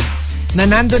told me na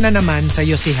nando na naman sa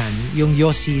Yosihan, yung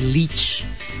Yossi Leech.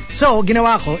 So,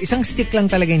 ginawa ko, isang stick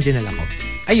lang talaga yung dinala ko.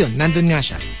 Ayun, nandun nga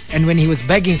siya. And when he was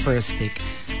begging for a stick,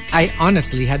 I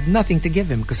honestly had nothing to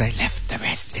give him because I left the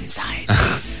rest inside.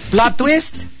 Plot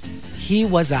twist, he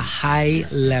was a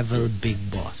high-level big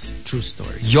boss. True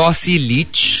story. Yossi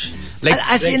Leech?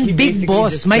 As in big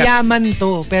boss, mayaman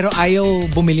to, pero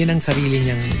ayaw bumili ng sarili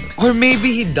niyang... Or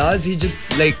maybe he does, he just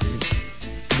like...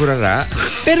 burara.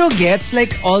 Pero gets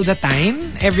like all the time,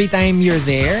 every time you're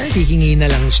there, hihingi na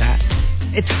lang siya.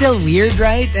 It's still weird,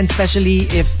 right? And especially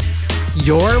if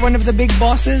you're one of the big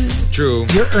bosses. True.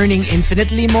 You're earning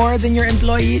infinitely more than your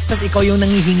employees, tas ikaw yung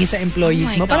nangihingi sa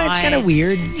employees Oh my mo. Parang it's kind of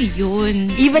weird.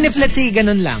 Yun. Even if let's say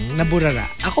ganun lang, naburara.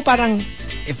 Ako parang,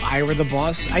 if I were the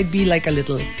boss, I'd be like a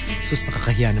little, sus,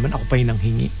 nakakahiya naman, ako pa yung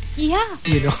nanghingi. Yeah.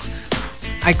 You know?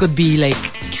 I could be like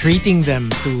treating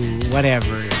them to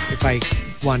whatever if I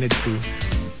wanted to.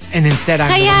 And instead,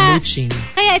 I'm the one mooching.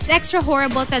 Kaya it's extra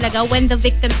horrible talaga when the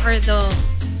victims are the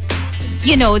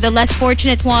less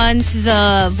fortunate ones,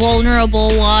 the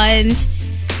vulnerable ones.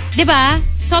 Diba?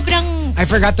 Sobrang... I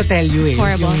forgot to tell you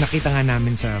horrible. yung nakita nga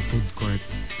namin sa food court.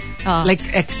 Oh. Like,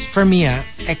 for me,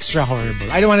 extra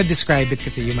horrible. I don't want to describe it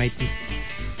kasi you might,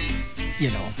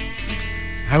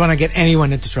 I want to get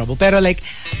anyone into trouble. Pero like,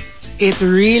 it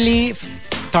really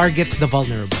targets the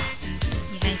vulnerable.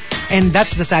 Yes. And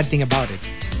that's the sad thing about it.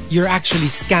 You're actually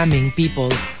scamming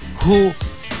people who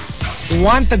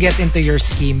want to get into your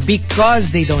scheme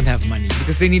because they don't have money.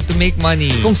 Because they need to make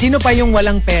money. Kung sino pa yung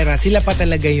walang pera, sila pa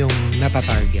talaga yung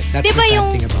natatarget. That's Diba the sad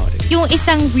yung, thing about it. yung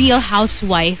isang real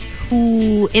housewife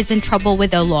who is in trouble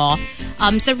with the law,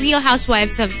 sa Real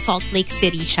Housewives of Salt Lake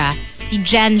City siya, si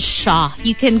Jen Shah.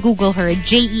 You can Google her,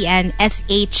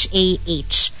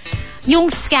 JenShah. Yung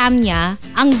scam niya,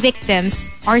 ang victims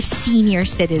are senior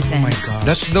citizens. Oh my God.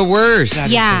 That's the worst. That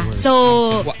is Yeah, the worst.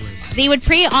 so they would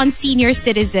prey on senior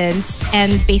citizens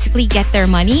and basically get their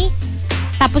money.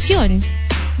 Tapos yun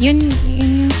yung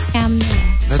scam nila.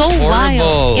 That's so horrible.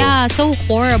 wild. Yeah, so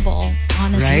horrible,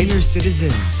 honestly. Right? Senior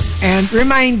citizens. And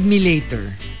remind me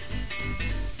later.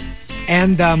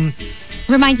 And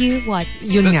Remind you what?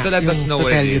 yun To nga, let us yung know to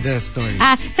what tell it you is. the story.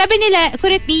 Sabi nila,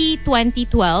 could it be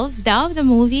 2012 daw, the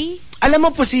movie? Alam mo,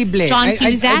 posible. John I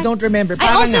Cusack? don't remember. I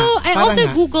Parang also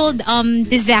nga. googled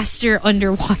disaster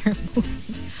underwater movie.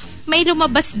 May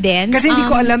lumabas din. Kasi hindi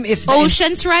ko alam if the-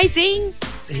 Ocean's Rising.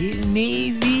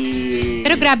 Maybe.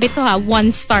 Pero grabe to 1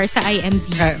 star sa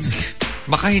IMDb.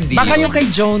 Baka hindi Baka yun. yung kay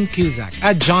John Cusack.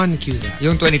 John Cusack.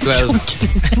 Yung 2012.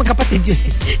 Magkapatid yun.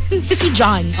 Si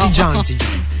John. Si John.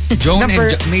 Joan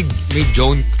Number- and made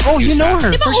Joan. Oh, you know her,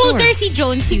 Di ba for sure. older si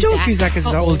Joan Cusack? Si Joan Cusack is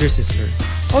the older sister.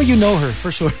 Oh, you know her, for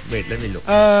sure. Wait, let me look.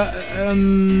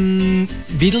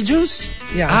 Beetlejuice?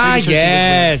 Yeah. I'm Ah, pretty sure she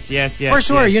was yes. there. For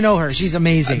sure, you know her. She's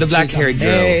amazing. The black-haired She's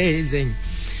girl. amazing.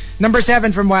 Number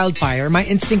 7 from Wildfire. My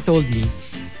instinct told me,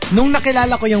 nung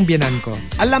nakilala ko yung biyanan ko,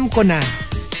 alam ko na,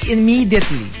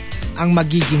 immediately, ang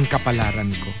magiging kapalaran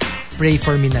ko. Pray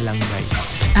for me na lang, guys.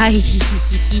 Ay,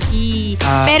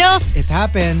 pero It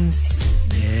happens.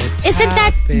 isn't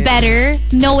that better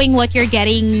knowing what you're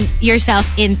getting yourself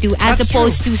into as That's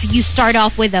opposed to you start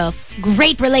off with a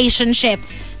great relationship.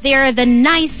 They're the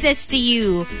nicest to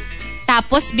you.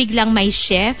 Tapos biglang may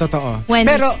shift. Totoo. When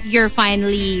Pero- you're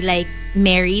finally like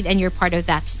married and you're part of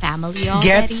that family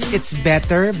already. It's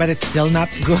better, but it's still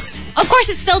not good. Of course,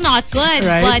 it's still not good.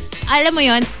 Right? But alam mo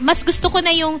yon, mas gusto ko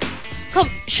na yung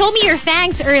show me your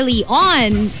fangs early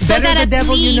on. So Better that the at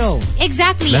devil least, you know.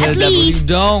 Exactly. Let At the devil you least,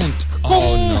 don't. kung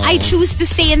Oh, no. I choose to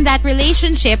stay in that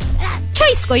relationship,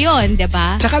 choice ko yon,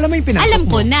 diba? Tsaka alam mo yung pinasok Alam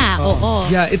ko mo. na, oo.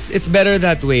 Yeah, it's better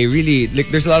that way. Really, like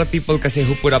there's a lot of people kasi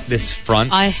who put up this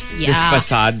front, Ay, yeah. this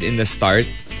facade in the start,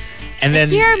 and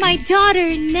then You're my daughter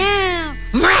now.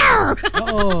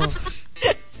 Oo.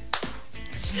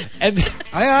 and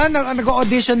Ayan,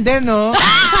 nag-audition din, no?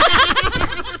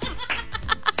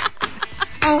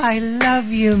 Oh, I love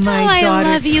you, my I daughter.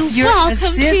 love you. You're Welcome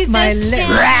as if to my the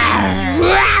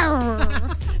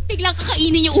Biglang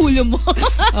kakainin yung ulo mo.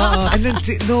 and then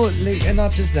and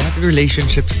not just that,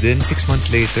 relationships then 6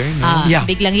 months later, no? Yeah.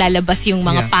 Biglang lalabas yung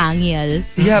mga Yeah. pangil.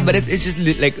 Yeah, but it's just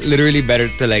like literally better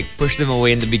to like push them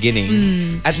away in the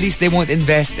beginning. At least they won't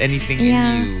invest anything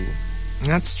Yeah. in you.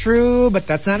 That's true, but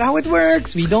that's not how it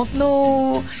works. We don't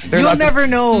know. There are You'll lots of- never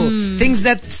know. Things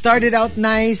that started out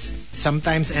nice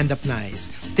sometimes end up nice.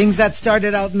 Things that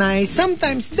started out nice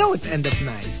sometimes don't end up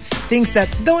nice. Things that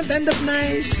don't end up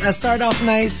nice, start off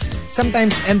nice,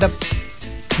 sometimes end up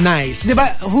nice. Diba?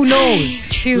 Who knows?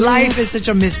 True. Life is such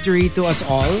a mystery to us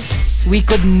all. We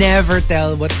could never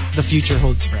tell what the future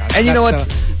holds for us. And you know That's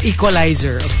the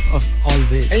equalizer of all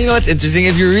this. And you know what's interesting?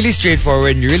 If you're really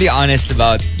straightforward and you're really honest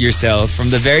about yourself from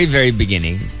the very, very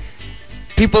beginning,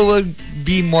 people will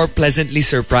be more pleasantly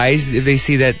surprised if they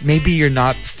see that maybe you're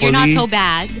not fully You're not so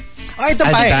bad. Oh, ito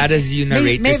as pa eh. bad as you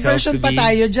narrate may yourself version to pa be.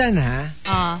 tayo dyan,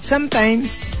 ha?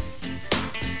 Sometimes,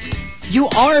 you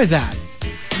are that.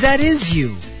 That is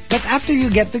you. But after you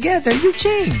get together, you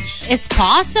change. It's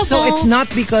possible. So it's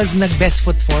not because nag-best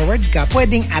foot forward ka,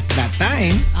 pwedeng at that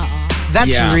time.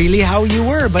 That's Yeah. really how you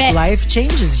were. But Pe- life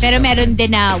changes you Pero meron sometimes.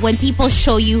 din na when people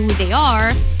show you who they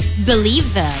are,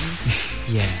 believe them.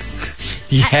 Yes.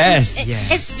 Yes. Yes.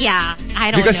 It's,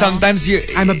 I don't Because know. sometimes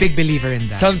I'm a big believer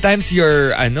in that. sometimes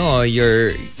you're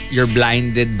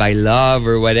blinded by love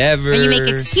or whatever. Or you make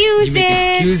excuses. You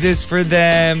make excuses for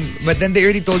them. But then they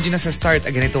already told you na sa start,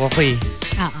 ganito ako eh.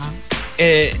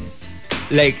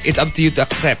 Like, it's up to you to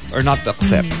accept or not to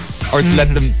accept. Or to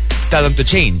let them, tell them to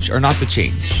change or not to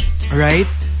change. Right?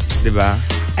 Diba?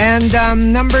 And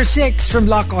number 6 from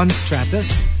Lock On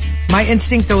Stratus. My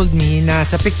instinct told me na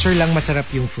sa picture lang masarap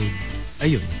yung food.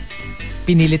 Ayun.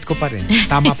 Pinilit ko pa rin.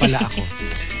 Tama pala ako.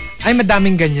 Ay,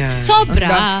 madaming ganyan.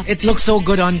 Sobra. It looks so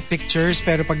good on pictures,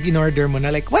 pero pag in-order mo na,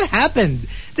 like, what happened?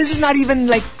 This is not even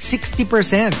like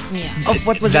 60% of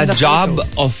what was The in the job photo.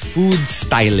 of food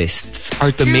stylists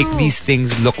are to make these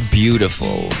things look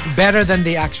beautiful. Better than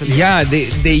they actually Yeah,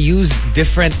 they use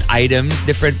different items,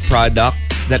 different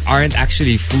products that aren't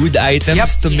actually food items Yep.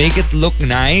 to make it look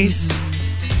nice.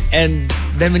 And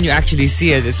then when you actually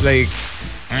see it, it's like...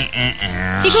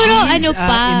 Siguro, ano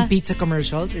pa. in pizza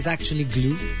commercials is actually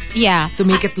glue Yeah. to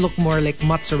make it look more like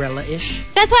mozzarella-ish.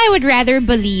 That's why I would rather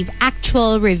believe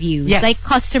actual reviews. Yes. Like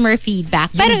customer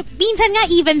feedback. Pero minsan nga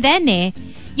even then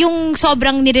yung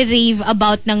sobrang nire-rave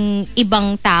about ng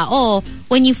ibang tao,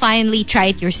 when you finally try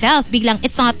it yourself, biglang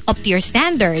it's not up to your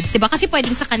standards. Diba? Kasi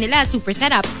pwedeng sa kanila, super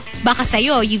setup. Baka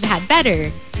sa'yo, you've had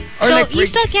better. Or So, like you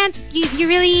still can't, you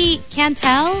really can't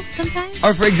tell sometimes?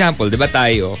 Or for example, di ba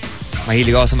tayo,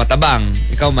 mahilig ako sa matabang,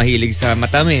 ikaw mahilig sa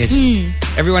matamis.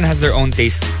 Everyone has their own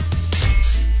taste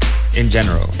in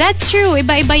general. That's true.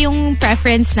 Iba-iba yung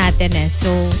preference natin So,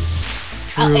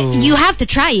 True. you have to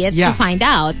try it to Yeah. find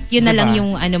out. Yun na Diba? lang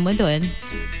yung ano mo dun.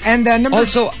 And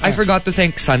Also, I forgot to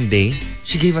thank Sunday.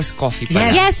 She gave us coffee.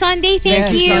 Yes. Yes, Sunday, thank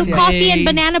Yes, you. Sunday. Coffee and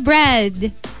banana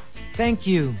bread. Thank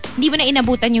you. Hindi mo na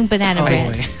inabutan yung banana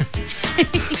bread.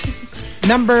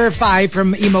 Number 5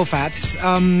 from Emo Fats.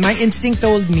 My instinct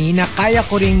told me na kaya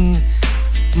ko ring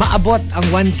maabot ang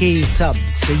 1K subs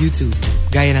sa YouTube.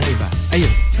 Gaya ng iba.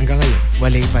 Ayun, hanggang ngayon.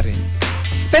 Walay pa rin.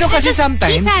 Pero kasi Just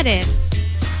sometimes, keep at it.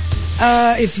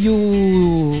 if you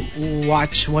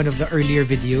watch one of the earlier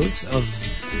videos of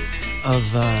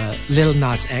Lil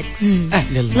Nas X,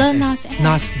 Lil Nas X.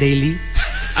 Nas Daily.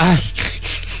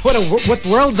 What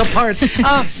worlds apart.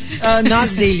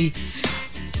 Nas Daily.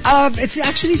 It's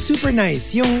actually super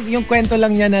nice. Yung kwento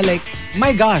lang niya na like,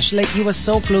 my gosh, like he was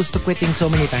so close to quitting so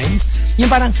many times. Yung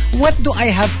parang, what do I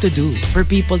have to do for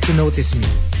people to notice me?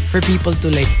 For people to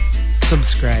like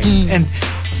subscribe? And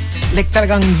like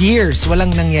talagang years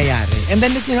walang nangyayari. And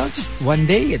then just one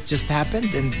day it just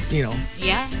happened and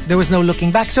Yeah. there was no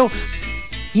looking back. So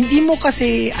hindi mo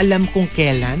kasi alam kung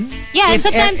kailan. Yeah, and if,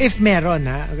 sometimes if meron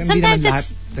hindi sometimes naman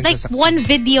it's lahat like nagsasucceed. one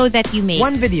video that you make.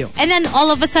 One video. And then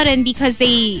all of a sudden, because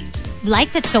they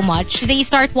liked it so much, they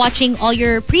start watching all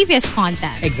your previous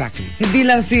content. Exactly. Hindi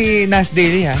lang si Nas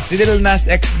Daily ha. Si Little Nas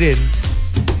X din.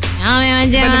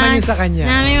 Iba naman yun sa kanya.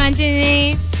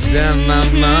 Got my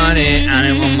money,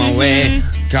 I'm on my way.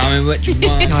 Call me what you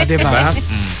want. No, diba?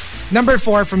 Number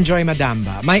 4 from Joy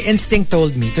Madamba. My instinct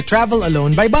told me to travel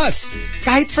alone by bus.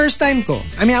 Kahit first time ko.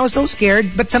 I mean, I was so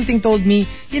scared, but something told me,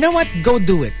 you know what? Go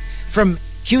do it. From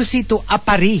QC to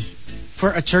Apari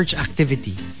for a church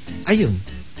activity. Ayun.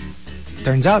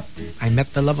 Turns out, I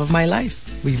met the love of my life.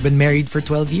 We've been married for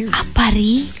 12 years.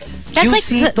 Apari? That's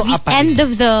QC like to the Apari. end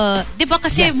of the... Diba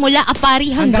kasi Yes. mula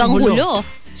Apari hanggang hulo.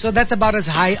 So that's about as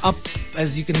high up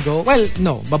as you can go. Well,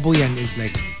 no, Babuyan is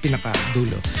like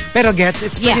pinaka-dulo. Pero gets,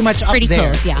 it's pretty much up pretty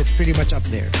there. close, yeah. It's pretty much up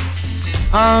there.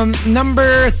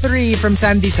 Number 3 from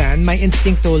Sandy San, my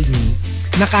instinct told me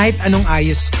na kahit anong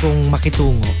ayos kong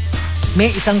makitungo, may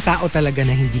isang tao talaga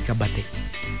na hindi ka bati.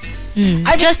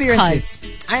 I've Just experienced this.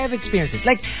 I have experienced this.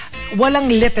 Like, walang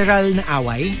literal na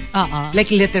away. Like,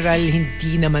 literal,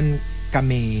 hindi naman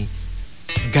kami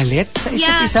galit sa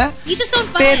isa't isa. You just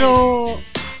don't find. Pero,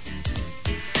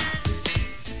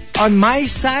 on my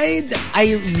side,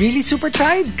 I really super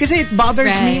tried. Kasi it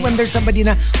bothers me when there's somebody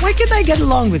na, why can't I get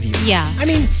along with you? Yeah. I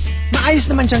mean, maayos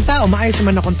naman siyang tao, maayos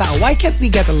naman akong tao. Why can't we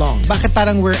get along? Bakit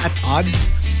parang we're at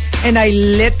odds? And I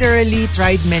literally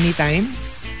tried many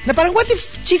times na parang, what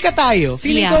if chika tayo?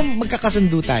 Feeling ko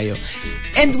magkakasundo tayo.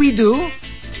 And we do.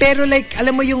 Pero like,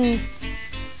 alam mo yung,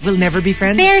 we'll never be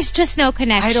friends? There's just no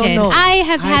connection. I don't know. I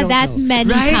have had that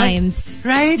many Right? times.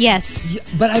 Right? Yes.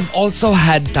 But I've also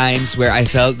had times where I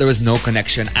felt there was no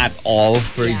connection at all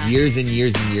for years and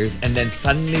years and years. And then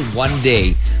suddenly one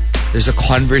day, there's a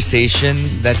conversation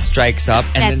that strikes up.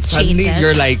 And That then suddenly changes.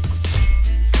 you're like,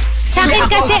 Sa akin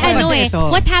kasi Kasi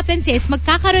ito. what happens is,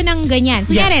 magkakaroon ng ganyan.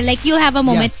 Kunyari, like you'll have a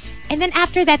moment, Yes. and then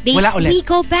after that, Wala ulit. we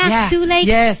go back to like,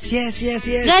 yes.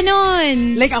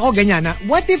 ganon. Like ako ganyan na,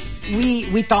 what if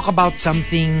we talk about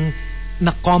something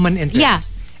na common interest?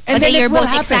 Yeah. And But then then you're it will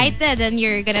both happen. excited and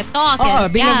you're gonna talk. Oo,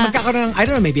 and, biglang magkakaroon ng, I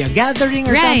don't know, maybe a gathering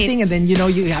or Right. something, and then, you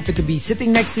happen to be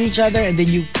sitting next to each other, and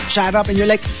then you chat up, and you're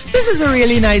like, this is a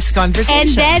really nice conversation.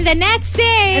 And then the next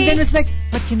day. And then it's like,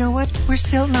 but you know what? We're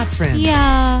still not friends.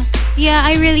 Yeah,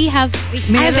 I really have. I've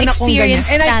Meron akong ganyan.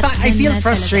 experienced And that. I feel na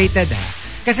frustrated.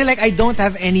 Kasi like, I don't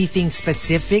have anything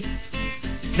specific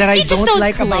that I You just don't don't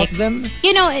like about click. them.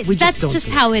 You know, We just that's don't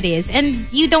just click. how it is. And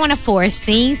you don't want to force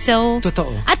things. So, Totoo.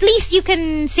 at least you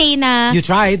can say na You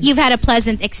tried. you've had a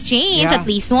pleasant exchange Yeah. at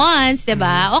least once,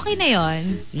 diba? Okay na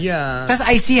yon. yeah. Because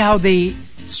I see how they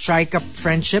strike up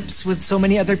friendships with so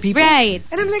many other people. Right.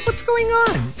 And I'm like, what's going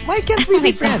on? Why can't we Oh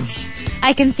be my friends?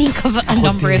 I can think of a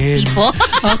number of din. people.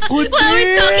 Ako While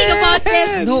we're talking din. about this,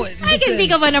 No, I can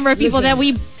think of a number of people that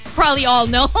we probably all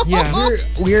know. Yeah.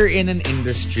 we're in an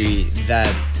industry that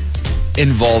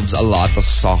involves a lot of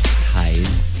soft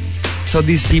ties. So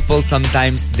these people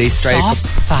sometimes they strike Soft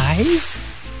thighs?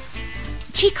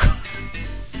 Chico.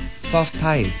 soft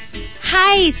thighs.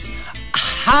 Highs.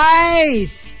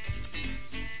 Thighs!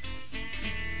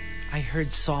 I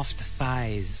heard soft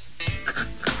thighs.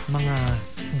 Mga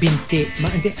binti.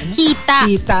 Hindi, ano? Hita.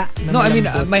 Hita. na No, I mean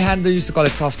malambot. my handler used to call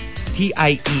it soft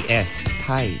TIES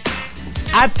thighs.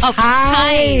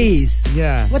 Thighs!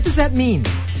 Yeah. What does that mean?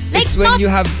 Like It's when not you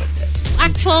have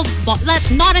actual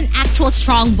not an actual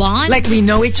strong bond. Like we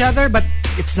know each other, but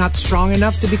it's not strong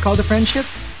enough to be called a friendship?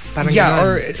 Parang yeah, ganon.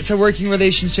 or it's a working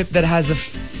relationship that has a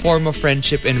form of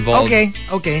friendship involved. Okay.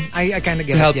 I kind of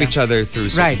get To it. help yeah. each other through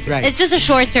something. Right. it's just a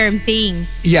short-term thing.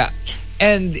 Yeah.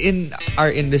 And in our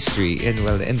industry,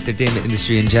 the entertainment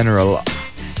industry in general,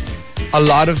 a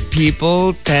lot of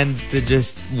people tend to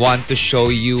just want to show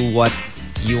you what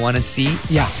you want to see.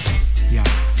 Yeah.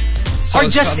 So Or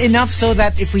just enough so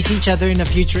that if we see each other in a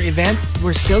future event,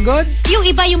 we're still good? Yung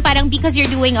iba yung parang because you're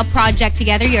doing a project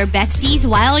together, you're besties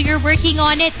while you're working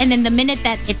on it, and then the minute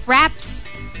that it wraps,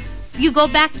 you go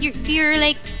back to your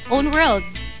like own world.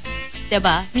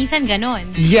 Diba? Minsan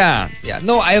ganon. Yeah.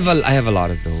 No, I have a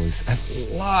lot of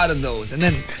those. And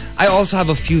then I also have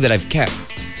a few that I've kept.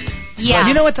 Yeah.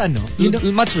 You know what's ano? You know,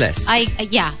 Much less.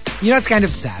 Yeah. you know it's kind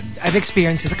of sad. I've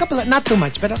experienced this not too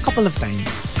much, but a couple of times.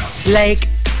 Like,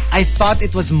 I thought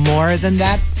it was more than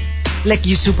that. Like,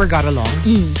 you super got along.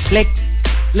 Like,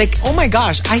 oh my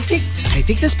gosh, I think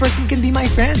this person can be my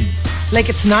friend. Like,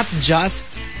 it's not just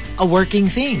a working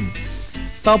thing.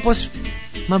 Tapos,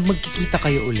 magkikita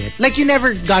kayo ulit. Like, you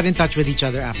never got in touch with each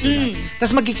other after that.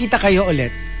 Tapos magkikita kayo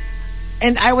ulit.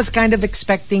 And I was kind of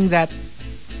expecting that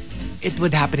it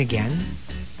would happen again.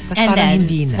 Tapos And parang then,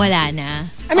 hindi na. wala na.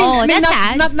 I mean, that's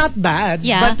sad. not bad.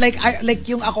 Yeah. But like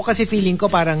yung ako kasi feeling ko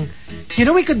parang, you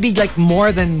know, we could be like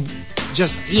more than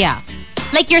just Yeah.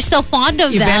 Like you're still fond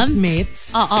of event them.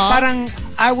 mates. Oo. Parang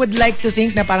I would like to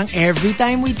think na parang every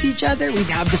time we'd see each other, we'd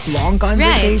have this long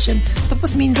conversation.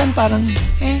 Tapos minsan parang,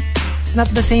 it's not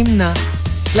the same na.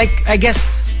 Like, I guess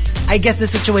the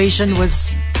situation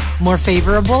was more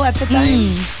favorable at the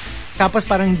time. Tapos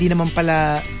parang hindi naman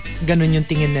pala ganun yung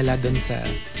tingin nila dun sa...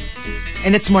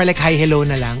 And it's more like hi, hello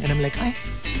na lang. And I'm like,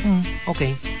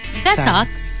 okay. That Sad.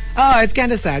 sucks. Oh, it's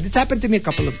kind of sad. It's happened to me a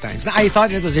couple of times. I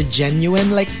thought it was a genuine,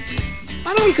 like,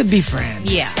 parang we could be friends.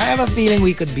 Yeah. I have a feeling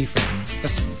we could be friends.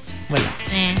 Tas, wala.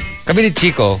 Kami ni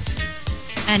Chico,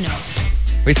 Ano?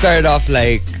 we started off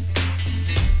like,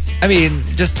 I mean,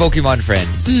 just Pokemon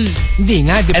friends. Hindi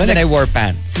nga, di ba? And then I wore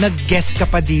pants. Nag-guest ka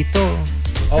pa dito.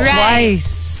 Right.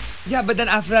 Twice. Yeah, but then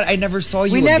after that, I never saw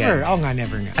you We again. never. Oh nga,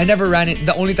 never nga. I never ran it.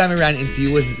 The only time I ran into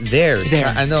you was there. There.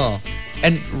 Sa ano.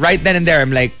 And right then and there,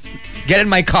 I'm like, get in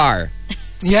my car.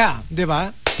 Yeah, di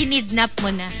ba? Kinidnap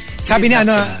mo na. Sabi ni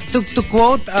ano, to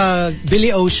quote Billy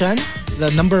Ocean,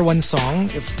 the #1 song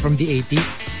from the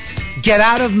 80s, get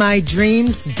out of my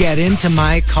dreams, get into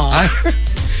my car.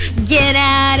 Get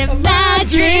out of my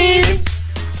dreams.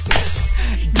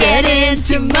 Get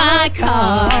into my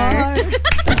car.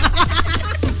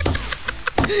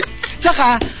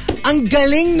 Tsaka, ang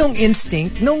galing nung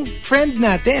instinct nung friend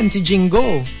natin, si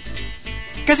Jingo.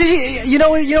 Kasi, you know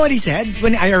what he said?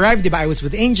 When I arrived, diba, I was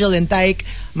with Angel and Tyke,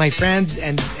 my friend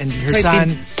and her So I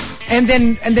son. And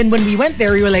then when we went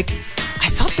there, we were like, I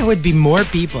thought there would be more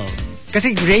people.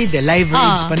 Kasi raid live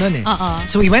raids pa nun eh.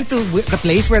 So we went to the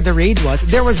place where the raid was.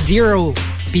 There was 0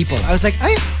 people. I was like,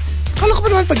 ay, kala ko pa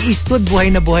naman pag Eastwood,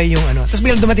 buhay na buhay yung ano. Tapos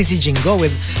biglang dumating si Jingo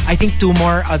with, I think, 2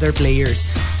 more other players.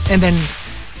 And then,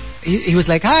 he was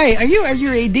like, hi, are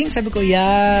you raiding? Sabi ko,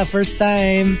 yeah, first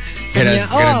time. Sabi niya,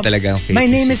 ganun talaga ang face my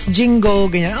name is Jingo.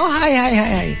 Ganyan. Oh,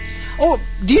 hi. Oh,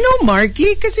 do you know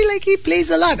Markki? Kasi like, he plays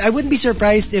a lot. I wouldn't be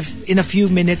surprised if in a few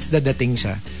minutes dadating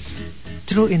siya.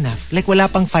 True enough. Like, wala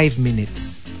pang 5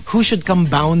 minutes. Who should come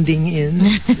bounding in?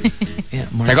 Yeah,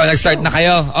 Markki. Sabi ko, nag-start na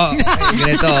kayo.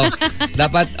 Ganito.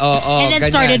 Dapat, And then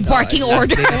ganyan. started barking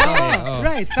order.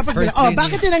 Right. Tapos First bila, training.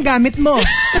 bakit yun ang gamit mo?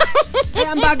 Ay,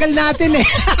 ang bagal natin eh.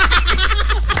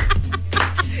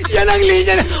 Yan ang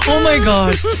linya na, oh my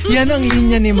gosh, yan ang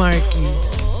linya ni Markki.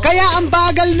 Kaya ang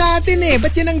bagal natin eh,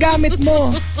 ba't yan ang gamit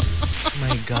mo? Oh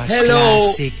my gosh, Hello.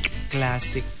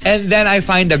 Classic. And then I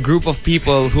find a group of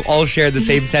people who all share the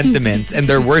same sentiments and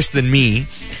they're worse than me.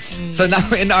 So now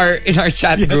in our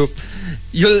chat group,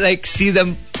 you'll like see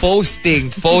them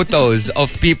posting photos of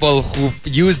people who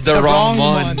use the wrong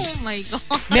Mons. ones. Oh my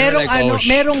God. Merong Like,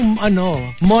 merong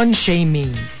mon shaming.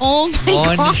 Oh my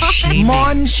Mon God. shaming.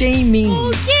 Mon shaming.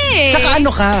 Okay. Tsaka ano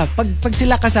ka, pag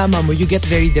sila kasama mo, you get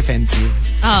very defensive.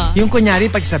 Yung kunyari,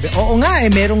 pag sabi, oo nga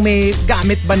eh, merong may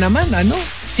gamit ba naman, ano?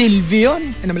 Sylvie yun.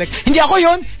 And I'm like, hindi ako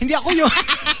yun!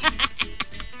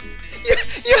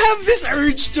 You have this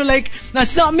urge to like,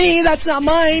 that's not me, that's not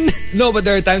mine. No, but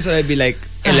there are times when I'd be like,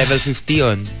 level 50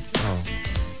 on. Oh.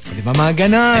 Di ba mga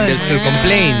ganon? And they'll still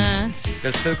complain.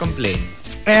 They'll still complain.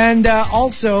 And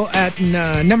also at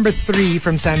number 3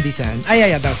 from Sandy San.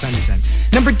 That was Sandy San.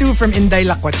 Number 2 from Inday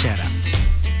Lacuachera.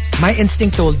 My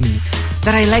instinct told me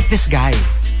that I like this guy.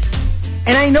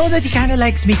 And I know that he kind of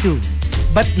likes me too.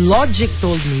 But logic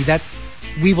told me that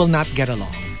we will not get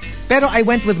along. Pero I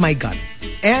went with my gut.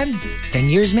 And 10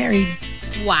 years married.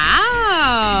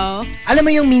 Wow. Alam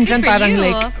mo yung minsan Good for parang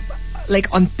you.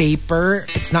 like on paper,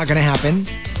 it's not gonna happen.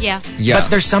 Yeah. But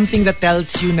there's something that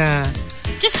tells you na,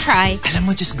 Just try. alam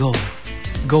mo, just go.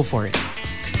 Go for it.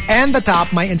 And the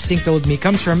top, my instinct told me,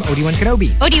 comes from Odi1 Kenobi.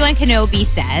 Odi1 Kenobi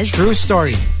says, True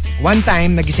story. One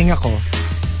time, nagising ako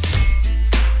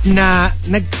na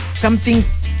something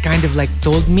kind of like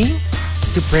told me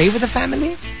to pray with the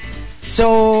family.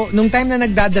 So, nung time na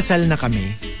nagdadasal na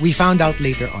kami, we found out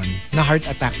later on na heart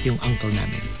attack yung uncle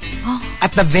namin.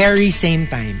 At the very same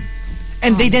time.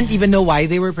 And they didn't even know why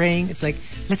they were praying. It's like,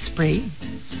 let's pray.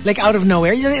 Like out of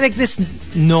nowhere. Like this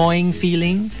gnawing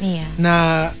feeling. Yeah.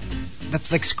 Na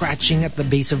that's like scratching at the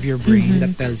base of your brain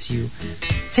that tells you,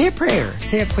 say a prayer.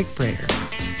 Say a quick prayer.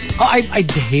 Oh, I'd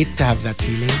hate to have that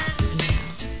feeling.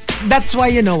 That's why,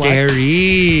 you know what?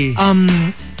 Scary.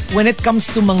 When it comes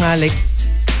to mga like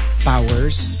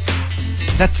powers,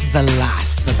 that's the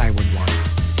last that I would want.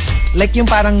 Like yung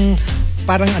parang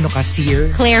ano ka, seer.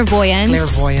 clairvoyance.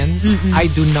 I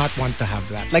do not want to have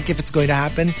that. Like if it's going to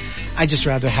happen, I just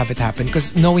rather have it happen.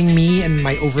 Because knowing me and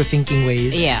my overthinking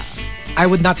ways, Yeah. I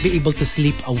would not be able to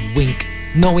sleep a wink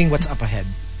knowing what's up ahead.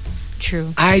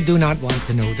 True. I do not want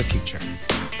to know the future.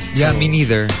 Yeah, So, me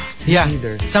neither. Yeah.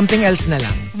 neither. Something else na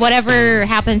lang. Whatever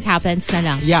happens na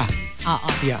lang. Yeah.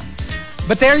 Yeah.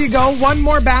 But there you go. One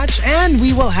more batch and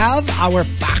we will have our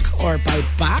pack or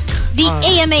pack. The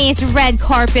AMA's Red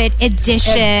Carpet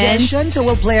Edition. So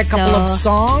we'll play a couple of So-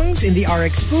 songs in the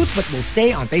RX booth, but we'll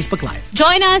stay on Facebook Live.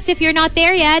 Join us if you're not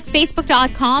there yet.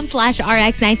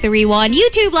 Facebook.com/RX931.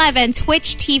 YouTube Live and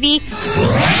Twitch TV.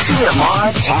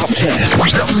 TMR Top 10.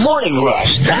 The Morning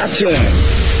Rush Top 10.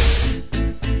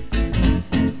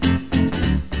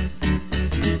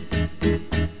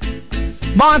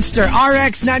 Monster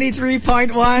RX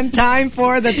 93.1. Time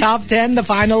for the top 10, the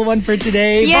final one for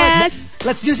today. Yes. But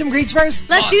let's do some greets first.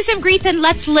 Let's do some greets and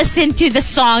let's listen to the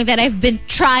song that I've been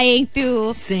trying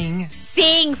to Sing.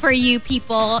 sing for you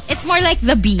people. It's more like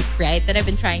the beat, right? That I've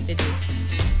been trying to do.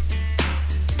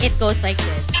 It goes like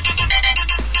this.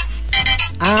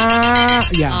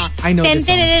 Yeah. I know this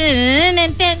song.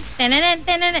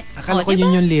 Akala ko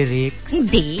yun yung lyrics.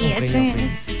 Hindi. Okay.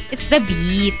 It's the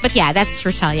beat. But yeah, that's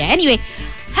Rosalia. Anyway,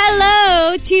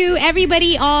 hello to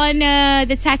everybody on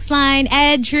the text line.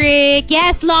 Edric.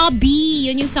 Yes, Lobby.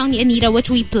 Yun yung song ni Anita which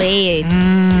we played.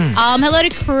 Hello to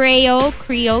Creo.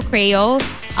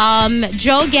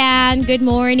 Jogan, good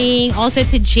morning. Also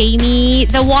to Jamie.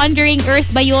 The Wandering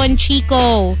Earth ba yun,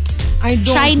 Chico? I don't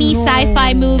Chinese know.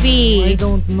 sci-fi movie. I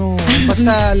don't know.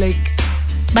 Basta like...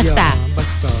 Basta. Yeah,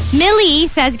 basta. Millie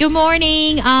says, good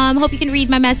morning. Hope you can read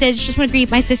my message. Just want to greet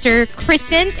my sister,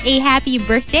 Crescent, a happy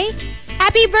birthday.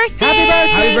 Happy birthday! Happy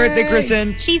birthday! Happy birthday,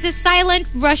 Crescent. She's a silent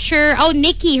rusher. Oh,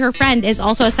 Nikki, her friend, is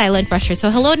also a silent rusher.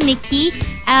 So, hello, Nikki.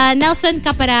 Nelson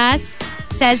Caparas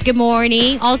says, good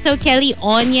morning. Also, Kelly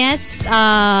Onyes.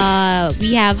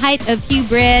 We have Height of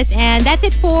Hubris. And that's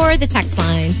it for the text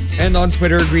line. And on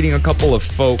Twitter, greeting a couple of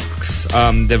folks.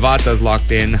 Devata's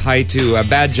locked in. Hi to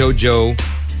Bad Jojo.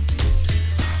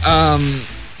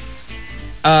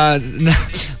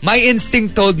 My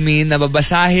instinct told me na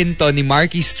babasahin to ni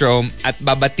Markki Strom at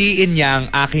babatiin niya ang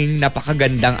aking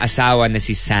napakagandang asawa na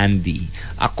si Sandy.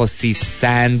 Ako si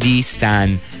Sandy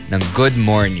San ng Good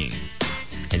Morning.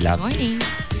 I love Morning. it.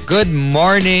 Good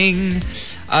morning.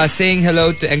 Saying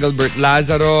hello to Engelbert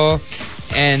Lazaro.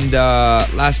 And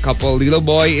last couple, Lilo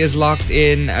Boy is locked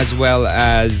in, as well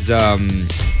as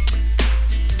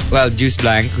Juice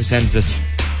Blank, who sends us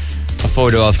a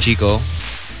photo of Chico.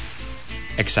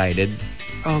 Excited.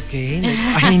 Okay.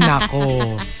 Ay,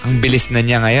 nako. Ang bilis na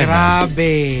niya ngayon.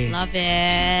 Grabe. Love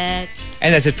it.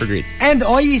 And that's it for greets. And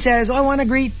Oyi says, I want to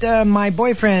greet my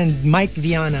boyfriend, Mike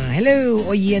Viana. Hello,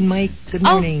 Oyi and Mike. Good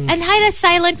morning. Oh, and hi to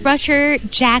silent rusher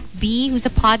Jack B, who's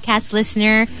a podcast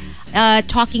listener,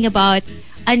 talking about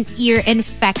an ear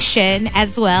infection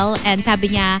as well. And sabi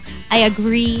niya, I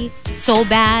agree, so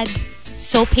bad,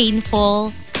 so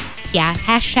painful. Yeah,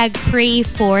 hashtag pray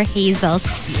for Hazel's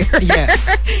ear. Yes.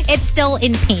 It's still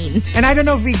in pain. And I don't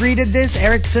know if we greeted this.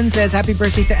 Erickson says, happy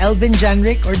birthday to Elvin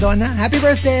Janrick or Donna. Happy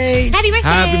birthday. Happy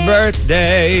birthday! Happy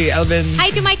birthday, Elvin.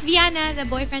 Hi to Mike Viana, the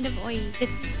boyfriend of Oy.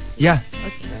 Yeah.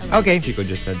 Okay. Chico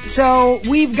just said. So,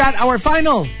 we've got our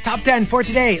final top 10 for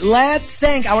today. Let's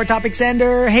thank our topic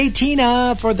sender, Hey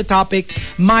Tina, for the topic,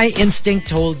 My Instinct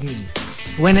Told Me.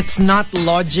 When it's not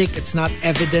logic, it's not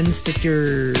evidence that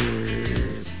you're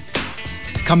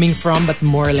coming from, but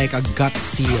more like a gut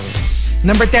feel.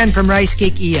 Number 10 from Rice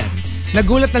Cake Ian.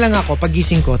 Nagulat na lang ako,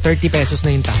 pagising ko, 30 pesos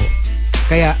na yung taho.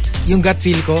 Kaya, yung gut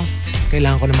feel ko,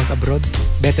 kailangan ko na mag-abroad.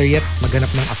 Better yet,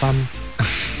 maghanap ng AFAM.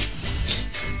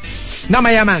 Na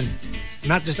mayaman.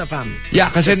 Not just AFAM. Yeah,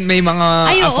 kasi may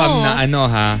mga AFAM na ano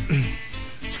ha,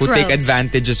 who take Scrubs.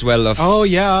 advantage as well of... Oh,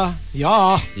 yeah.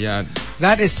 Yeah. Yeah.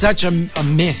 That is such a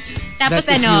myth. Tapos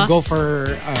that if ano? you go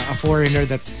for a foreigner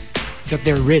that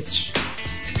they're rich.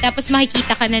 Tapos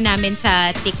makikita ka na namin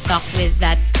sa TikTok with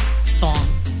that song.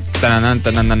 Tananan.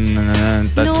 Yan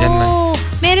na. No,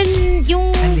 meron yung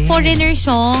Alin? foreigner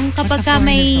song kapag What's a ka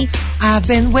may... foreigner song? I've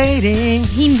been waiting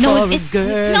No, for a it's girl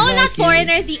no, like not you.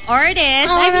 foreigner, the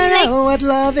artist. I I mean, don't like, know what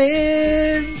love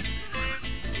is.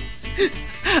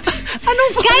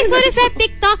 Anong guys, what is that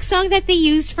TikTok song that they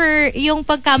use for yung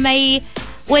pagka may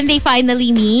when they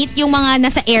finally meet, yung mga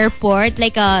nasa airport,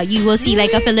 like you will see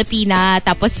like a Filipina,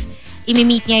 tapos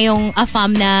imi-meet niya yung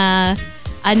AFAM na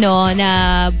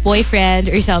na boyfriend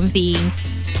or something.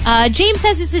 James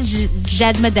says it's a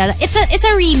Jed Madela. It's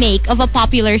a remake of a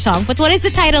popular song. But what is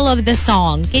the title of the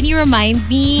song? Can you remind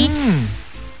me?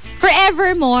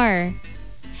 Forevermore.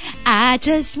 I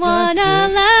just wanna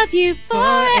love you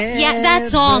forever. Yeah, that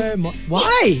song.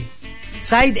 Why?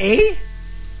 Side A?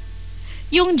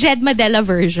 Yung Jed Madela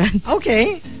version.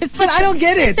 Okay. But I don't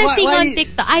get it. It's a thing on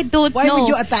TikTok. I don't why know.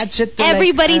 would you attach it to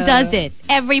Everybody like, does it.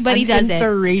 Everybody does it.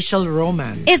 Interracial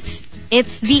romance.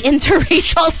 It's the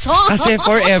interracial song. Kasi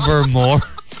forevermore.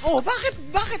 Oh, bakit?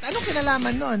 Anong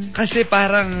kinalaman nun? Kasi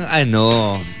parang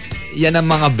yan ang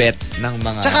mga bet ng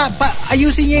mga... Tsaka,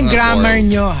 ayusin niyo yung mga grammar chords.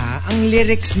 niyo, ha? Ang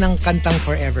lyrics ng kantang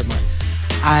Forevermore.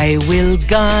 I will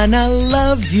gonna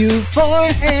love you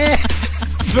forevermore.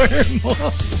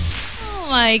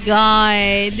 Oh my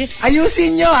God.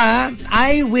 Ayusin niyo, ha?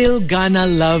 I will gonna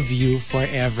love you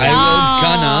forever. I will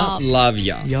gonna love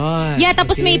ya. Yan. Yeah,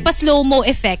 tapos okay? may pa-slow-mo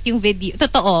effect yung video.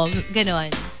 Totoo, ganon.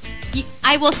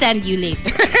 I will send you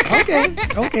later.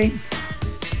 Okay.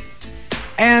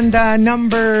 And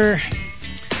number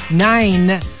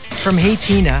 9 from Hey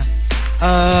Tina.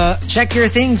 Check your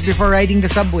things before riding the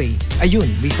subway.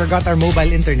 Ayun, we forgot our mobile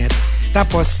internet.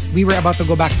 Tapos, we were about to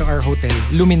go back to our hotel,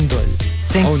 Lumindol.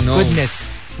 Thank goodness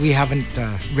we haven't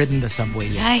ridden the subway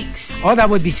yet. Yikes. Oh, that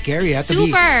would be scary. To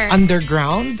be Super.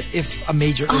 underground if a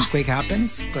major earthquake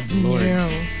happens. Good Lord. No.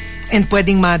 And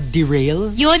pwedeng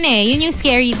ma-derail. Yun yung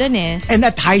scary dun eh. And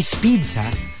at high speeds,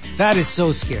 ha? That is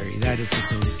so scary. That is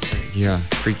so scary. Yeah,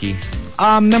 freaky.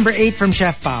 Number 8 from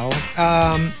Chef Pao.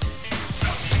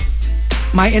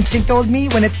 My instinct told me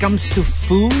when it comes to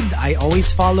food, I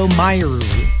always follow my rule.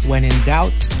 When in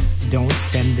doubt, don't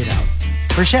send it out.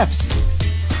 For chefs.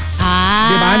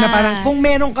 Diba? Na parang kung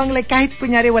meron kang like kahit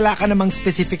kunyari wala ka namang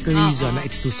specific reason na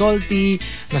it's too salty,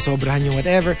 na sobrahan yung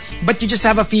whatever, but you just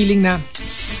have a feeling na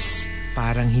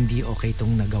parang hindi okay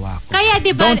tong nagawa ko. Kaya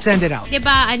diba, don't send it out.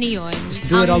 Diba ano yun?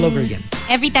 Do it all over again.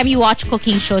 Every time you watch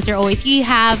cooking shows, they're always, you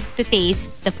have to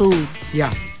taste the food.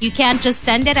 Yeah. You can't just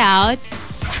send it out.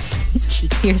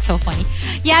 Chico, you're so funny.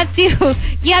 You have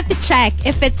to check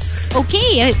if it's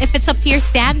okay, if it's up to your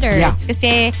standards. Yeah.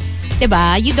 Kasi,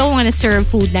 diba, you don't want to serve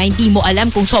food na hindi mo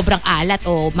alam kung sobrang alat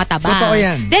o mataba. Totoo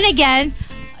yan. Then again,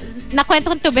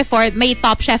 nakwento ko to before, may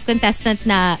Top Chef contestant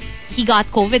na he got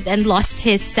COVID and lost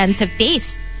his sense of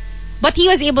taste. But he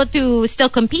was able to still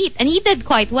compete and he did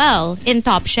quite well in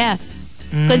Top Chef.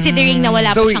 Considering na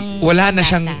wala pa So, siyang wala na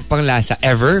panglasa. siyang panglasa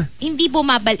ever? Hindi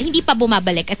pa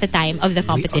bumabalik at the time of the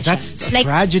competition. that's a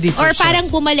tragedy for Or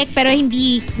parang chefs. bumalik pero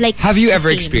hindi like Have you the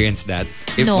ever same. experienced that?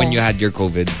 No. When you had your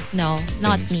COVID? No,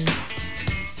 not me.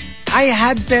 I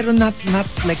had pero not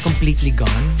like completely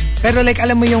gone. Pero like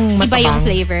alam mo yung matabang. Iba yung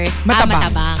flavors.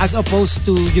 Matabang. As opposed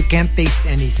to you can't taste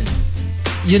anything.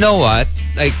 You know what?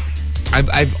 Like,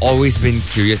 I've always been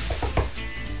curious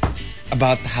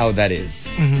about how that is.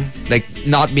 Like,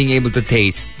 not being able to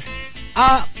taste.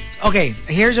 Okay,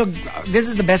 this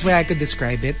is the best way I could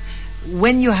describe it.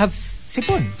 When you have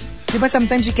sipon. Diba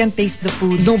sometimes you can't taste the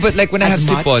food. No, but like when I have as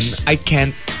much. sipon,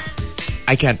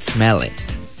 I can't smell it.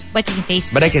 But you can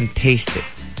taste But I can taste it.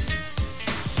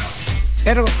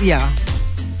 Pero yeah,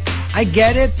 I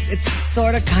get it. It's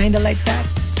sort of kind of like that.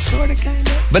 Sort of kind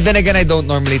of. But then again, I don't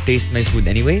normally taste my food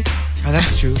anyway. Oh,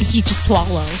 that's true. You just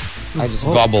swallow. I just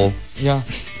gobble. Yeah.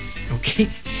 Okay.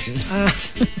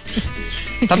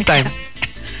 Sometimes.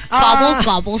 Gobble,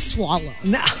 gobble, swallow.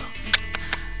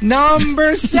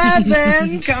 Number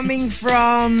 7, coming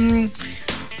from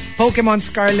Pokemon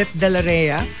Scarlet de la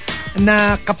Rhea,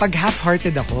 na kapag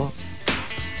half-hearted ako,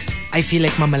 I feel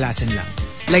like mamalasin lang.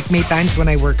 Like may times when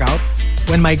I work out,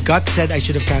 when my gut said I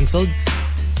should have canceled,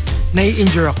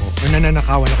 nai-injure ako or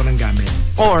nananakawan ako ng gamit.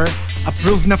 Or,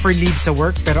 approved na for leave sa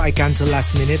work pero I cancel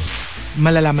last minute,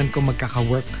 malalaman ko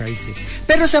magkaka-work crisis.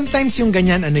 Pero sometimes yung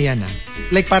ganyan, ano yan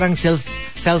like parang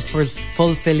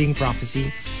self-fulfilling prophecy.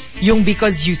 Yung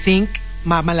because you think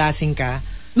mamalasing ka.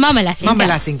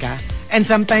 And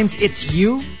sometimes it's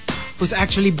you who's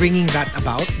actually bringing that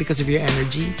about because of your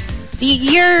energy.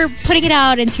 You're putting it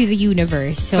out into the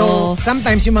universe. So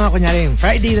sometimes yung mga kunyari yung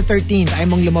Friday the 13th, ay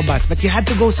mong lumabas, but you had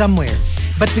to go somewhere.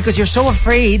 But because you're so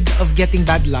afraid of getting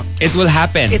bad luck, it will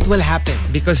happen.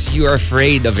 Because you are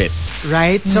afraid of it.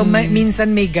 Right? So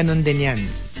minsan may ganun din yan.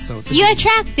 So you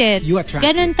attract it.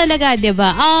 Ganun talaga,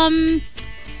 diba?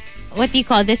 What do you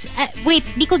call this? Wait,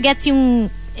 di ko gets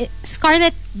yung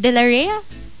Scarlet de la Rhea?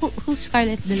 Who's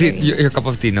Scarlet de la Rhea? Your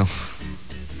cup of tea, no?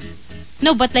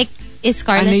 No, but like, is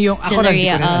Scarlet de la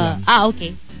Rhea?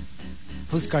 Okay.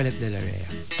 Who's Scarlet de la Rhea?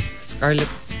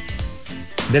 Scarlet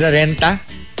de la Renta?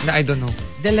 No, I don't know.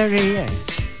 De la Rhea.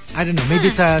 I don't know. Maybe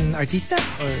it's an artista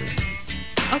or...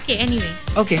 Okay, anyway.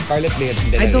 Okay. Scarlet de la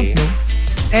Rhea. I don't know.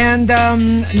 And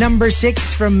number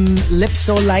 6 from Lips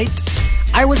So Light.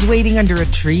 I was waiting under a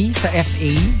tree sa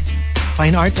FA.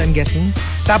 Fine Arts, I'm guessing.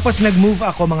 Tapos nag-move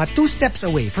ako mga 2 steps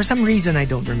away. For some reason, I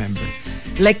don't remember.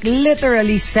 Like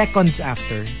literally seconds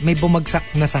after, may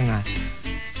bumagsak na sanga.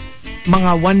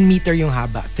 Mga 1 meter yung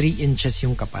haba, 3 inches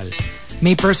yung kapal.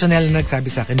 May personnel na nagsabi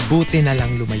sa akin, buti na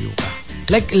lang lumayo ka.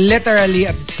 Like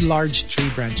literally a large tree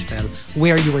branch fell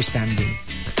where you were standing.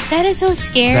 That is so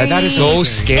scary. That is so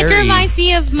scary. It reminds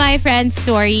me of my friend's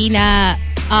story na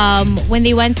when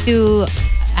they went to,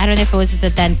 I don't know if it was the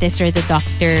dentist or the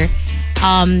doctor,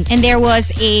 and there was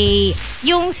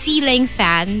yung ceiling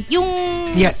fan,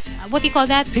 yes, what do you call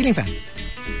that? Ceiling fan.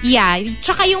 Yeah,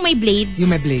 tsaka yung may blades. Yung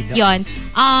may blade. Yon.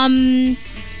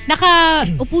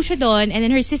 Nakaupo siya doon, and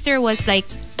then her sister was like,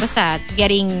 basta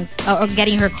getting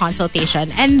her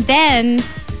consultation, and then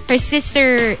her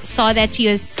sister saw that she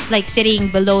was like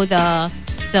sitting below the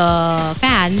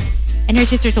fan, and her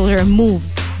sister told her, move,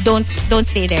 don't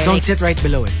stay there, don't sit right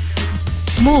below it,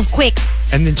 move quick.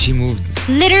 And then she moved.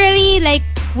 Literally, like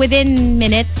within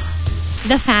minutes,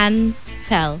 the fan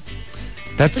fell.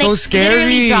 That's like, so scary.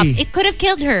 Literally dropped. It could have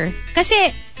killed her.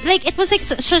 Kasi like it was like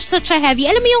such a heavy,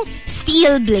 alam mo yung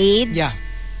steel blades. Yeah.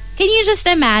 Can you just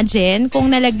imagine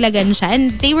kung nalaglagan siya?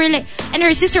 And they were like, and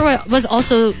her sister was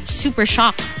also super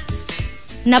shocked.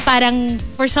 Na parang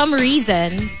for some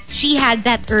reason she had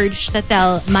that urge to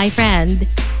tell my friend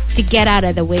to get out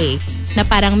of the way. Na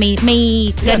parang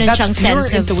may ganun siyang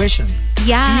sense of intuition.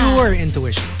 Yeah. Pure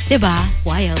intuition. Diba?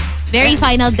 Wild. Very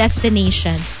Final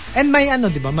Destination. And my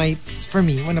diba, for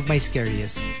me, one of my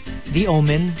scariest, The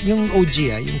Omen, yung OG,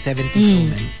 yung 70s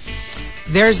Omen.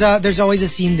 There's always a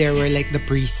scene there where like the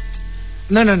priest,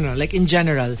 no, like in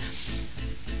general,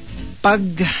 pag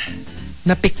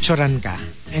napicturean ka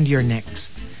and you're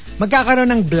next,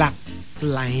 magkakaroon ng black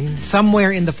line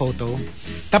somewhere in the photo.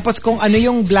 Tapos kung ano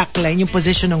yung black line, yung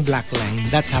position ng black line,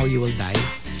 that's how you will die.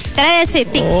 Tara, say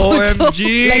take photo.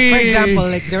 OMG! Like for example,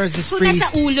 like there was this priest.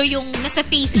 Nasa ulo yung nasa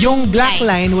face. Yung black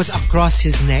line was across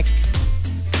his neck.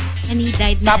 And he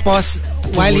died. Tapos,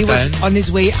 while he was on his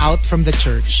way out from the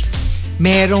church,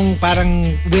 merong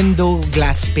parang window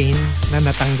glass pane na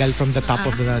natanggal from the top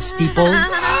of the steeple.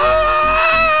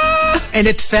 And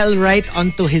it fell right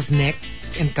onto his neck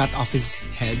and cut off his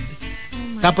head.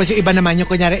 Tapos yung iba naman, yung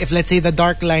kunyari, if let's say the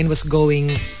dark line was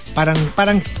going, parang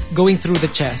going through the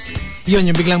chest, yun,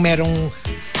 yung biglang merong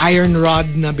iron rod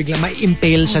na biglang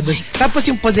ma-impale siya dun. Tapos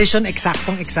yung position,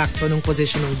 eksaktong-eksakto nung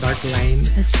position ng dark line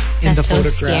in the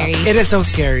photograph. So it is so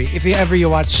scary. If you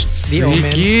watch The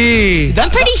Omen.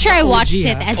 I'm pretty sure I watched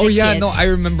it as a kid. Oh yeah, no, I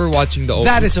remember watching The Omen.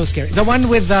 That is so scary. The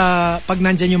one with pag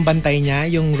nandyan yung bantay niya,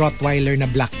 yung Rottweiler na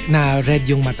black, na red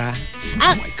yung mata.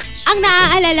 Oh my gosh. Ang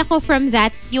naaalala ko from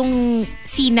that, yung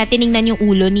scene na tiningnan yung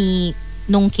ulo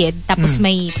nung kid, tapos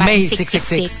may parang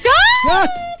 666. Ah!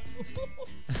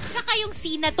 Tsaka yung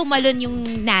scene na tumalon yung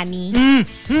nanny.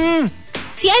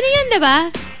 Si ano yun,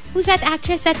 diba? Who's that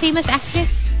actress? That famous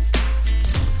actress?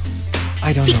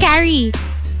 I don't know. Si Carrie.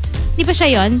 Di ba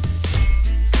siya yun?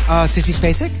 Sissy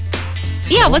Spacek?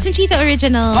 Yeah, wasn't she the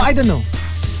original? Oh, I don't know.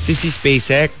 Sissy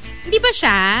Spacek? Di ba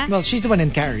siya? Well, she's the one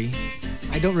in Carrie.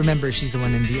 I don't remember if she's the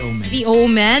one in The Omen. The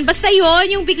Omen? Basta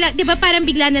yun, yung bigla, di ba parang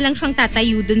bigla na lang siyang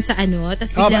tatayo dun sa ano?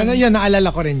 Tas biglang... yun,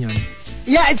 naalala ko rin yun.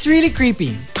 Yeah, it's really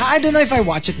creepy. I don't know if I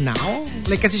watch it now.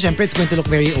 Like, kasi syempre, it's going to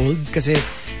look very old. Kasi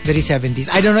Very 70s.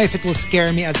 I don't know if it will scare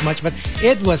me as much, but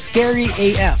it was scary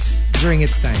AF during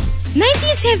its time.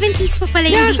 1970s pa pala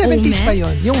Yeah, yung 70s Omen? pa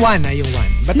yun. Yung one.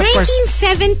 But of course,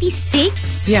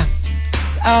 1976? yeah.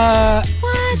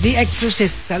 What? The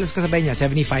Exorcist, talos kasabay niya,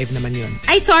 75 naman yun.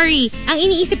 Ay, sorry. Ang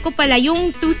iniisip ko pala,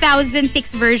 yung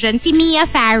 2006 version, si Mia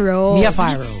Farrow. Mia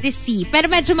Farrow. Si pero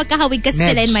medyo magkahawig kasi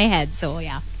sila in my head. So,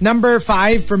 yeah. Number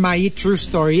 5 for my true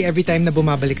story, every time na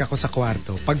bumabalik ako sa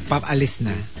kwarto, pag paalis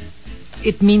na,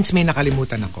 it means may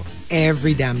nakalimutan ako.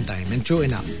 Every damn time. And true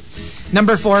enough.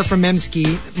 Number 4 from Memski,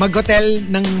 mag-hotel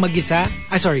ng mag-isa.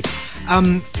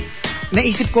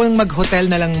 Naisip ko yung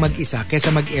mag-hotel na lang mag-isa kesa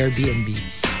mag-Airbnb.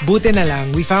 Buti na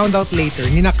lang, we found out later,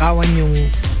 ninakawan yung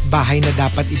bahay na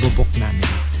dapat ibubok namin.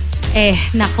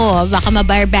 Nako, baka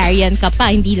ma-barbarian ka pa,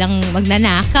 hindi lang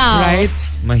magnanakaw. Right?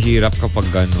 Mahirap kapag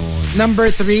ganun.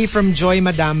 Number 3 from Joy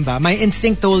Madamba. My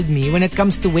instinct told me when it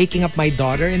comes to waking up my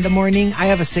daughter in the morning, I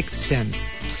have a sixth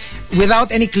sense.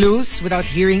 Without any clues, without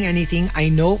hearing anything, I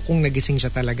know kung nagising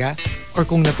siya talaga or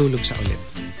kung natulog siya ulit.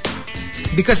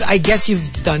 Because I guess you've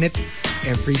done it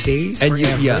every day, And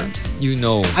forever. you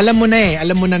know. Alam mo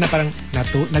na parang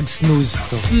nag-snooze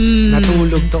to.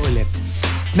 Natulog to ulit.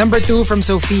 Number 2 from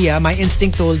Sophia, my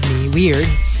instinct told me, weird,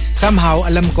 somehow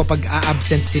alam ko pag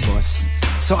a-absent si boss.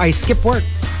 So I skip work.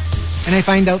 And I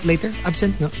find out later,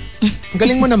 absent no. Ang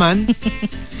galing mo naman.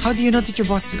 How do you know that your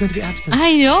boss is going to be absent?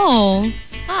 I know.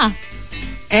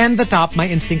 And the top, my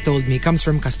instinct told me, comes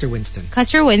from Custer Winston.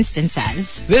 Custer Winston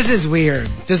says, This is weird.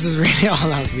 This is really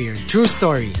all out weird. True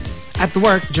story. At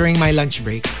work during my lunch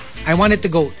break, I wanted to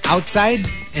go outside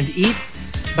and eat,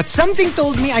 but something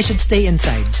told me I should stay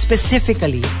inside.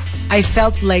 Specifically, I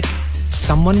felt like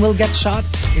someone will get shot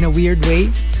in a weird way.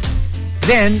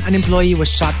 Then, an employee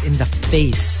was shot in the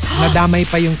face. Nadamay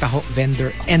pa yung taho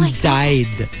vendor and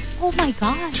died. oh my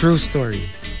God. True story.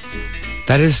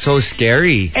 That is so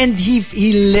scary. And he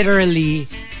literally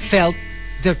felt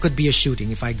there could be a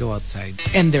shooting if I go outside.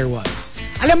 And there was.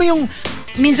 Alam mo yung,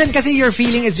 minsan kasi your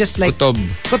feeling is just like,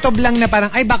 kutob lang na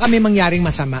parang, ay baka may mangyaring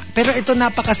masama. Pero ito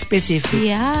napaka-specific.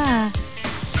 Yeah.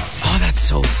 Oh, that's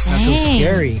so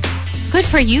scary. Good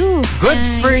for you. Good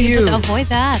for you. To avoid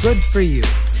that. Good for you.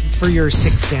 For your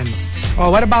sixth sense.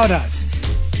 Oh, what about us?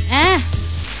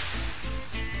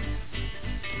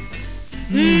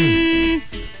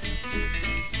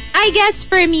 I guess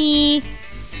for me,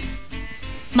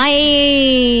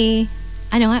 my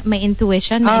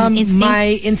intuition,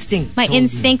 my instinct. My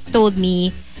instinct told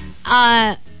me,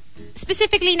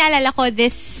 specifically naalala ko,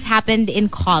 this happened in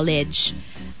college.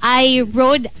 I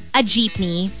rode a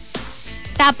jeepney.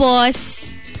 Tapos,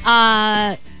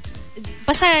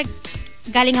 basta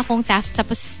galing akong Taft.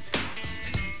 Tapos,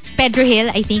 Pedro Hill,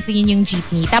 I think yun yung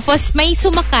jeepney. Tapos, may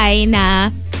sumakay na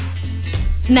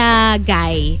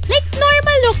guy. Like,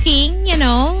 normal looking, you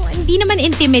know. Hindi naman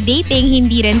intimidating,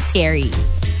 hindi rin scary.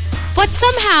 But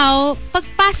somehow,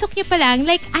 pagpasok niya pa lang,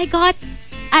 like, I got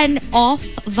an off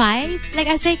vibe. Like,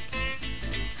 I was like,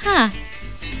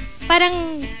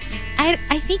 parang,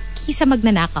 I think he's a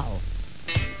magnanakaw.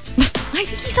 I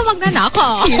think he's a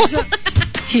magnanakaw.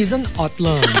 He's an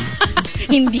outlaw.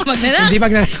 Hindi magnanakaw. Hindi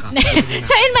magnanakaw.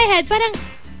 So in my head, parang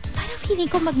feeling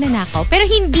ko magnanakaw. Pero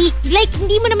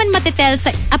hindi mo naman matitel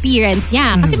sa appearance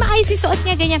niya. Kasi maayos yung suot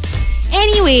niya, ganyan.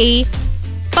 Anyway,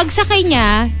 pagsakay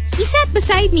niya, he sat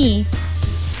beside me.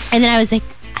 And then I was like,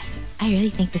 I really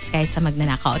think this guy is a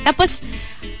magnanakaw. Tapos,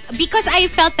 because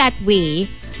I felt that way,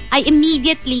 I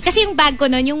immediately, kasi yung bag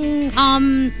ko nun, yung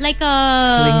like a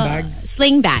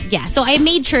sling bag, yeah. So I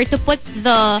made sure to put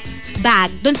the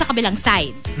bag dun sa kabilang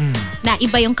side na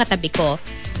iba yung katabi ko.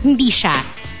 Hindi siya.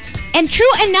 And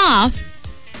true enough,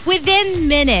 within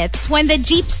minutes, when the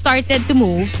jeep started to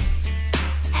move,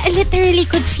 I literally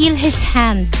could feel his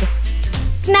hand.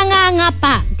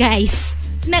 Nangangapa, guys.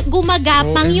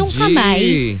 Gumagapang yung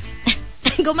kamay.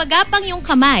 Gumagapang yung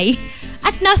kamay.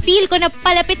 At na-feel ko na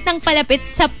palapit ng palapit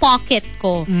sa pocket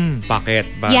ko. Pocket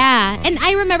ba? Yeah. And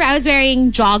I remember I was wearing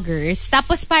joggers.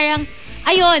 Tapos parang,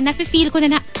 ayun, na-feel ko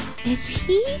na, is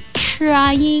he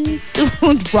trying to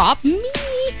drop me?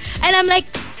 And I'm like,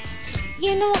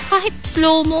 you know, kahit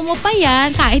slow-mo mo pa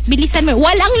yan, kahit bilisan mo,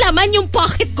 walang laman yung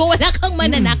pocket ko, wala kang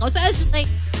mananakaw. So I was just like,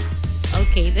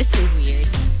 okay, this is weird.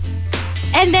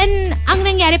 And then, ang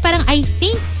nangyari, parang I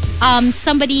think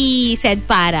somebody said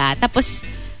para. Tapos,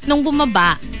 nung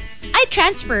bumaba, I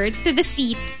transferred to the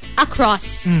seat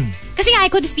across. Kasi nga, I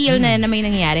could feel na may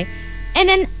nangyari. And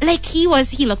then, like, he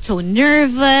looked so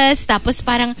nervous. Tapos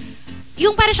parang,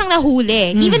 yung parang siyang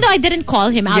nahuli. Even though I didn't call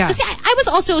him out. Yeah. Kasi I was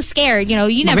also scared, you know,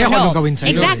 you never Mamaya know. ako gawin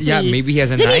sa'yo. Exactly. Yeah, maybe he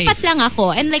has a Lumipat knife. lang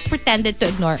ako and like pretended to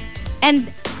ignore.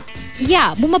 And,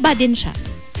 yeah, bumaba din siya.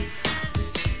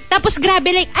 Tapos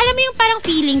grabe, like, alam mo yung parang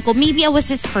feeling ko, maybe I was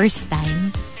his first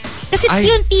time. Kasi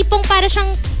yung tipong para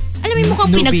siyang, alam mo yung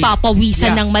mukhang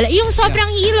pinagpapawisan ng Yung sobrang,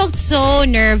 he looked so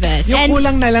nervous. Yung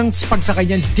kulang na lang pag sa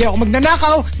kanya, hindi ako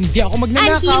magnanakaw.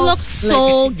 And he looked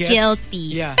so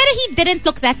guilty. Yeah. Pero he didn't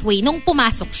look that way nung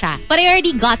pumasok siya. But I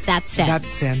already got that sense. That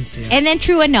sense, yeah. And then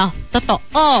true enough,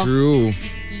 totoo. True.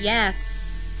 Yes.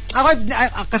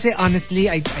 Kasi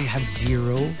honestly, I have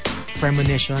zero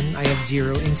premonition. I have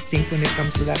zero instinct when it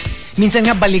comes to that. Minsan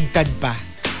nga baligtad pa.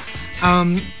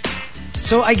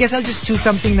 So I guess I'll just choose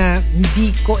something na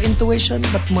hindi ko intuition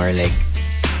but more like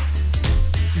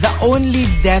the only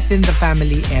death in the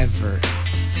family ever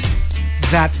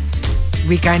that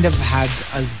we kind of had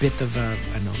a bit of a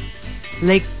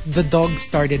like the dog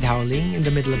started howling in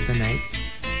the middle of the night.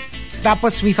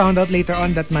 Tapos we found out later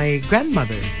on that my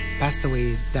grandmother passed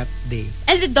away that day.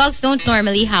 And the dogs don't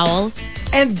normally howl.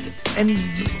 And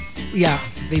yeah,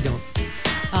 they don't.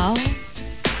 Oh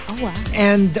wow.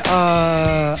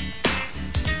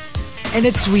 And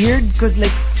it's weird because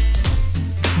like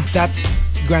that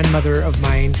grandmother of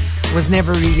mine was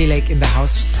never really like in the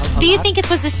house a Do you lot. think it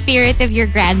was the spirit of your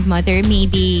grandmother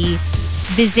maybe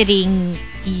visiting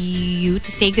you to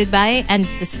say goodbye and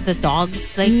just the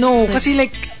dogs? Like No, kasi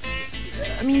like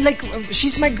I mean like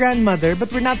she's my grandmother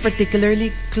but we're not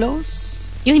particularly close.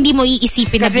 Yung hindi mo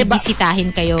iisipin na Kasi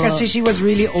bibisitahin kayo. Kasi she was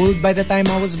really old by the time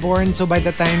I was born, so by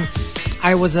the time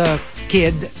I was a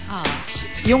kid,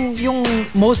 yung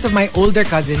most of my older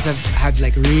cousins have had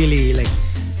like really like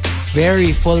very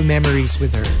full memories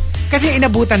with her. Kasi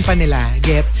inabutan pa nila,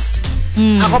 gets?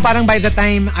 Ako parang by the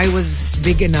time I was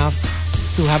big enough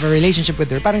to have a relationship with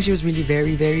her, parang she was really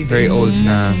very, very, Very old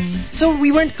na. So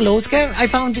we weren't close. Kaya I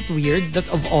found it weird that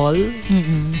of all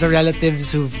the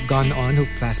relatives who've gone on, who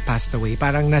passed away,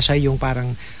 parang na siya yung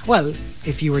parang, well,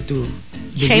 if you were to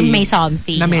Siya believe may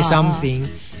something. na may something.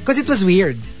 Because it was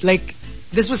weird. Like,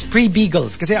 this was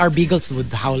pre-beagles. Kasi our beagles would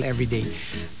howl every day.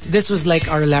 This was like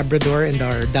our Labrador and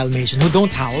our Dalmatian who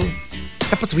don't howl.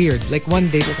 Tapos weird. Like one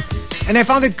day, and I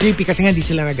found it creepy kasi nga hindi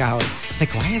sila nag-howl.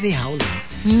 Like, why are they howling?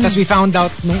 Tapos we found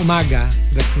out nung umaga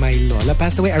that my lola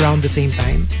passed away around the same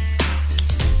time.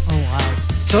 Oh, wow.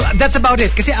 So that's about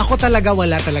it. Kasi ako talaga,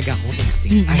 wala talaga akong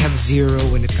instinct. I have zero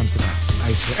when it comes to that.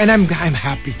 I swear. And I'm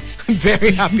happy. I'm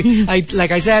very happy.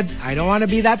 Like I said, I don't want to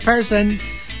be that person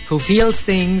who feels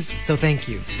things. So thank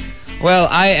you. Well,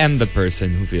 I am the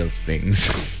person who feels things.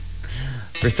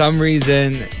 For some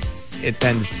reason, it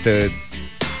tends to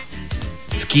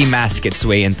ski mask its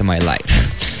way into my life.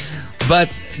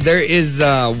 But there is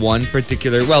one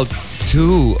particular, well,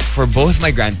 two for both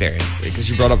my grandparents, because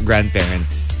you brought up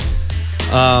grandparents,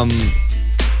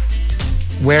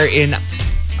 wherein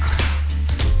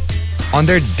on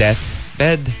their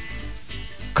deathbed,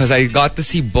 because I got to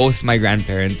see both my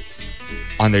grandparents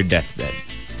on their deathbed.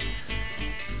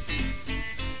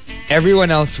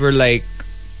 Everyone else were like,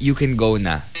 you can go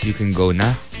na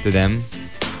to them.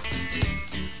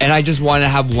 And I just want to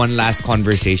have one last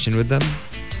conversation with them.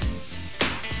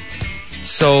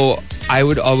 So I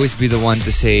would always be the one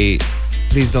to say,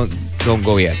 please don't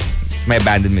go yet. It's my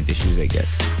abandonment issues, I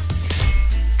guess.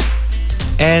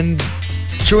 And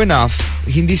true enough,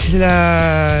 hindi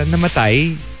sila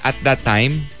namatay at that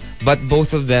time, but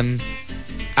both of them,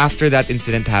 after that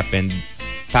incident happened,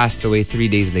 passed away 3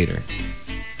 days later.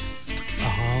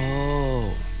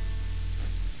 Oh.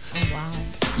 Oh, wow.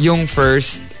 Yung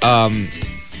first,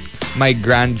 my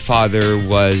grandfather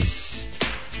was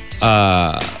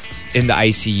in the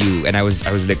ICU, and I was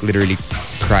like literally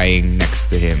crying next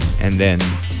to him. And then,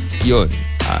 yun,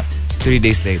 3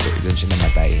 days later, dun siya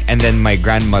namatay. And then my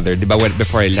grandmother, di ba,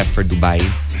 before I left for Dubai,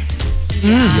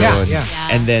 yun.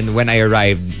 Yeah. And then when I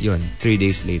arrived, yun, 3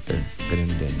 days later, ganun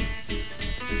din.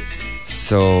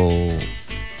 So,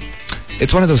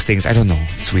 it's one of those things. I don't know.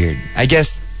 It's weird. I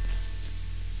guess,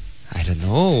 I don't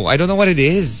know. I don't know what it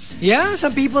is. Yeah,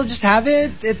 some people just have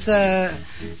it. It's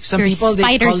some Your people they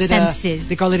spider call it senses.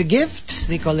 they call it a gift.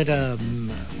 They call it an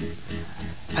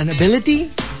ability.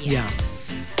 Yeah.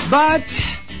 But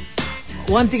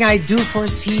one thing I do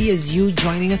foresee is you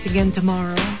joining us again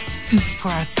tomorrow for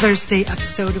our Thursday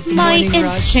episode of the My Morning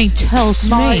Rush. instinct tells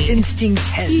My me instinct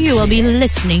tells you will be me.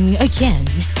 listening again.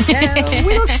 So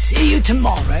we'll see you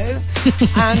tomorrow.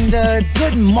 And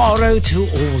good morrow to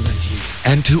all of you.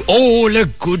 And to all a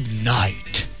good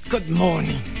night. Good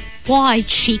morning. Why,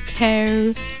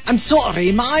 Chico? I'm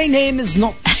sorry, my name is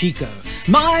not Chico.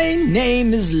 My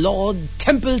name is Lord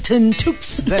Templeton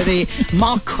Tewksbury,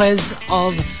 Marquess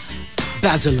of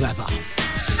Basilweather.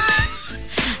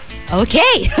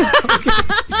 Okay.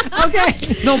 Okay.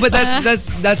 No, but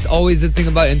that's always the thing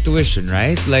about intuition,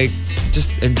 right? Like,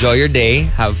 just enjoy your day,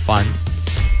 have fun.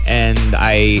 And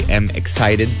I am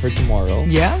excited for tomorrow.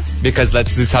 Yes. Because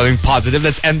let's do something positive.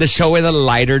 Let's end the show with a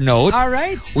lighter note. All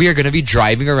right. We are going to be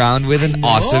driving around with an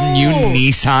awesome new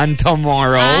Nissan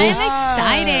tomorrow. I'm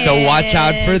excited. So watch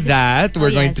out for that. We're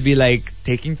going yes. to be like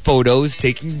taking photos,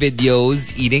 taking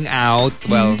videos, eating out.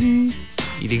 Well,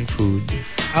 eating food.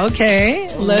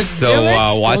 Okay, let's do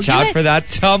it. Watch out for that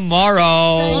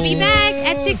tomorrow. We'll be back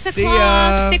at 6 See ya.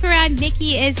 o'clock. Stick around.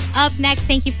 Nikki is up next.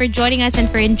 Thank you for joining us and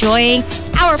for enjoying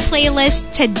our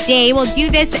playlist today. We'll do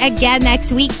this again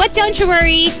next week. But don't you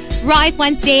worry. Right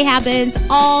Wednesday happens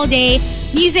all day.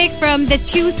 Music from the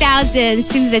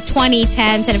 2000s to the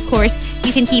 2010s. And of course,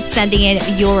 you can keep sending in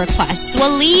your requests.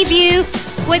 We'll leave you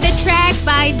with a track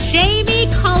by Jamie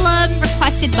Cullum,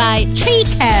 requested by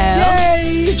Chico.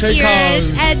 Yay! Here's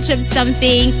Edge of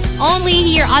Something. Only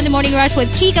here on The Morning Rush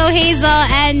with Chico, Hazel,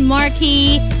 and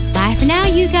Markki. Bye for now,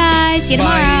 you guys. See you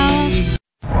tomorrow.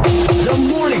 The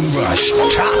Morning Rush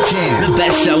Top 10. The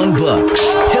best-selling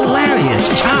books. Hilarious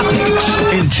topics.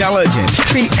 Intelligent,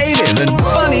 creative, and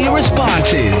funny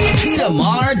responses.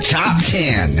 TMR Top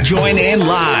 10. Join in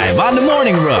live on The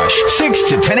Morning Rush, 6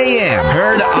 to 10 a.m.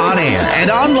 Heard on air and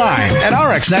online at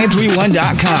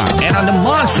rx931.com. And on the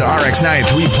Monster RX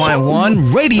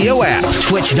 93.1 radio app.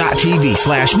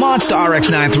 Twitch.tv/Monster RX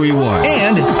 931.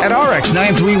 And at RX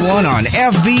 931 on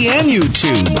FB and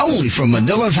YouTube. Only from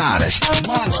Manila's hottest.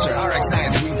 Monster RX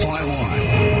 931.